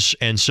challenges,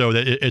 and so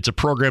that it's a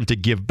program to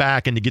give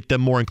back and to get them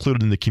more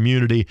included in the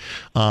community.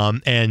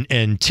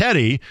 And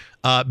Teddy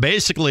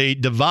basically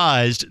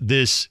devised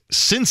this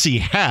Cincy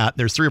hat.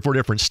 There's 3 or 4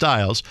 different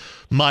styles.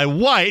 My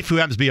wife, who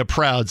happens to be a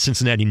proud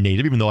Cincinnati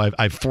native, even though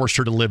I've forced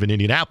her to live in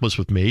Indianapolis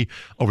with me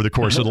over the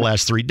course of the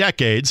last 3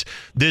 decades,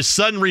 this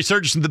sudden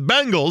resurgence in the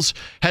Bengals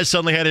has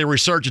suddenly had a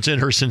resurgence in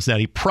her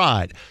Cincinnati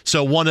pride.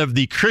 So one of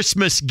the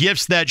Christmas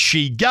gifts that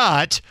she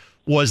got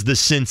was the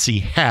Cincy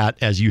hat,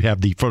 as you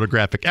have the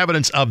photographic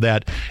evidence of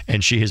that,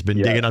 and she has been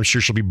digging. I'm sure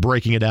she'll be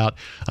breaking it out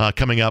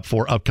coming up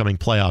for upcoming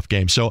playoff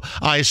games. So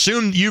I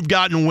assume you've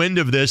gotten wind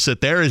of this, that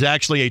there is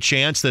actually a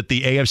chance that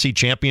the AFC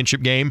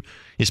Championship game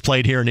is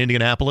played here in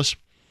Indianapolis?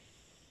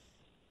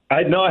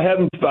 I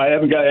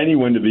haven't got any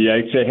wind of it.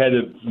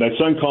 Actually, my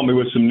son called me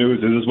with some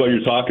news. Is this what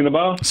you're talking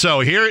about? So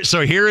here's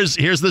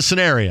the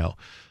scenario.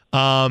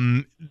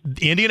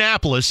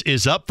 Indianapolis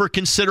is up for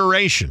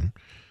consideration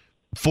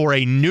for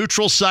a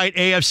neutral site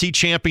AFC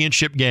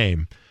Championship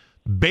game.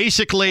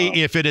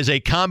 Basically, if it is a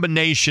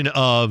combination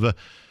of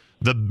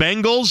the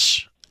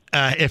Bengals,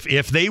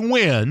 if they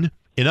win,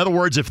 in other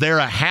words, if they're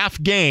a half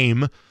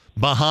game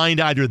behind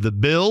either the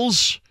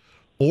Bills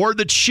or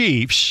the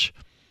Chiefs,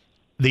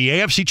 the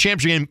AFC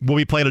Championship game will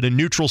be played at a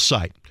neutral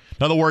site.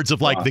 In other words, if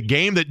the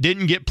game that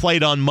didn't get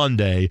played on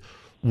Monday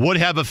would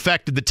have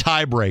affected the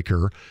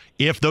tiebreaker,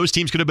 if those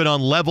teams could have been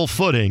on level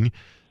footing,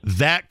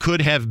 that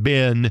could have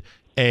been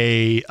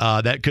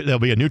there'll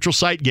be a neutral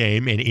site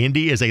game, and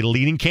Indy is a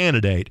leading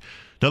candidate.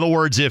 In other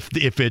words, if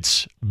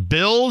it's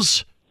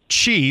Bills,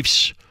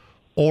 Chiefs,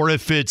 or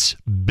if it's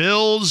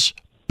Bills,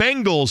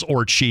 Bengals,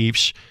 or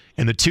Chiefs,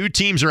 and the 2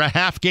 teams are a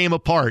half game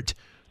apart,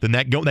 then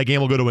that game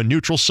will go to a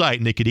neutral site,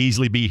 and they could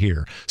easily be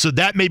here. So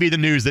that may be the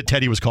news that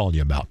Teddy was calling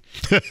you about.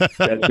 I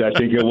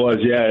think it was.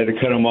 Yeah, I had to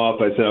cut him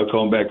off. I said I'll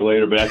call him back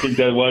later, but I think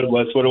that's what it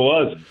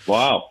was.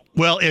 Wow.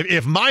 Well,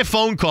 if my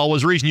phone call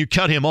was the reason you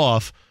cut him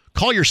off,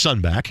 call your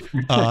son back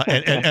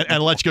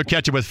and let's go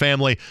catch up with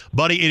family.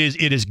 Buddy,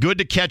 it is good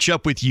to catch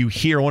up with you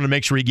here. I want to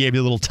make sure he gave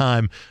you a little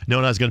time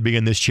knowing I was going to be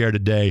in this chair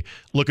today.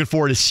 Looking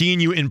forward to seeing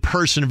you in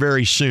person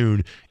very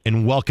soon,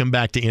 and welcome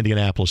back to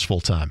Indianapolis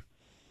full time.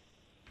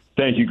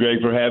 Thank you,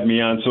 Greg, for having me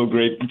on. So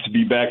great to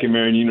be back at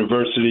Marian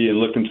University, and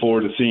looking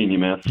forward to seeing you,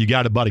 man. You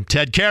got it, buddy.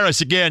 Ted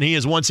Karras, again, he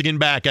is once again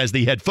back as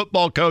the head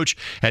football coach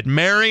at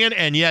Marian,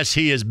 and yes,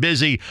 he is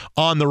busy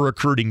on the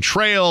recruiting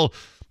trail.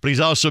 but he's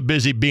also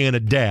busy being a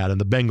dad,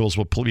 and the Bengals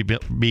will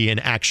be in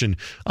action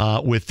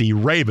with the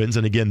Ravens.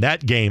 And again,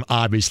 that game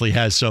obviously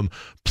has some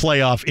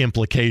playoff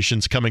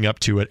implications coming up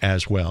to it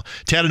as well.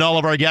 Ted and all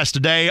of our guests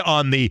today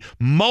on the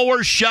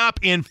Mower Shop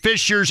in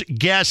Fisher's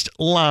guest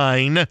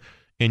line.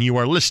 And you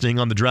are listening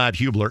on the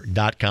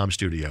DriveHubler.com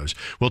studios.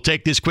 We'll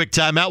take this quick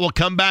time out. We'll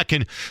come back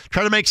and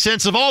try to make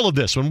sense of all of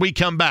this when we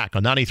come back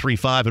on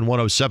 93.5 and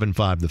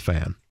 107.5 The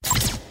Fan.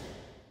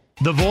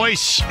 The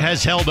voice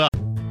has held up.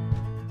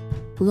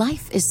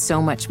 Life is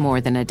so much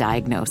more than a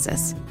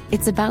diagnosis.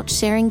 It's about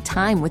sharing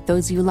time with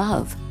those you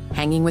love,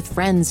 hanging with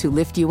friends who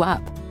lift you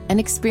up, and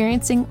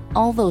experiencing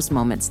all those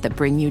moments that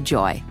bring you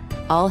joy.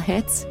 All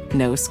hits,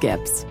 no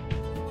skips.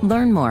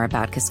 Learn more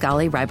about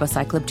Kisqali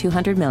Ribociclib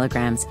 200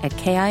 milligrams at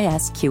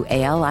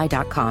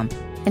KISQALI.com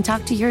and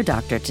talk to your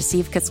doctor to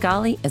see if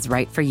Kisqali is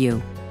right for you.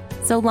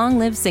 So long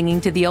live singing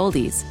to the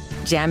oldies,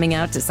 jamming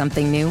out to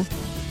something new,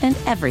 and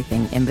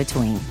everything in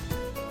between.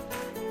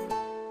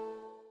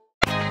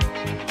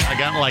 I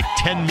got like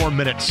 10 more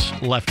minutes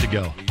left to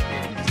go.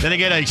 Then I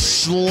get a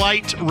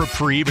slight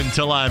reprieve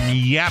until I'm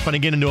yapping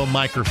again into a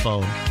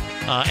microphone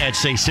at,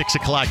 say, 6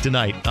 o'clock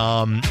tonight.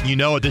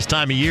 At this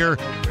time of year,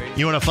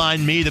 you want to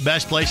find me, the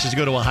best place is to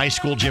go to a high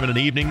school gym in an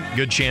evening.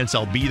 Good chance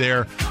I'll be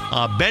there.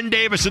 Ben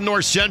Davis and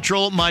North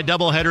Central, my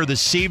doubleheader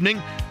this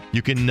evening.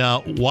 You can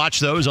watch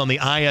those on the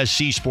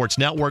ISC Sports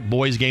Network.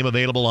 Boys game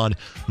available on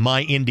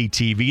My Indy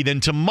TV. Then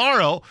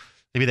tomorrow,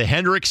 maybe the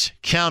Hendricks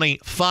County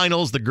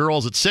Finals. The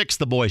girls at 6,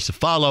 the boys to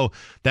follow.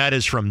 That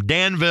is from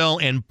Danville,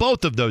 and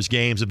both of those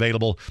games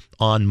available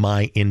on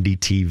My Indy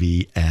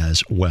TV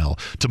as well.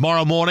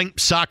 Tomorrow morning,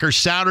 Soccer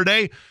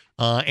Saturday,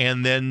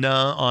 and then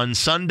on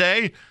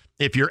Sunday,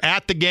 if you're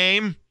at the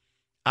game,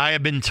 I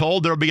have been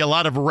told there will be a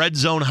lot of red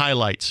zone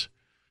highlights,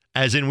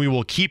 as in we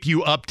will keep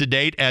you up to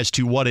date as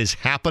to what is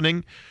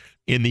happening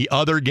in the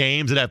other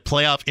games that have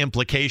playoff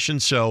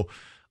implications. So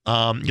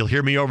you'll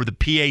hear me over the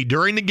PA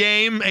during the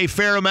game a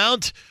fair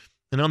amount.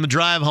 And on the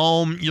drive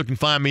home, you can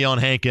find me on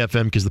Hank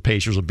FM because the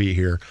Pacers will be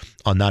here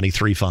on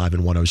 93.5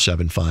 and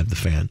 107.5 The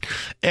Fan.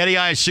 Eddie,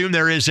 I assume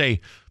there is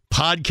a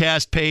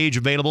podcast page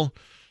available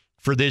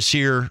for this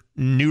here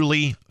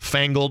newly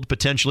fangled,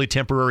 potentially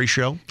temporary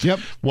show. Yep.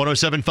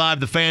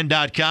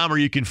 1075thefan.com, or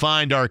you can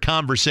find our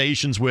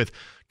conversations with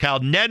Kyle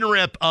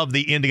Neddenrip of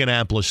the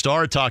Indianapolis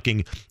Star,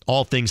 talking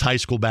all things high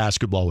school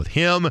basketball with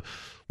him.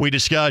 We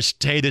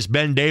discussed, hey, this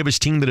Ben Davis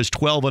team that is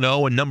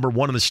 12-0 and number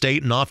 1 in the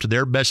state and off to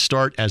their best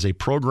start as a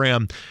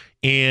program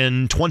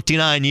in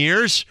 29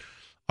 years.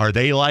 Are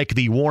they like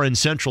the Warren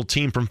Central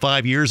team from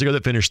 5 years ago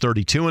that finished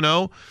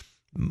 32-0?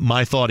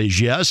 My thought is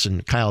yes,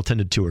 and Kyle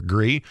tended to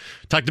agree.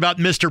 Talked about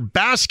Mr.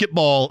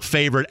 Basketball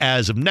favorite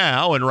as of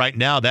now, and right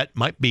now that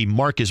might be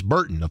Marcus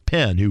Burton of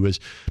Penn, who has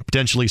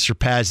potentially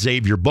surpassed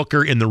Xavier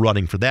Booker in the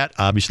running for that.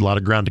 Obviously, a lot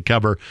of ground to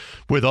cover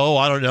with,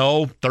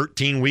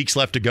 13 weeks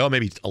left to go,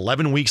 maybe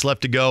 11 weeks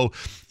left to go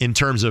in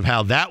terms of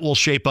how that will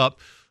shape up.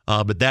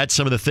 But that's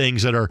some of the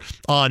things that are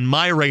on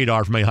my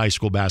radar from a high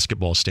school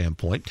basketball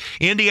standpoint.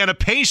 Indiana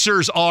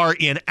Pacers are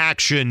in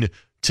action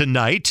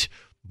tonight.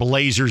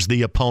 Blazers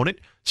the opponent.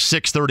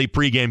 6:30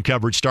 pregame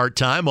coverage start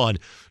time on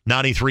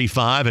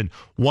 93.5 and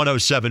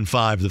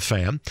 107.5 The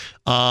Fan.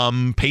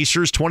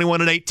 Pacers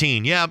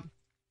 21-18. Yeah,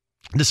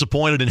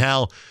 disappointed in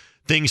how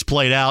things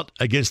played out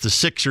against the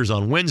Sixers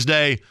on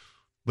Wednesday.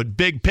 But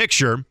big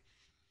picture,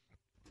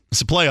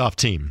 it's a playoff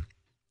team.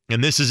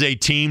 And this is a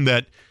team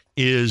that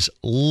is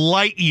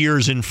light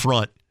years in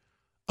front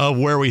of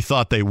where we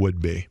thought they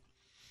would be.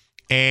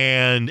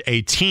 And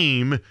a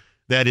team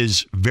that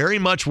is very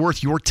much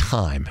worth your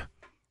time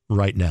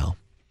right now.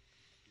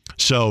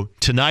 So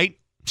tonight,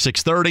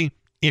 6:30,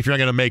 if you're not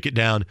going to make it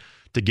down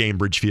to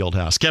Gamebridge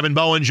Fieldhouse. Kevin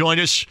Bowen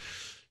joined us.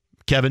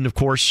 Kevin, of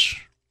course,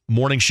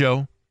 morning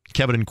show.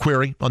 Kevin and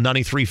Query on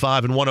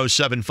 93.5 and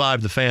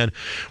 107.5 The Fan.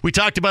 We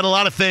talked about a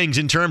lot of things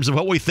in terms of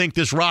what we think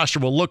this roster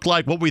will look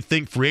like, what we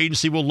think free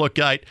agency will look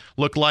like.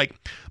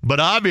 But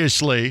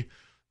obviously,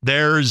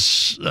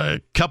 there's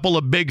a couple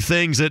of big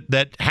things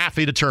that have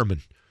to be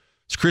determined.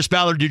 Is Chris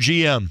Ballard your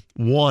GM?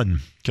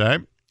 One,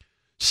 okay?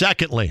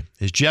 Secondly,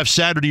 is Jeff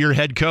Saturday your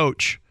head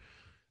coach?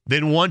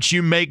 Then once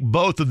you make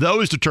both of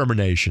those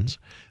determinations,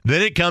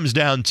 then it comes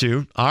down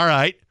to, all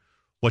right,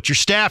 what's your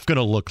staff going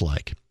to look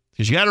like?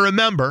 Because you got to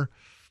remember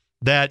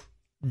that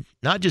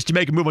not just to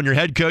make a move on your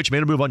head coach, you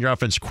made a move on your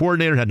offense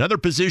coordinator, had another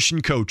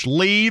position coach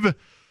leave.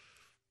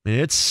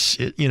 That's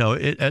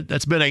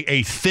been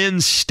a thin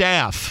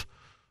staff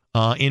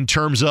in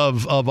terms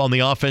of on the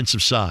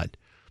offensive side.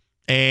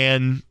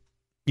 And,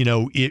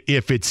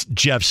 if it's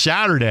Jeff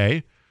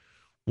Saturday,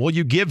 well,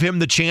 you give him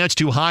the chance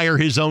to hire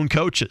his own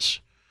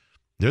coaches.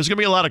 There's going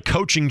to be a lot of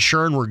coaching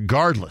churn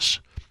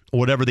regardless of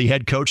whatever the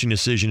head coaching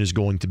decision is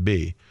going to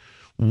be.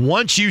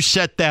 Once you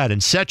set that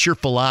and set your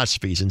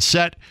philosophies and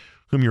set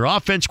whom your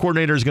offense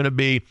coordinator is going to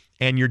be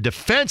and your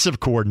defensive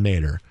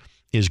coordinator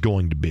is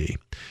going to be,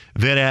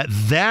 then at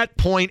that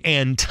point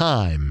and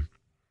time,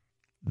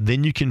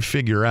 then you can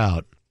figure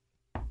out,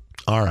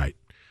 all right,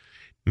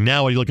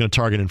 now what are you looking to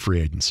target in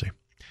free agency?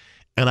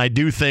 And I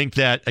do think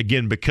that,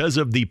 again, because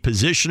of the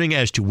positioning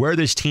as to where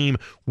this team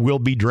will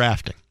be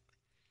drafting,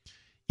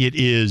 it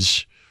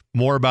is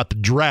more about the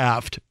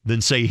draft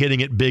than, say, hitting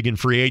it big in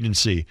free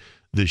agency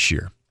this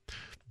year.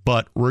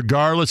 But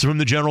regardless of whom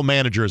the general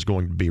manager is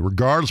going to be,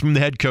 regardless of whom the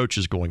head coach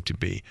is going to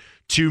be,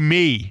 to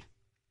me,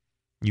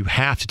 you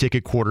have to take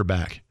a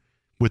quarterback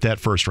with that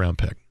first-round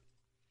pick.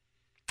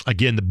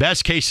 Again, the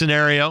best-case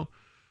scenario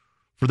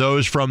for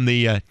those from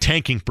the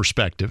tanking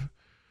perspective,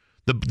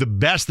 the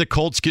best the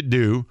Colts could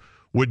do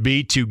would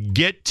be to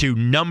get to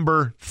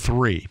number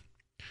 3.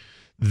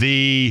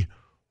 The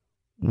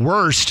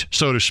worst,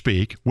 so to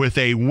speak, with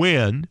a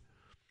win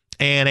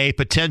and a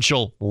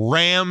potential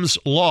Rams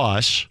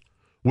loss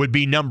would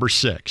be number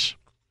 6.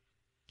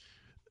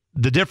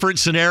 The different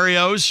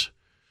scenarios,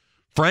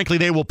 frankly,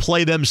 they will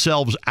play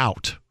themselves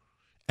out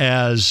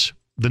as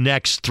the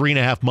next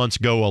 3.5 months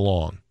go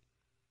along.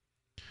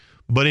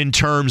 But in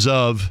terms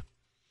of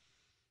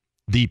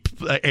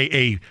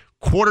a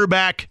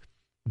quarterback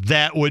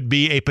that would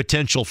be a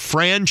potential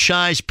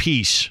franchise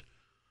piece,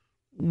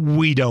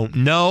 we don't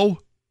know.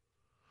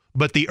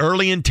 But the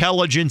early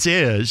intelligence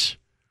is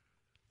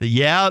that,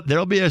 yeah,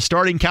 there'll be a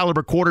starting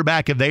caliber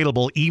quarterback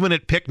available even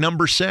at pick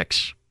number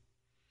 6.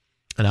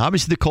 And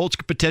obviously the Colts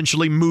could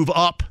potentially move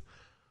up.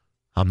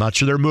 I'm not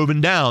sure they're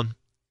moving down.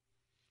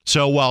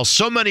 So while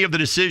so many of the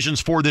decisions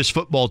for this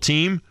football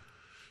team,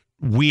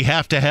 we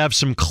have to have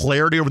some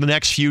clarity over the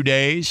next few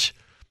days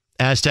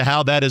as to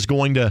how that is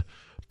going to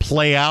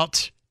play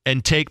out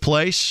and take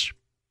place.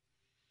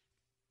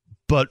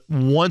 But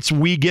once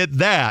we get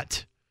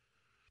that,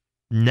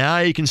 now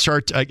you can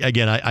start,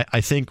 again,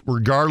 I think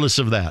regardless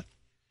of that,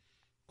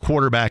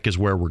 quarterback is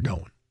where we're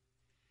going.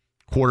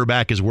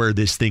 Quarterback is where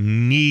this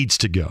thing needs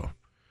to go.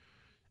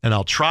 And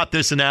I'll trot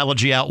this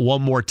analogy out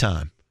one more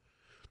time.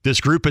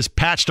 This group has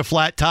patched a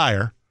flat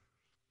tire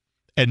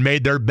and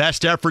made their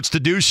best efforts to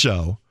do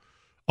so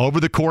over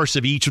the course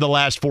of each of the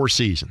last 4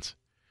 seasons.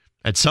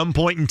 At some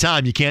point in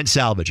time, you can't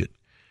salvage it.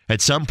 At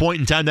some point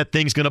in time, that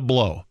thing's going to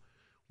blow.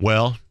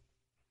 Well,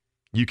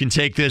 you can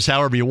take this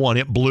however you want.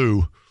 It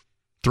blew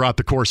throughout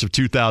the course of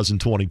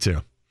 2022.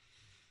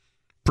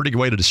 Pretty good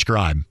way to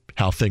describe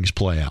how things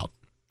play out,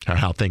 or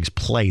how things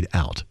played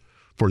out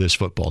for this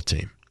football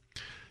team.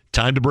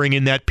 Time to bring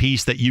in that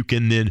piece that you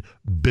can then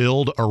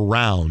build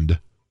around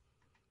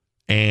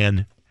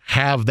and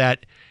have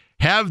that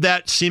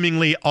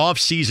seemingly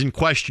off-season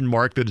question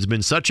mark that has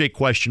been such a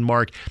question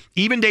mark,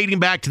 even dating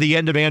back to the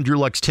end of Andrew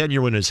Luck's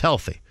tenure when he was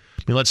healthy.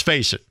 I mean, let's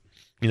face it.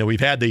 We've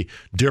had the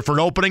different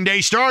opening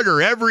day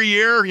starter every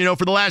year,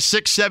 for the last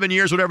 6-7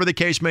 years, whatever the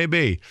case may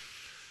be.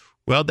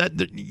 Well, that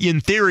in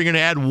theory, you're going to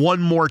add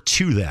one more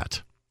to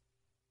that.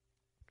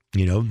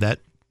 That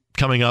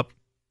coming up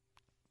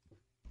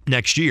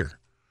next year.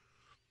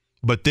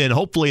 But then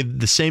hopefully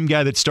the same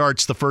guy that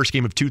starts the first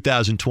game of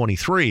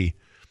 2023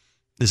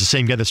 is the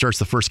same guy that starts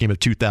the first game of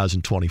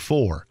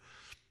 2024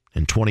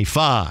 and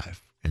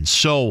 25 and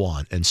so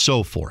on and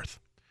so forth.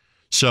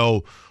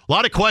 So a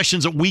lot of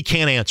questions that we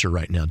can't answer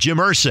right now. Jim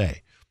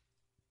Irsay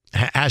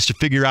has to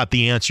figure out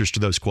the answers to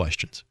those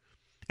questions.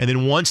 And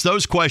then once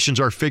those questions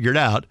are figured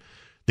out,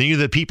 then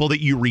either the people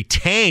that you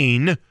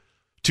retain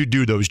to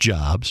do those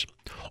jobs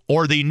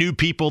or the new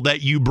people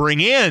that you bring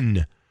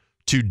in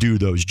to do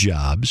those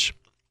jobs,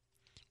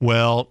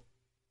 well,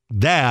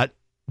 that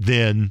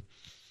then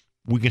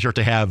we can start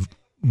to have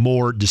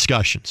more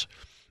discussions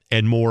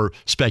and more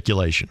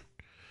speculation.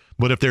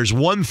 But if there's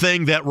one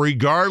thing that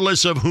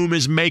regardless of whom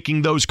is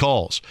making those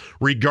calls,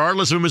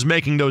 regardless of whom is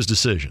making those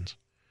decisions,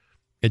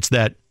 it's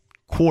that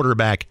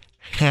quarterback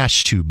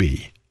has to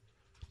be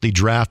the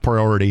draft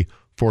priority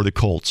for the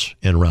Colts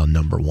in round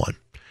number 1.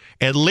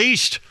 At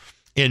least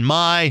in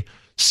my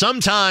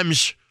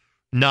sometimes,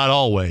 not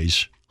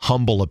always,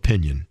 humble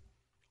opinion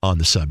on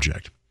the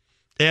subject.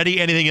 Eddie,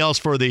 anything else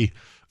for the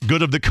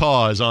good of the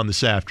cause on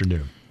this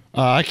afternoon?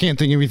 I can't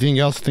think of anything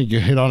else. I think you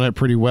hit on it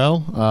pretty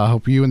well.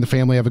 Hope you and the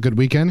family have a good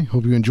weekend.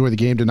 Hope you enjoy the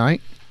game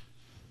tonight.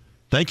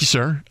 Thank you,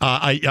 sir.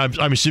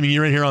 I'm assuming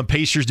you're in here on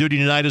Pacers duty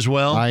tonight as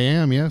well? I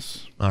am,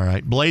 yes. All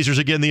right. Blazers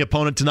again, the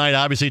opponent tonight.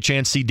 Obviously a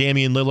chance to see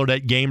Damian Lillard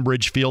at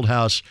Gamebridge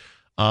Fieldhouse.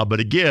 But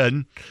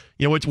again,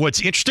 what's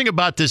interesting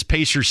about this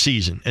Pacers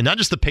season, and not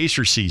just the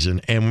Pacers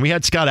season, and when we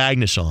had Scott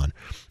Agnes on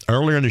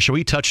earlier in the show,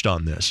 he touched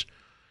on this.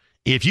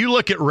 If you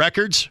look at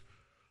records,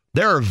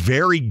 there are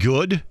very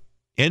good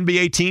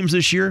NBA teams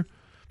this year.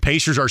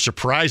 Pacers are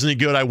surprisingly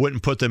good. I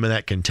wouldn't put them in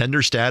that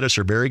contender status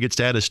or very good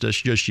status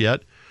just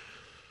yet.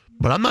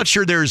 But I'm not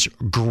sure there's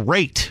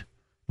great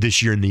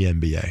this year in the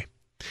NBA.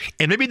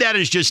 And maybe that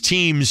is just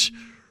teams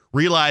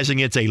realizing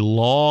it's a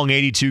long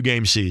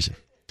 82-game season.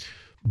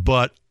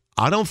 But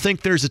I don't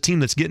think there's a team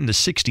that's getting to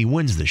 60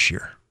 wins this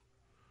year.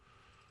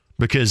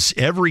 Because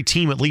every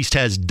team at least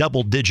has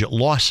double-digit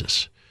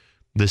losses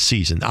this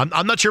season.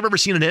 I'm not sure I've ever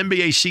seen an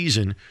NBA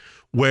season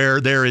where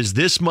there is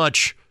this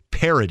much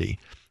parity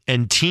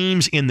and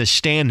teams in the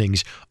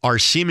standings are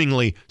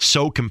seemingly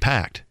so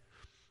compact.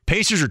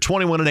 Pacers are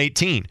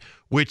 21-18,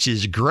 which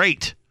is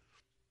great.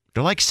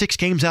 They're like 6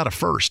 games out of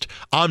first.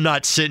 I'm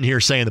not sitting here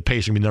saying the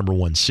Pacers are going to be number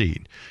 1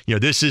 seed.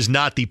 This is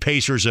not the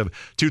Pacers of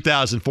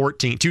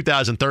 2014,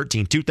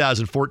 2013,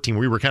 2014.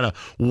 We were kind of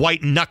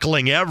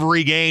white-knuckling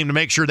every game to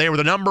make sure they were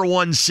the number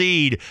 1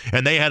 seed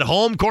and they had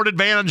home court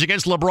advantage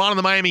against LeBron and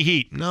the Miami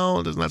Heat.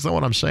 No, that's not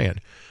what I'm saying.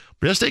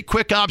 But just a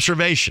quick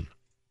observation.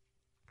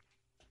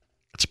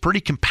 It's a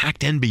pretty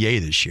compact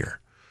NBA this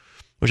year,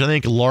 which I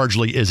think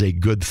largely is a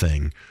good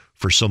thing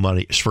for so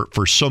many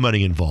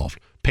involved.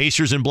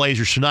 Pacers and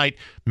Blazers tonight.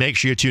 Make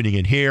sure you're tuning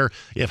in here.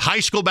 If high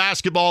school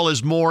basketball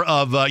is more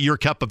of your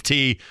cup of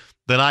tea,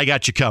 then I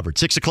got you covered.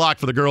 6 o'clock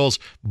for the girls,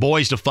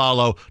 boys to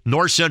follow.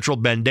 North Central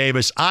Ben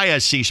Davis,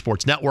 ISC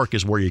Sports Network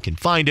is where you can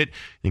find it.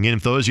 And again,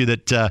 for those of you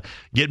that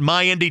get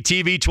my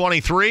NDTV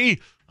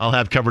 23, I'll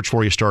have coverage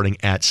for you starting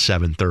at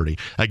 7:30.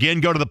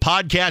 Again, go to the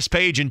podcast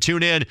page and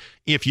tune in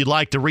if you'd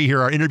like to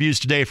rehear our interviews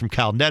today from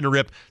Kyle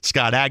Nednerip,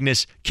 Scott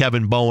Agnes,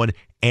 Kevin Bowen,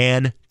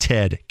 and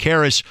Ted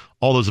Karras.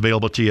 All those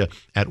available to you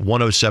at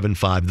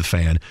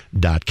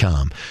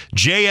 1075thefan.com.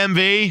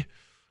 JMV,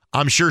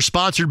 I'm sure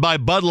sponsored by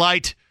Bud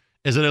Light,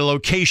 is at a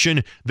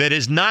location that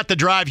is not the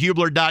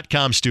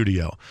DriveHubler.com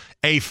studio.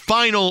 A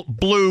final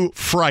Blue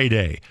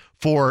Friday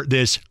for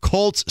this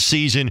Colts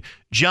season.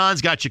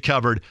 John's got you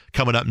covered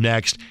coming up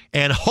next.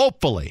 And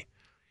hopefully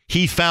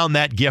he found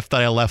that gift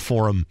that I left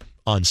for him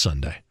on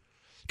Sunday.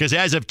 Because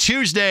as of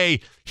Tuesday,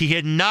 he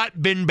had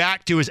not been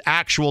back to his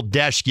actual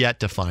desk yet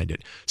to find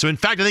it. So, in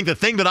fact, I think the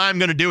thing that I'm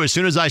going to do as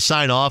soon as I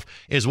sign off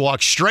is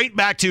walk straight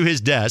back to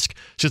his desk,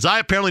 since I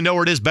apparently know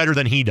where it is better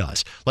than he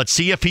does. Let's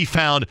see if he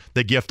found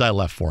the gift I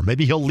left for him.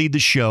 Maybe he'll lead the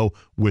show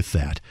with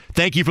that.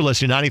 Thank you for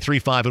listening.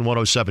 93.5 and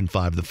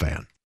 107.5 The Fan.